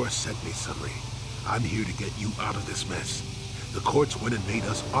 The Lord sent me, Sunry. I'm here to get you out of this mess. The courts went and made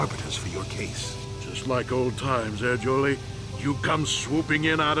us arbiters for your case. Just like old times, eh, Jolie? You come swooping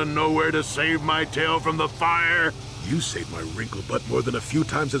in out of nowhere to save my tail from the fire? You saved my wrinkle butt more than a few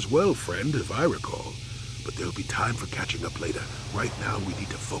times as well, friend, if I recall. But there'll be time for catching up later. Right now, we need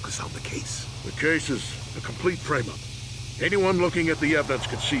to focus on the case. The case is a complete frame-up. Anyone looking at the evidence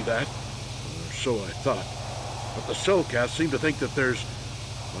could see that. Or so I thought. But the Cellcast seem to think that there's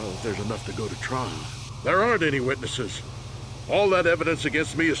enough to go to trial. There aren't any witnesses. All that evidence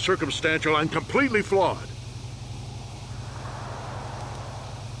against me is circumstantial and completely flawed.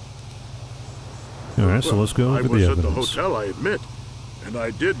 Alright, so let's go over the evidence. I was at the hotel, I admit. And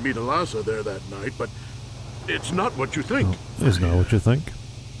I did meet Alassa there that night, but it's not what you think. Oh, it's not what you think?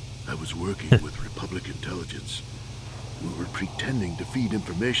 I was working with Republic intelligence. We were pretending to feed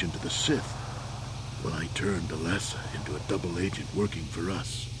information to the Sith. Well, I turned Alassa into a double agent working for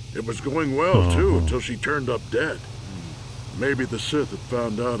us. It was going well, too, until she turned up dead. Maybe the Sith had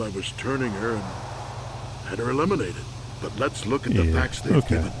found out I was turning her and had her eliminated. But let's look at the facts they've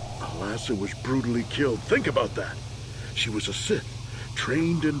given. Alassa was brutally killed. Think about that. She was a Sith,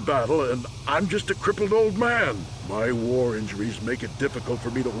 trained in battle, and I'm just a crippled old man. My war injuries make it difficult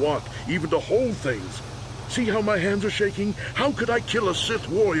for me to walk, even to hold things. See how my hands are shaking? How could I kill a Sith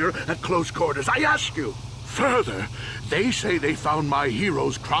warrior at close quarters? I ask you. Further, they say they found my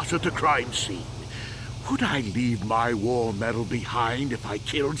hero's cross at the crime scene. Would I leave my war medal behind if I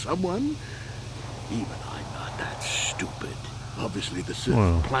killed someone? Even I'm not that stupid. Obviously the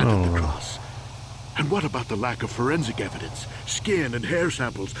Sith planted the cross. And what about the lack of forensic evidence? Skin and hair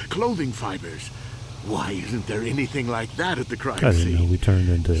samples, clothing fibers. Why isn't there anything like that at the crime scene? I didn't know we turned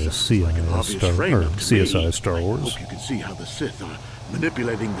into CSI Star Wars. I hope you can see how the Sith are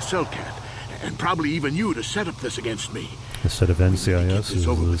manipulating the Cellcat, and probably even you to set up this against me. Instead of NCIS, is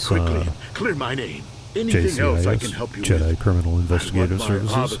this clear my name. Anything else I can help you Jedi with? Criminal Investigative I want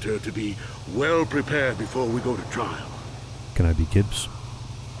Services. my arbiter to be well prepared before we go to trial. Can I be Gibbs?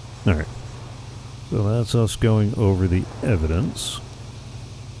 Alright. So that's us going over the evidence.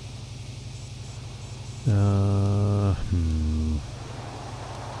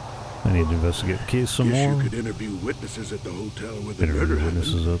 I need to investigate the case some more. You could interview witnesses at the hotel where the murder happened.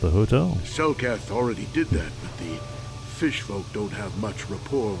 Witnesses at the hotel. Cellcath already did that, but the fish folk don't have much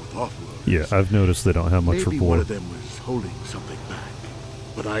rapport with offworlders. Yeah, I've noticed they don't have much Maybe rapport. one of them was holding something back.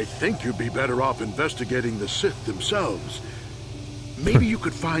 But I think you'd be better off investigating the Sith themselves. Maybe you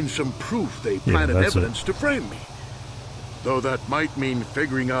could find some proof they planted evidence to frame me. Though that might mean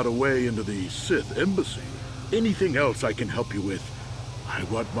figuring out a way into the Sith embassy. Anything else I can help you with? I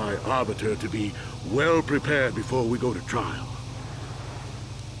want my arbiter to be well prepared before we go to trial.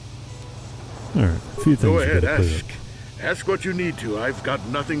 Alright, a few things. Go ahead, ask. Ask what you need to. I've got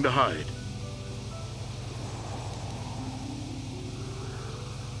nothing to hide.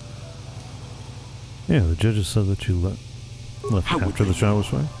 Yeah, the judges said that you left after the trial was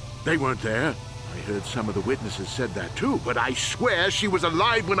fine. They weren't there. I heard some of the witnesses said that too, but I swear she was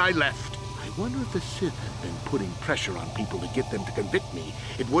alive when I left. I wonder if the Sith have been putting pressure on people to get them to convict me.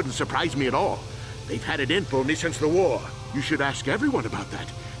 It wouldn't surprise me at all. They've had it in for me since the war. You should ask everyone about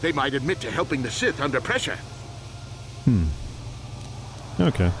that. They might admit to helping the Sith under pressure.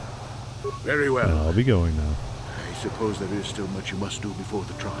 Okay. Very well. I'll be going now. I suppose there is still much you must do before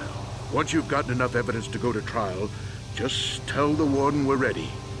the trial. Once you've gotten enough evidence to go to trial, just tell the warden we're ready.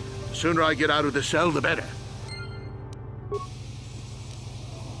 The sooner I get out of the cell, the better.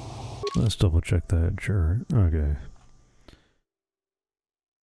 Let's double check that, sure. Okay.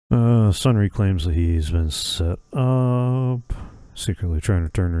 Sunry claims that he's been set up, secretly trying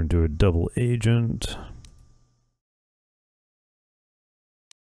to turn her into a double agent.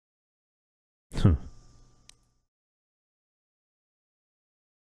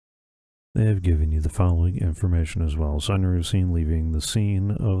 They have given you the following information as well. Sunry was seen leaving the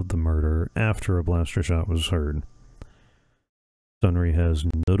scene of the murder after a blaster shot was heard. Sunry has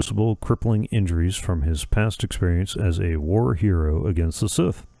noticeable crippling injuries from his past experience as a war hero against the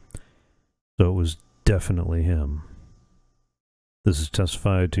Sith. So it was definitely him. This is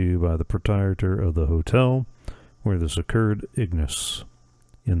testified to by the proprietor of the hotel where this occurred, Ignis.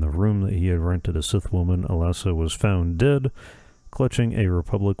 In the room that he had rented, a Sith woman, Alassa, was found dead, clutching a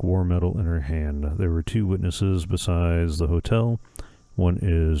Republic war medal in her hand. There were two witnesses besides the hotel. One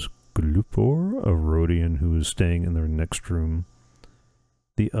is Glupor, a Rhodian who is staying in the next room.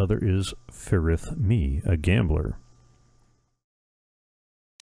 The other is Ferith Me, a gambler.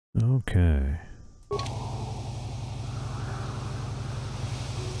 Okay.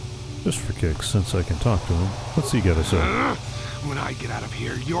 Just for kicks, since I can talk to him, what's he gotta say? When I get out of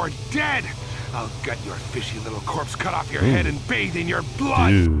here, you're dead! I'll gut your fishy little corpse, cut off your head, and bathe in your blood!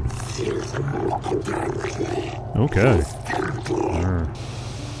 Dude. Okay.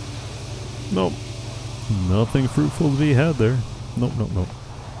 Nope. Nothing fruitful to be had there. Nope, nope, nope.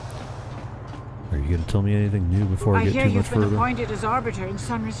 Are you going to tell me anything new before I get too much further? I hear you've been appointed as arbiter in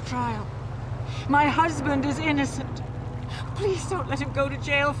Sunry's trial. My husband is innocent. Please don't let him go to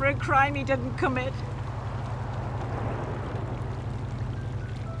jail for a crime he didn't commit.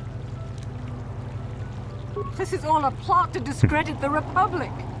 This is all a plot to discredit the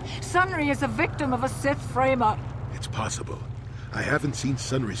Republic. Sunry is a victim of a Sith frame-up. It's possible. I haven't seen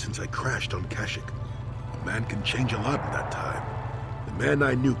Sunry since I crashed on Kashyyyk. A man can change a lot in that time. The man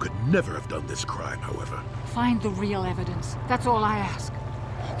I knew could never have done this crime, however. Find the real evidence. That's all I ask.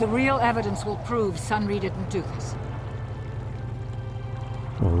 The real evidence will prove Sunry didn't do this.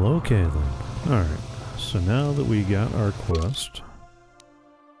 Well, okay then. Alright, so now that we got our quest,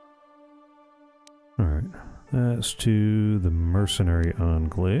 Alright. That's to the Mercenary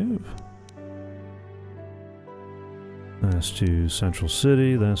Enclave. That's to Central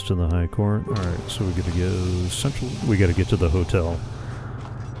City. That's to the High Court. Alright, so we gotta go Central. We gotta get to the hotel.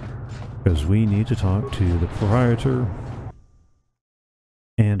 Because we need to talk to the proprietor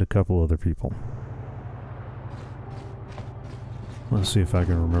and a couple other people. Let's see if I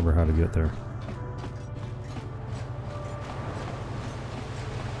can remember how to get there.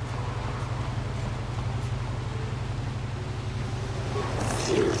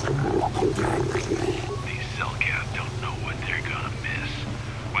 These Cellcats don't know what they're gonna miss.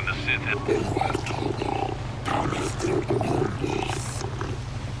 When the Sith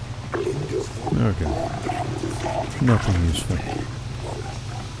Okay. Nothing useful.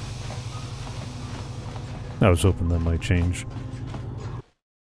 I was hoping that might change.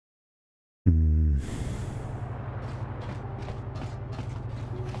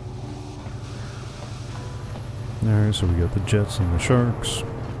 Alright, so we got the Jets and the Sharks.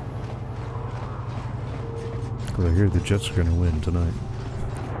 Because I hear the Jets are going to win tonight.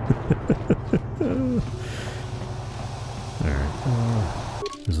 Alright.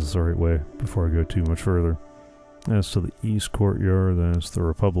 Is this the right way before I go too much further? That's to the East Courtyard, that's the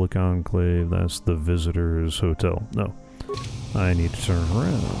Republic Enclave, that's the Visitors Hotel. No. I need to turn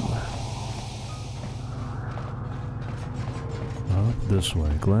around. Up this way.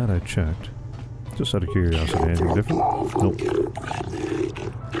 Glad I checked. Just out of curiosity, anything different? Nope.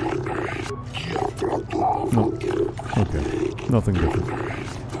 Nope. Okay. Nothing different.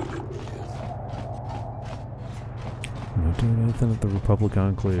 I'm not doing anything at the Republic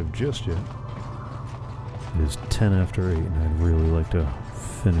Enclave just yet. It is 10 after 8, and I'd really like to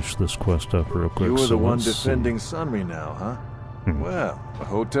finish this quest up real quick. You were the one defending Sunry now, huh? Well, the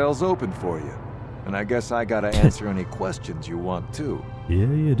hotel's open for you. And I guess I gotta answer any questions you want too. Yeah,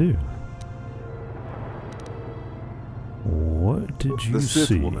 you do. What did you see? The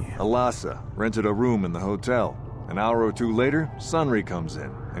Sith woman, Alasa, rented a room in the hotel. An hour or two later, Sunry comes in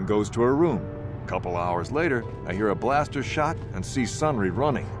and goes to her room. A couple hours later, I hear a blaster shot and see Sunry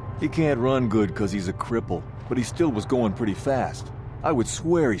running. He can't run good because he's a cripple, but he still was going pretty fast. I would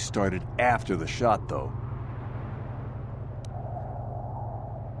swear he started after the shot, though.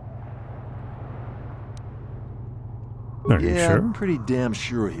 Are you sure? I'm pretty damn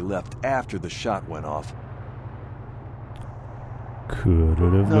sure he left after the shot went off. Could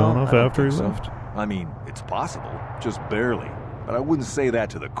it have gone off after he left? I mean, it's possible, just barely. But I wouldn't say that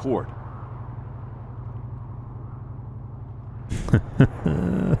to the court.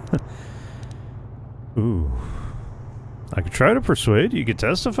 Ooh. I could try to persuade. You could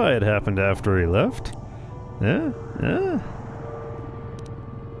testify it happened after he left. Yeah, yeah.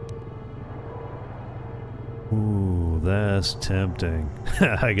 Ooh, that's tempting.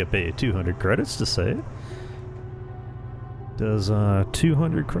 I get paid 200 credits to say it. Does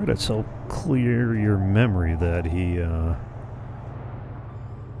 200 credits help clear your memory that he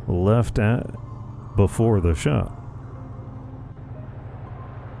left at before the shot?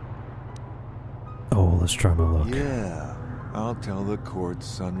 Oh, let's try my luck. Yeah, I'll tell the court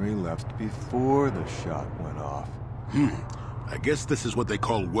Sunry left before the shot went off. I guess this is what they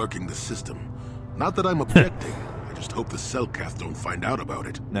call working the system. Not that I'm objecting. I just hope the Cellcath don't find out about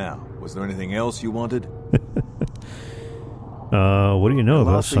it. Now, was there anything else you wanted? What do you know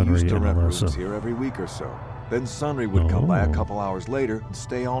about Sunry used to and rent Alasa? rooms here every week or so. Then Sunry would come by a couple hours later and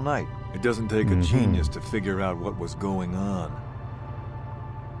stay all night. It doesn't take a genius to figure out what was going on.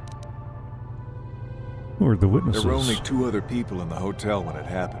 Who are the witnesses? There were only 2 other people in the hotel when it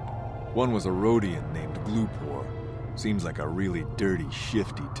happened. One was a Rhodian named Glupor. Seems like a really dirty,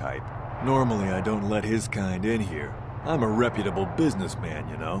 shifty type. Normally I don't let his kind in here. I'm a reputable businessman,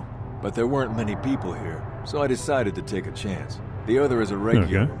 you know. But there weren't many people here, so I decided to take a chance. The other is a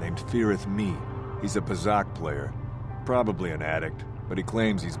regular named Firith Me. He's a Pazak player. Probably an addict, but he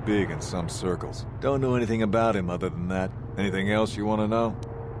claims he's big in some circles. Don't know anything about him other than that. Anything else you want to know?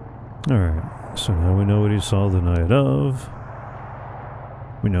 Alright, so now we know what he saw the night of.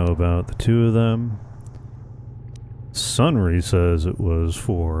 We know about the 2 of them. Sunry says it was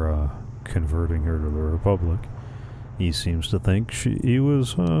for converting her to the Republic. He seems to think he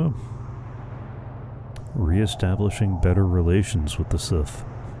was re-establishing better relations with the Sith.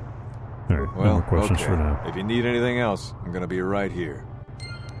 Alright, no more questions for now. If you need anything else, I'm gonna be right here.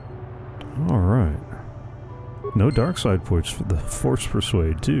 Alright. No dark side points for the Force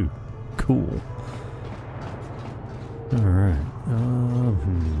Persuade, too. Cool. Alright.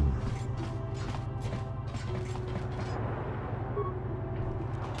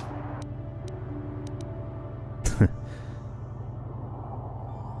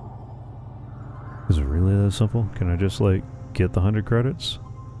 Is that simple? Can I just, like, get the 100 credits?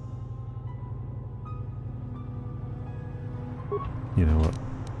 You know what?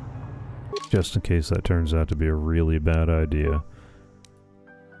 Just in case that turns out to be a really bad idea.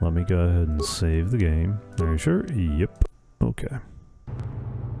 Let me go ahead and save the game. Are you sure? Yep. Okay.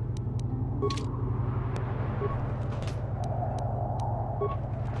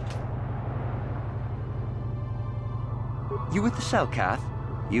 You with the cell, Kath?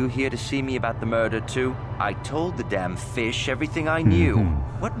 You here to see me about the murder, too? I told the damn fish everything I knew.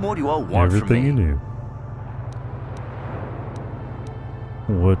 What more do you all want from me? Everything you knew.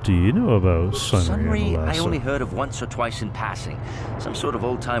 What do you know about Sunry and I only heard of once or twice in passing. Some sort of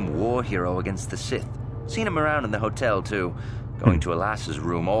old-time war hero against the Sith. Seen him around in the hotel, too. Going to Alassa's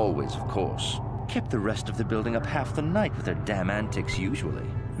room always, of course. Kept the rest of the building up half the night with her damn antics usually.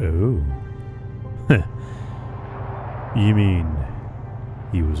 Oh. You mean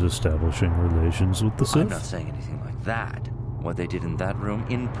he was establishing relations with the Sith? I'm not saying anything like that. What they did in that room,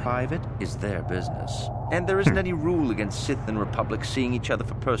 in private, is their business. And there isn't any rule against Sith and Republic seeing each other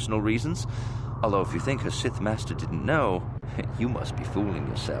for personal reasons. Although if you think her Sith Master didn't know, you must be fooling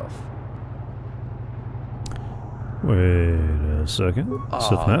yourself. Wait a second.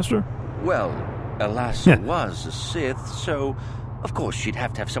 Sith Master? Well, Alassa was a Sith, so of course she'd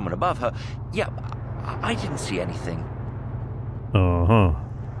have to have someone above her. Yeah, I didn't see anything. Uh-huh.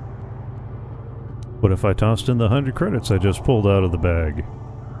 What if I tossed in the 100 credits I just pulled out of the bag?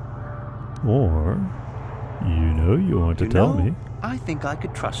 Or, you want to tell me. I think I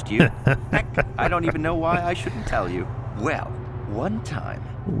could trust you. Heck, I don't even know why I shouldn't tell you. Well, one time,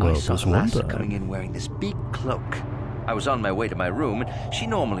 I saw Alassa coming in wearing this big cloak. I was on my way to my room, and she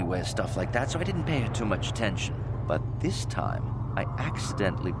normally wears stuff like that, so I didn't pay her too much attention. But this time, I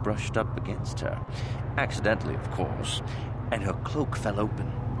accidentally brushed up against her. Accidentally, of course. And her cloak fell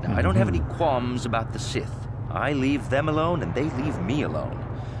open. Now, I don't have any qualms about the Sith. I leave them alone, and they leave me alone.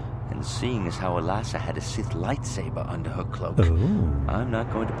 And seeing as how Alassa had a Sith lightsaber under her cloak, I'm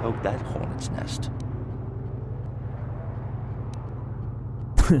not going to poke that hornet's nest.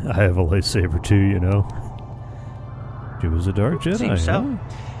 I have a lightsaber too, you know. She was a dark Jedi, Seems so.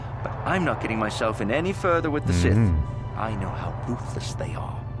 But I'm not getting myself in any further with the Sith. I know how ruthless they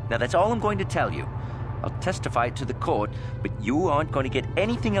are. Now, that's all I'm going to tell you. I'll testify it to the court, but you aren't going to get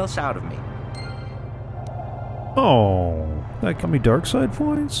anything else out of me. Oh, that got me dark side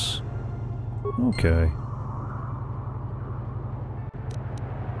points? Okay.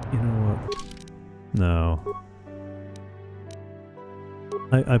 You know what? No.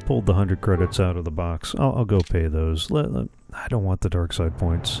 I pulled the 100 credits out of the box. I'll go pay those. I don't want the dark side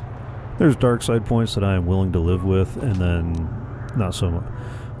points. There's dark side points that I am willing to live with, and then not so much.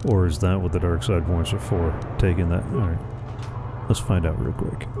 Or is that what the dark side points are for? Taking that? Alright. Let's find out real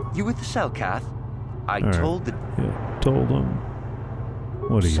quick. You with the cell, Kath? I told the... Yeah, told them.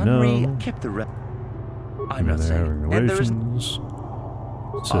 What do you know? Kept the I'm not saying... Relations.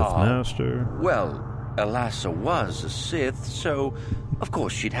 Sith Master. Well, Alassa was a Sith, so of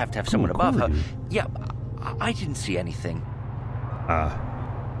course she'd have to have someone above her. Yeah, I didn't see anything.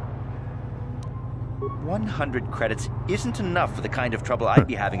 100 credits isn't enough for the kind of trouble I'd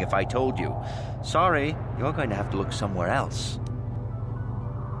be having if I told you. Sorry, you're going to have to look somewhere else.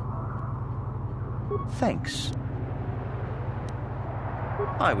 Thanks.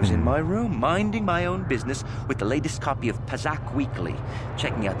 I was in my room, minding my own business with the latest copy of Pazak Weekly,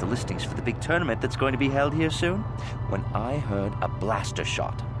 checking out the listings for the big tournament that's going to be held here soon, when I heard a blaster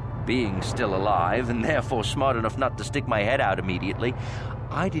shot. Being still alive, and therefore smart enough not to stick my head out immediately,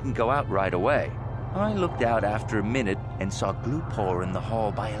 I didn't go out right away. I looked out after a minute and saw Glupor in the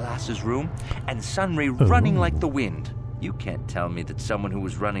hall by Alassa's room, and Sunry running like the wind. You can't tell me that someone who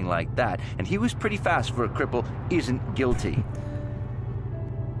was running like that, and he was pretty fast for a cripple, isn't guilty.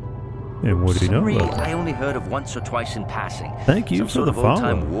 And what do you know about that? I only heard of once or twice in passing. Thank you for the follow. Some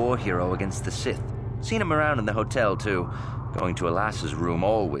sort of old-time war hero against the Sith. Seen him around in the hotel, too. Going to Alassa's room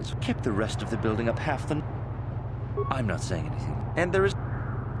always. Kept the rest of the building up half the... I'm not saying anything. And there is...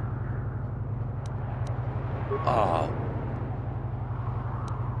 Oh.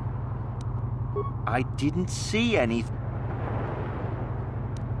 I didn't see anything.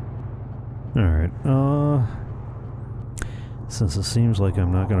 Alright, since it seems like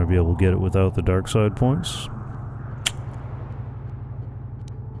I'm not going to be able to get it without the dark side points.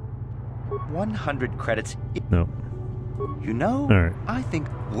 100 credits. No. You know, Alright. I think,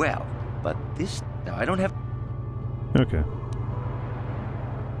 well, but this... No, I don't have... Okay.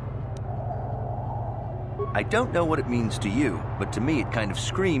 I don't know what it means to you, but to me it kind of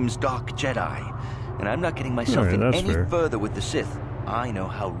screams Dark Jedi. And I'm not getting myself in any further with the Sith. I know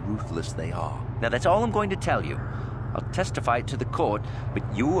how ruthless they are. Now that's all I'm going to tell you. I'll testify it to the court, but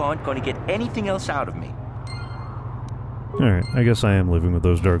you aren't going to get anything else out of me. Alright, I guess I am living with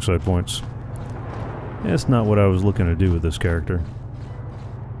those dark side points. It's not what I was looking to do with this character.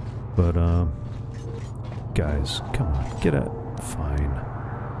 But, guys, come on, get out. Fine.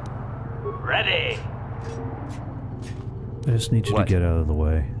 Ready! I just need you to get out of the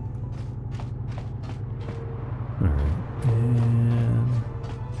way. Alright, and...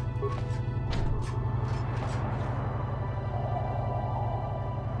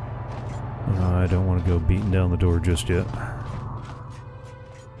 I don't want to go beating down the door just yet.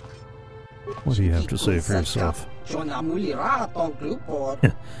 What do you have to say for yourself? You have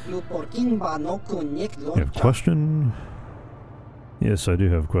a question? Yes, I do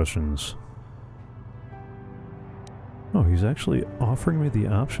have questions. Oh, he's actually offering me the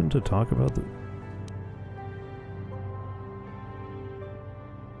option to talk about the...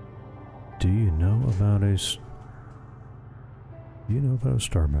 Do you know about a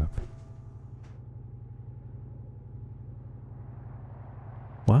star map?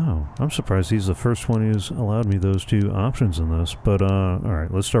 Wow, I'm surprised he's the first one who's allowed me those two options in this, but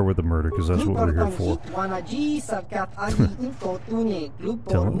alright, let's start with the murder, because that's what we're here for.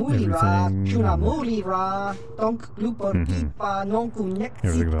 Tell him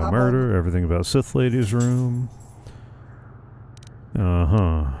everything about murder, everything about Sith Lady's room.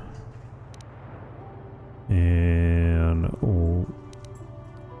 And...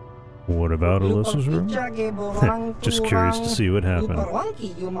 what about Alyssa's room? Just curious to see what happened.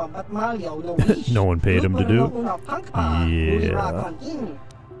 No one paid him to do it? Yeah.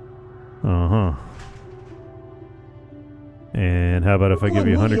 And how about if I give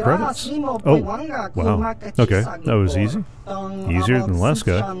you 100 credits? Oh, wow. Okay, that was easy. Easier than the last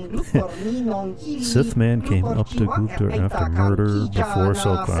guy. Sith man came up to Gupta after murder before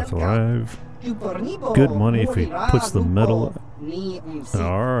Selkath arrived. Good money if he puts the metal...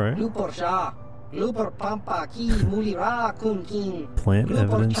 Alright. Plant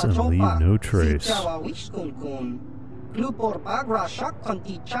evidence and leave no trace. No use to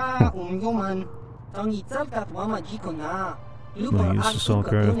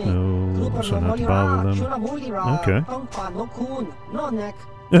Saltcraft, no, so not to bother them. Okay.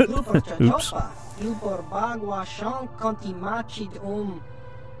 Oops.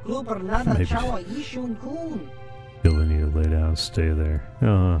 Maybe. You'll need to lay down and stay there.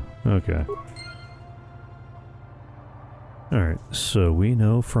 Okay. Alright, so we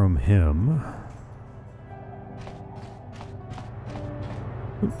know from him...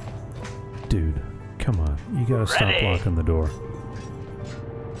 Dude, come on. You gotta stop blocking the door.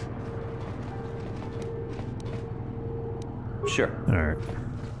 Sure. Alright.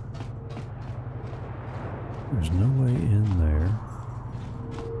 There's no way in there.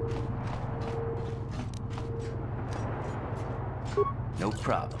 No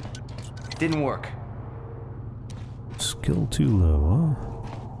problem. Didn't work. Skill too low,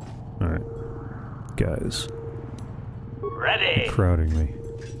 huh? Alright. Guys. Ready! You're crowding me.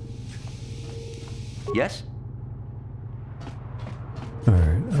 Yes?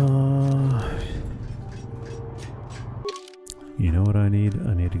 Alright, you know what I need?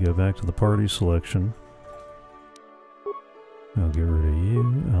 I need to go back to the party selection. I'll get rid of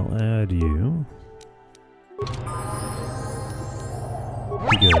you. I'll add you.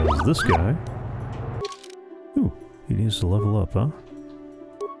 Because this guy... Ooh, he needs to level up, huh?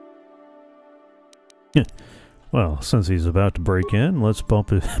 Well, since he's about to break in, let's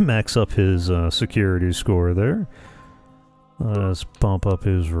max up his security score there. Let's bump up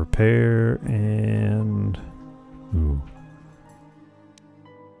his repair and... Ooh.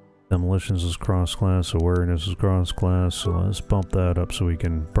 Demolitions is cross-class, awareness is cross-class, so let's bump that up so we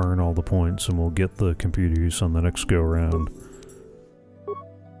can burn all the points and we'll get the computer use on the next go-round.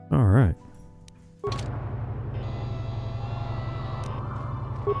 Alright.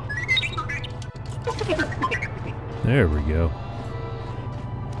 There we go.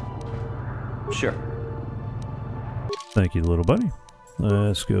 Sure. Thank you, little buddy.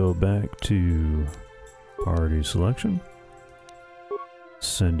 Let's go back to party selection.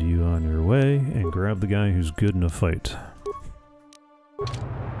 Send you on your way and grab the guy who's good in a fight.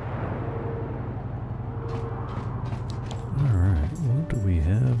 Alright, what do we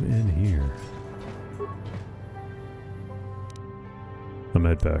have in here? A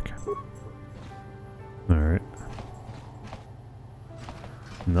med pack. Alright.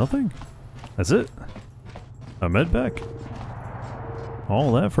 Nothing? That's it? A med pack?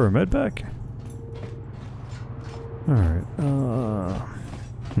 All that for a med pack? Alright,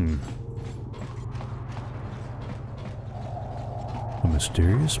 A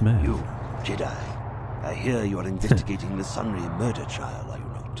mysterious man. You. Jedi, I hear you are investigating the Sunry murder trial, are you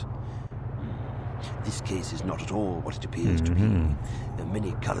not? This case is not at all what it appears to be.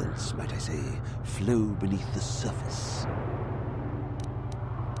 Many currents, might I say, flow beneath the surface.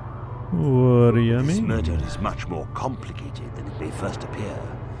 What do you mean? This murder is much more complicated than it may first appear.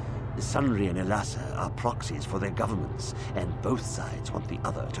 The Sunry and Elassa are proxies for their governments, and both sides want the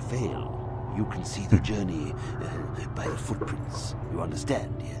other to fail. You can see the journey by the footprints. You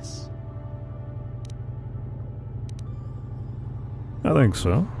understand, yes? I think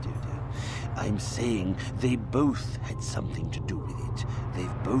so. I'm saying they both had something to do with it.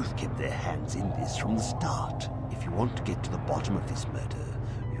 They've both kept their hands in this from the start. If you want to get to the bottom of this murder,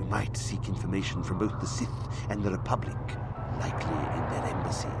 you might seek information from both the Sith and the Republic, likely in their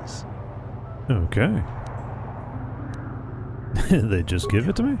embassies. Okay. They just give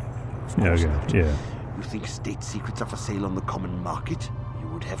it to me? Yeah, okay. Yeah. You think state secrets are for sale on the common market? You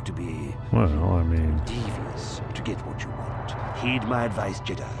would have to be... Well, I mean... devious to get what you want. Heed my advice,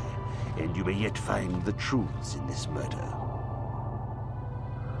 Jedi, and you may yet find the truths in this murder.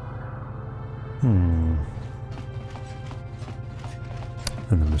 And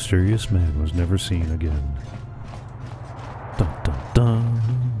the mysterious man was never seen again. Dun dun dun.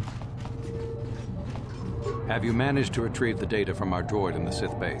 Have you managed to retrieve the data from our droid in the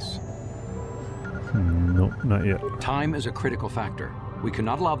Sith base? Nope, not yet. Time is a critical factor. We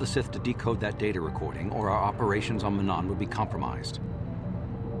cannot allow the Sith to decode that data recording, or our operations on Manaan would be compromised.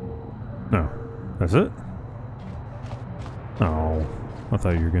 No. That's it? Oh. I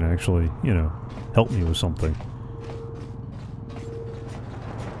thought you were going to actually, you know, help me with something.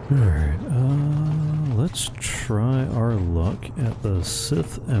 Alright, let's try our luck at the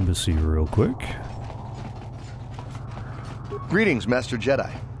Sith Embassy real quick. Greetings, Master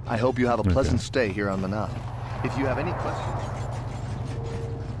Jedi. I hope you have a pleasant stay here on Manaan. If you have any questions...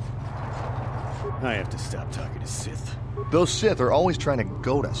 I have to stop talking to Sith. Those Sith are always trying to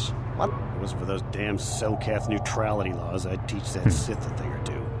goad us. What? If it wasn't for those damn Selkath neutrality laws, I'd teach that Sith a thing or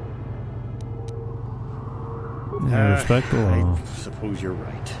two. Yeah, respect the law. I suppose you're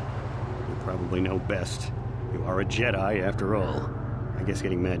right. You probably know best. You are a Jedi, after all. I guess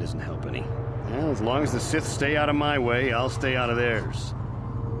getting mad doesn't help any. Well, as long as the Sith stay out of my way, I'll stay out of theirs.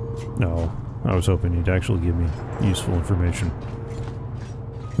 No, I was hoping you'd actually give me useful information.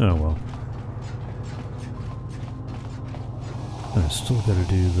 Oh well. I still gotta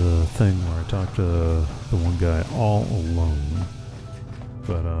do the thing where I talk to the one guy all alone.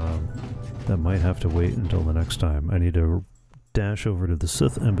 But, that might have to wait until the next time. I need to dash over to the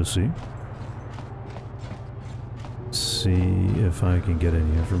Sith Embassy. See if I can get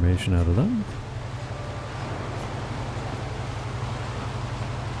any information out of them.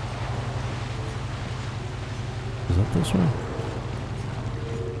 Is that this way?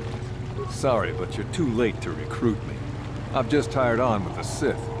 Sorry, but you're too late to recruit me. I've just hired on with the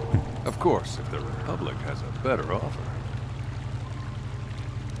Sith. Of course, if the Republic has a better offer.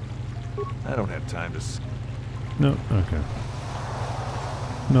 I don't have time to... No, okay.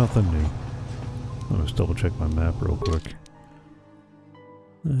 Nothing new. I'll just double check my map real quick.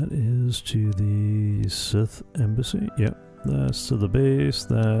 That is to the Sith Embassy. Yep, that's to the base.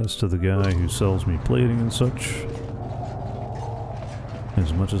 That's to the guy who sells me plating and such.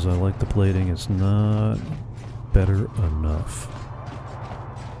 As much as I like the plating, it's not better enough.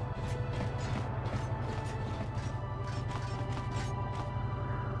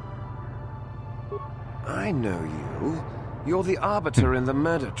 I know you. You're the arbiter in the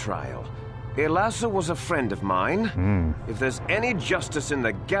murder trial. Elassa was a friend of mine. If there's any justice in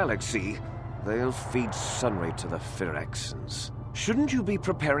the galaxy, they'll feed Sunray to the Phyrexians. Shouldn't you be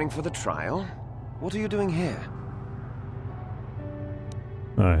preparing for the trial? What are you doing here?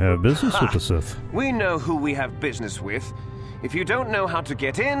 I have business with the Sith. We know who we have business with. If you don't know how to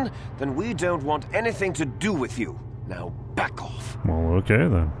get in, then we don't want anything to do with you. Now back off. Well, okay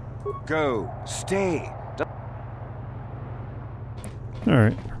then. Go. Stay.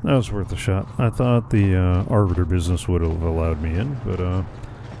 Alright, that was worth a shot. I thought the arbiter business would have allowed me in, but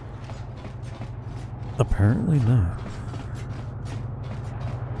apparently not.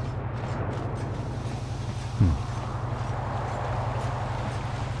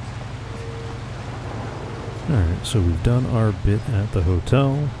 Alright, so we've done our bit at the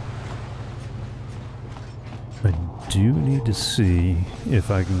hotel. I do need to see if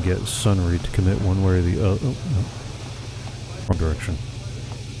I can get Sunry to commit one way or the other. Oh, no. Wrong direction.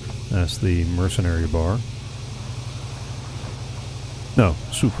 That's the mercenary bar. No,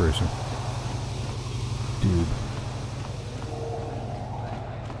 soup racing. Dude.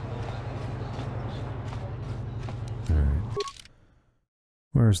 Alright.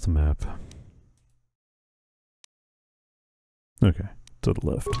 Where's the map? Okay, to the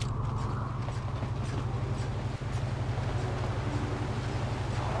left.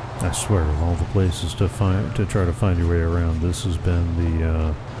 I swear, of all the places to try to find your way around, this has been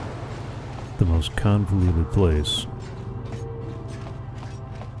the most convoluted place.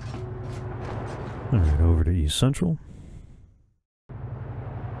 Alright, over to East Central.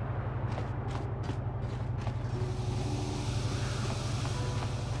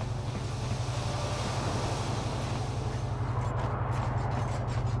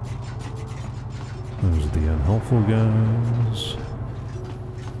 Those are the unhelpful guys.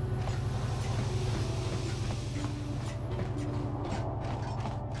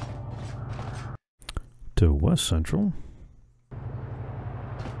 To West Central.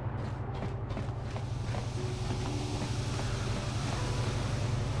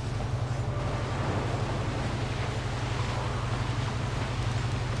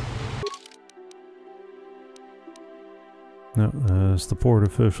 No, that's the port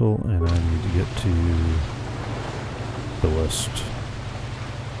official, and I need to get to the west.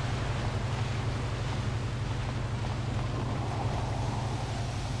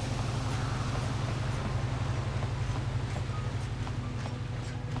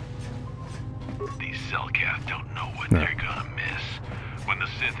 These Cellcath don't know what they're gonna miss when the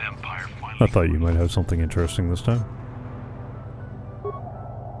Sith Empire finally... I thought you might have something interesting this time.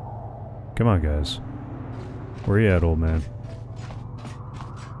 Come on, guys. Where you at, old man?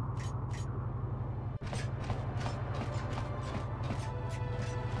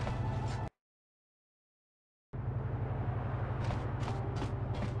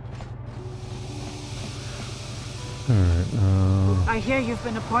 Alright, I hear you've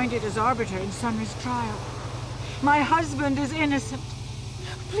been appointed as arbiter in Sunry's trial. My husband is innocent.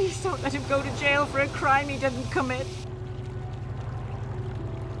 Please don't let him go to jail for a crime he didn't commit.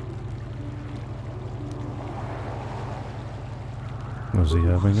 Was he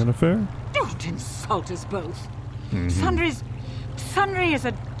having an affair? Don't insult us both. Sunry is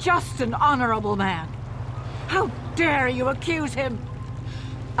a just and honorable man. How dare you accuse him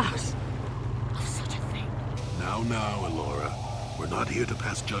of such a thing? Now, Elora. We're not here to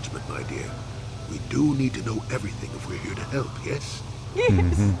pass judgment, my dear. We do need to know everything if we're here to help, yes?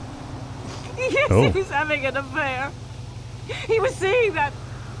 Yes. Yes, he was having an affair. He was seeing that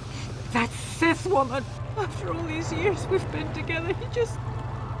Sith woman. After all these years we've been together, he just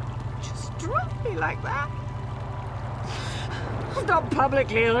dropped me like that. Not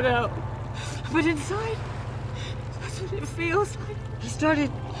publicly, oh no. But inside, that's what it feels like. He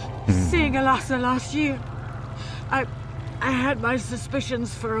started seeing Alasa last year. I had my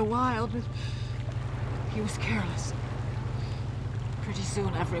suspicions for a while, but he was careless. Pretty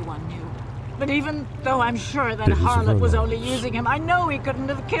soon everyone knew. But even though I'm sure that harlot was only using him, I know he couldn't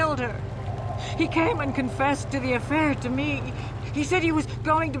have killed her. He came and confessed to the affair to me. He said he was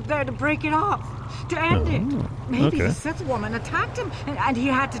going there to break it off, to end it. Maybe the Sith woman attacked him, and he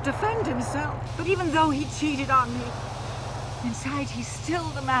had to defend himself. But even though he cheated on me, inside he's still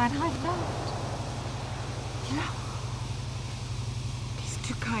the man I loved. You know, he's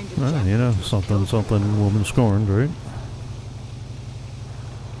too kind and gentle. You know, something woman scorned, right?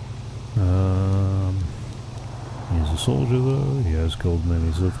 He's a soldier, though. He has killed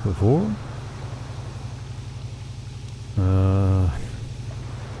many Sith before.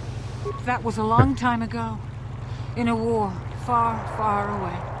 That was a long time ago, in a war far, far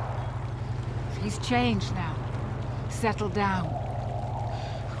away. He's changed now, settled down.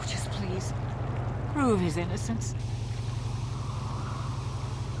 Oh, just please, prove his innocence.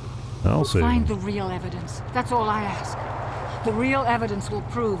 I'll see. Find the real evidence. That's all I ask. The real evidence will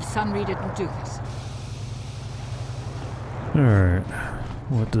prove Sunry didn't do this. Alright,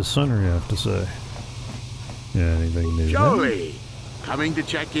 what does Sunry have to say? Yeah, anything new? Jolie, coming to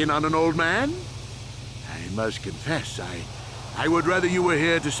check in on an old man? I must confess, I would rather you were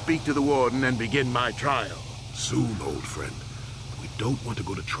here to speak to the warden and begin my trial. Soon, old friend. We don't want to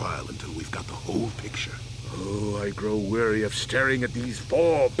go to trial until we've got the whole picture. Oh, I grow weary of staring at these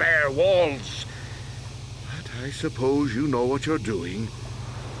four bare walls. But I suppose you know what you're doing.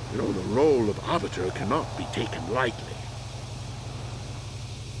 You know, the role of arbiter cannot be taken lightly.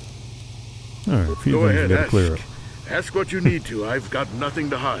 Alright, a few Go things ahead, we gotta clear up. Ask what you need to. I've got nothing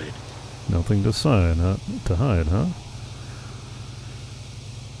to hide. Nothing to sign, to hide, huh?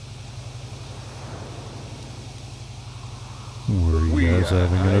 Were you guys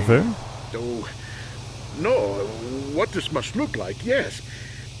having an affair? Oh, no. What this must look like, yes.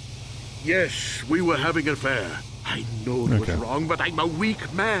 Yes, we were having an affair. I know it was wrong, but I'm a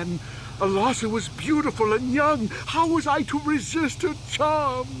weak man. Alasa was beautiful and young. How was I to resist her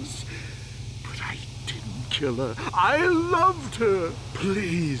charms? But I didn't killer. I loved her.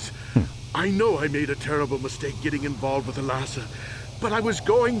 Please. I know I made a terrible mistake getting involved with Alasa, but I was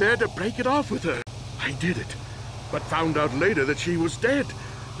going there to break it off with her. I did it, but found out later that she was dead.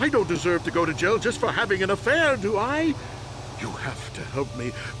 I don't deserve to go to jail just for having an affair, do I? You have to help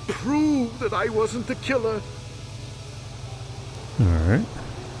me prove that I wasn't the killer. All right.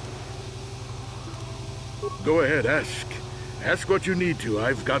 Go ahead, ask. Ask what you need to.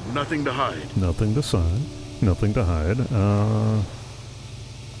 I've got nothing to hide. Nothing to sign. Nothing to hide. A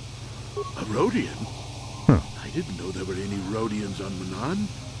Rhodian? Huh. I didn't know there were any Rhodians on Manaan.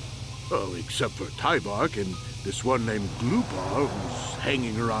 Oh, except for Tybark and this one named Glupar who's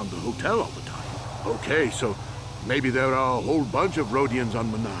hanging around the hotel all the time. Okay, so maybe there are a whole bunch of Rhodians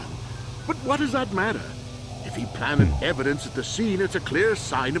on Manaan. But what does that matter? If he planted evidence at the scene, it's a clear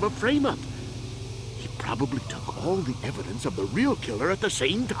sign of a frame-up. He probably took all the evidence of the real killer at the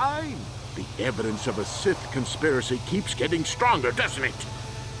same time. The evidence of a Sith conspiracy keeps getting stronger, doesn't it?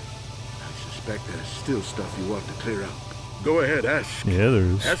 I suspect there's still stuff you want to clear up. Go ahead, ask. Yeah, there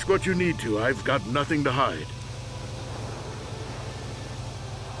is. Ask what you need to. I've got nothing to hide.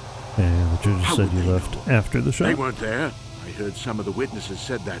 And the judge said you left after the shot. They weren't there. I heard some of the witnesses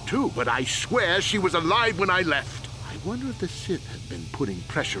said that too, but I swear she was alive when I left. I wonder if the Sith have been putting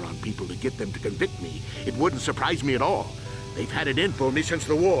pressure on people to get them to convict me. It wouldn't surprise me at all. They've had it in for me since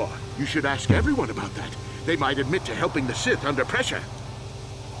the war. You should ask everyone about that. They might admit to helping the Sith under pressure.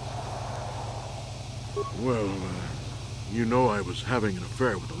 Well, you know I was having an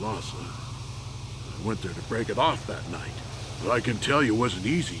affair with Alasa. I went there to break it off that night. But I can tell you it wasn't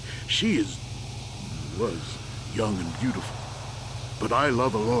easy. She was young and beautiful. But I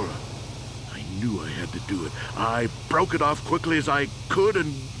love Alora. I knew I had to do it. I broke it off quickly as I could,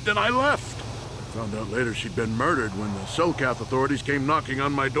 and then I left. I found out later she'd been murdered when the Selkath authorities came knocking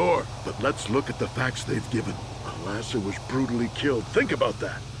on my door. But let's look at the facts they've given. Alasa was brutally killed. Think about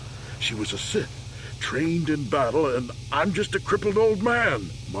that. She was a Sith, trained in battle, and I'm just a crippled old man.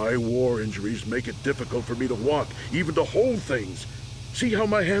 My war injuries make it difficult for me to walk, even to hold things. See how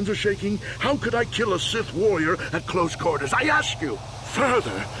my hands are shaking? How could I kill a Sith warrior at close quarters? I ask you.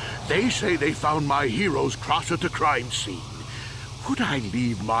 Further, they say they found my hero's cross at the crime scene. Would I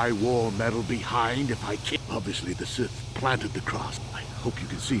leave my war medal behind if I killed? Obviously, the Sith planted the cross. I hope you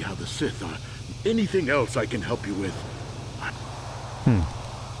can see how the Sith are. Anything else I can help you with?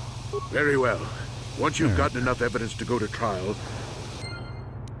 Very well. Once you've gotten enough evidence to go to trial,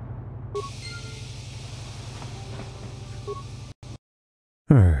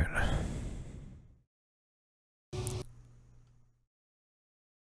 all right.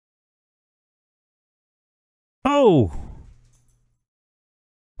 Oh.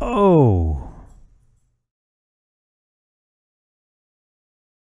 Oh.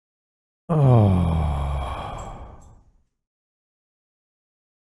 Oh.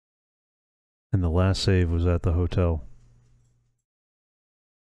 And the last save was at the hotel.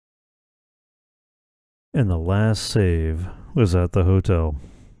 And the last save was at the hotel.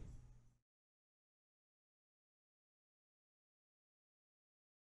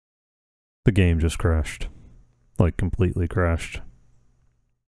 The game just crashed. Like, completely crashed.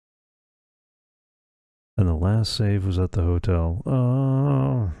 And the last save was at the hotel.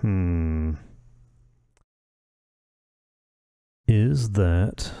 Is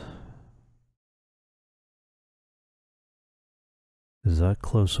that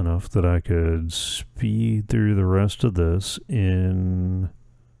close enough that I could speed through the rest of this in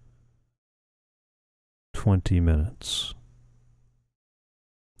 20 minutes?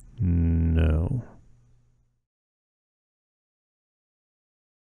 No.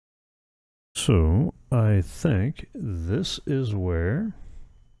 So, I think this is where...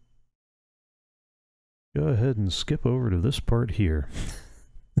 Go ahead and skip over to this part here.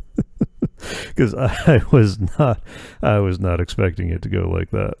 Because I was not expecting it to go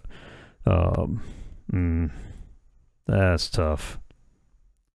like that. That's tough.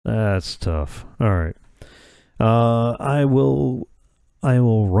 That's tough. All right. I will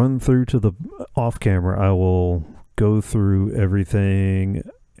run through to the off camera. I will go through everything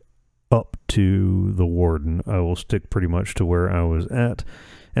up to the warden. I will stick pretty much to where I was at.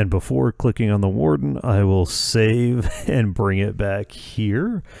 And before clicking on the warden, I will save and bring it back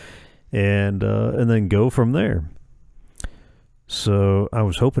here. And then go from there. So I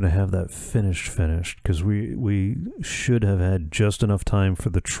was hoping to have that finished because we should have had just enough time for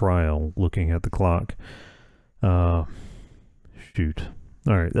the trial. Looking at the clock, shoot.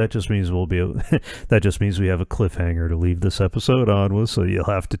 All right, that just means we'll be able, that just means we have a cliffhanger to leave this episode on with. So you'll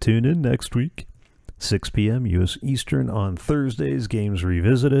have to tune in next week, 6 p.m. U.S. Eastern on Thursdays. Games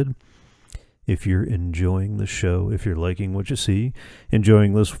Revisited. If you're enjoying the show, if you're liking what you see,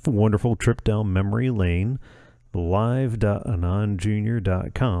 enjoying this wonderful trip down memory lane,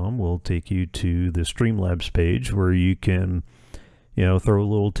 live.anonjr.com will take you to the Streamlabs page where you can, throw a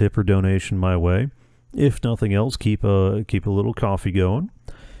little tip or donation my way. If nothing else, keep a little coffee going.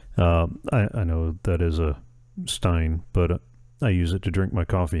 I know that is a Stein, but I use it to drink my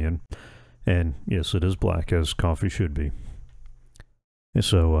coffee in. And yes, it is black, as coffee should be.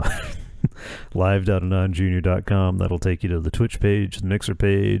 So, live.anonjr.com, that'll take you to the Twitch page, the Mixer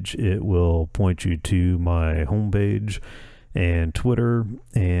page. It will point you to my homepage and Twitter,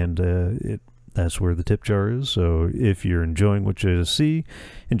 and that's where the tip jar is. So if you're enjoying what you see,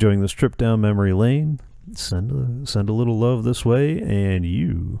 enjoying this trip down memory lane, send a little love this way, and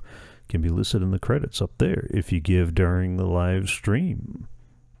you can be listed in the credits up there if you give during the live stream.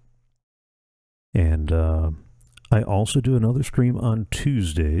 And I also do another stream on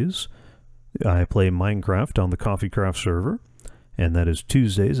Tuesdays. I play Minecraft on the Coffee Craft server, and that is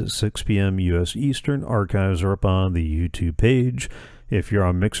Tuesdays at 6 p.m. U.S. Eastern. Archives are up on the YouTube page. If you're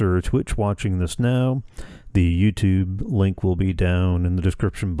on Mixer or Twitch watching this now, the YouTube link will be down in the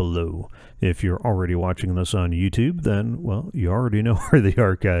description below. If you're already watching this on YouTube, then, well, you already know where the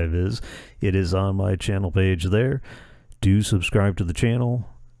archive is. It is on my channel page there. Do subscribe to the channel.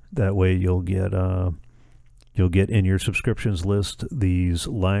 That way you'll get in your subscriptions list these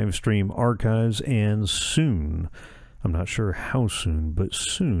live stream archives, and soon, I'm not sure how soon, but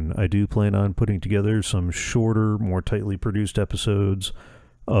soon, I do plan on putting together some shorter, more tightly produced episodes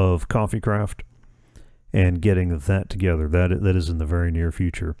of Coffee Craft and getting that together. That is in the very near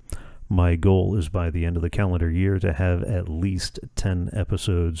future. My goal is by the end of the calendar year to have at least 10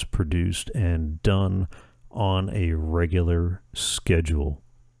 episodes produced and done on a regular schedule.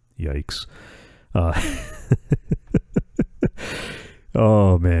 Yikes.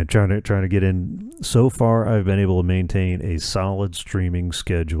 Oh man, trying to get in. So far, I've been able to maintain a solid streaming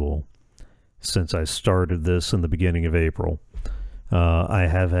schedule since I started this in the beginning of April. I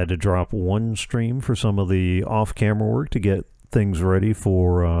have had to drop one stream for some of the off-camera work to get things ready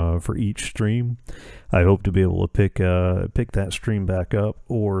for each stream. I hope to be able to pick that stream back up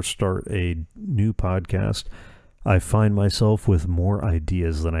or start a new podcast. I find myself with more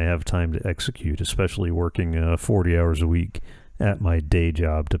ideas than I have time to execute, especially working 40 hours a week at my day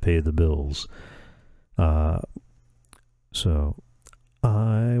job to pay the bills. So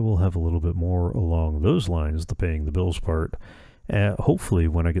I will have a little bit more along those lines, the paying the bills part, hopefully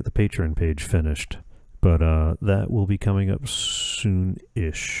when I get the Patreon page finished. But that will be coming up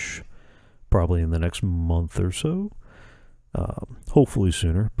soon-ish, probably in the next month or so. Hopefully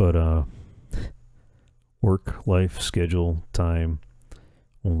sooner, but work, life, schedule, time,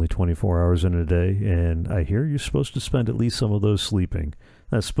 only 24 hours in a day, and I hear you're supposed to spend at least some of those sleeping.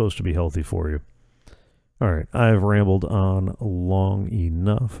 That's supposed to be healthy for you. Alright, I've rambled on long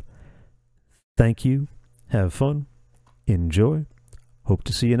enough. Thank you. Have fun. Enjoy. Hope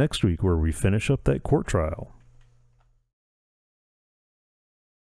to see you next week where we finish up that court trial.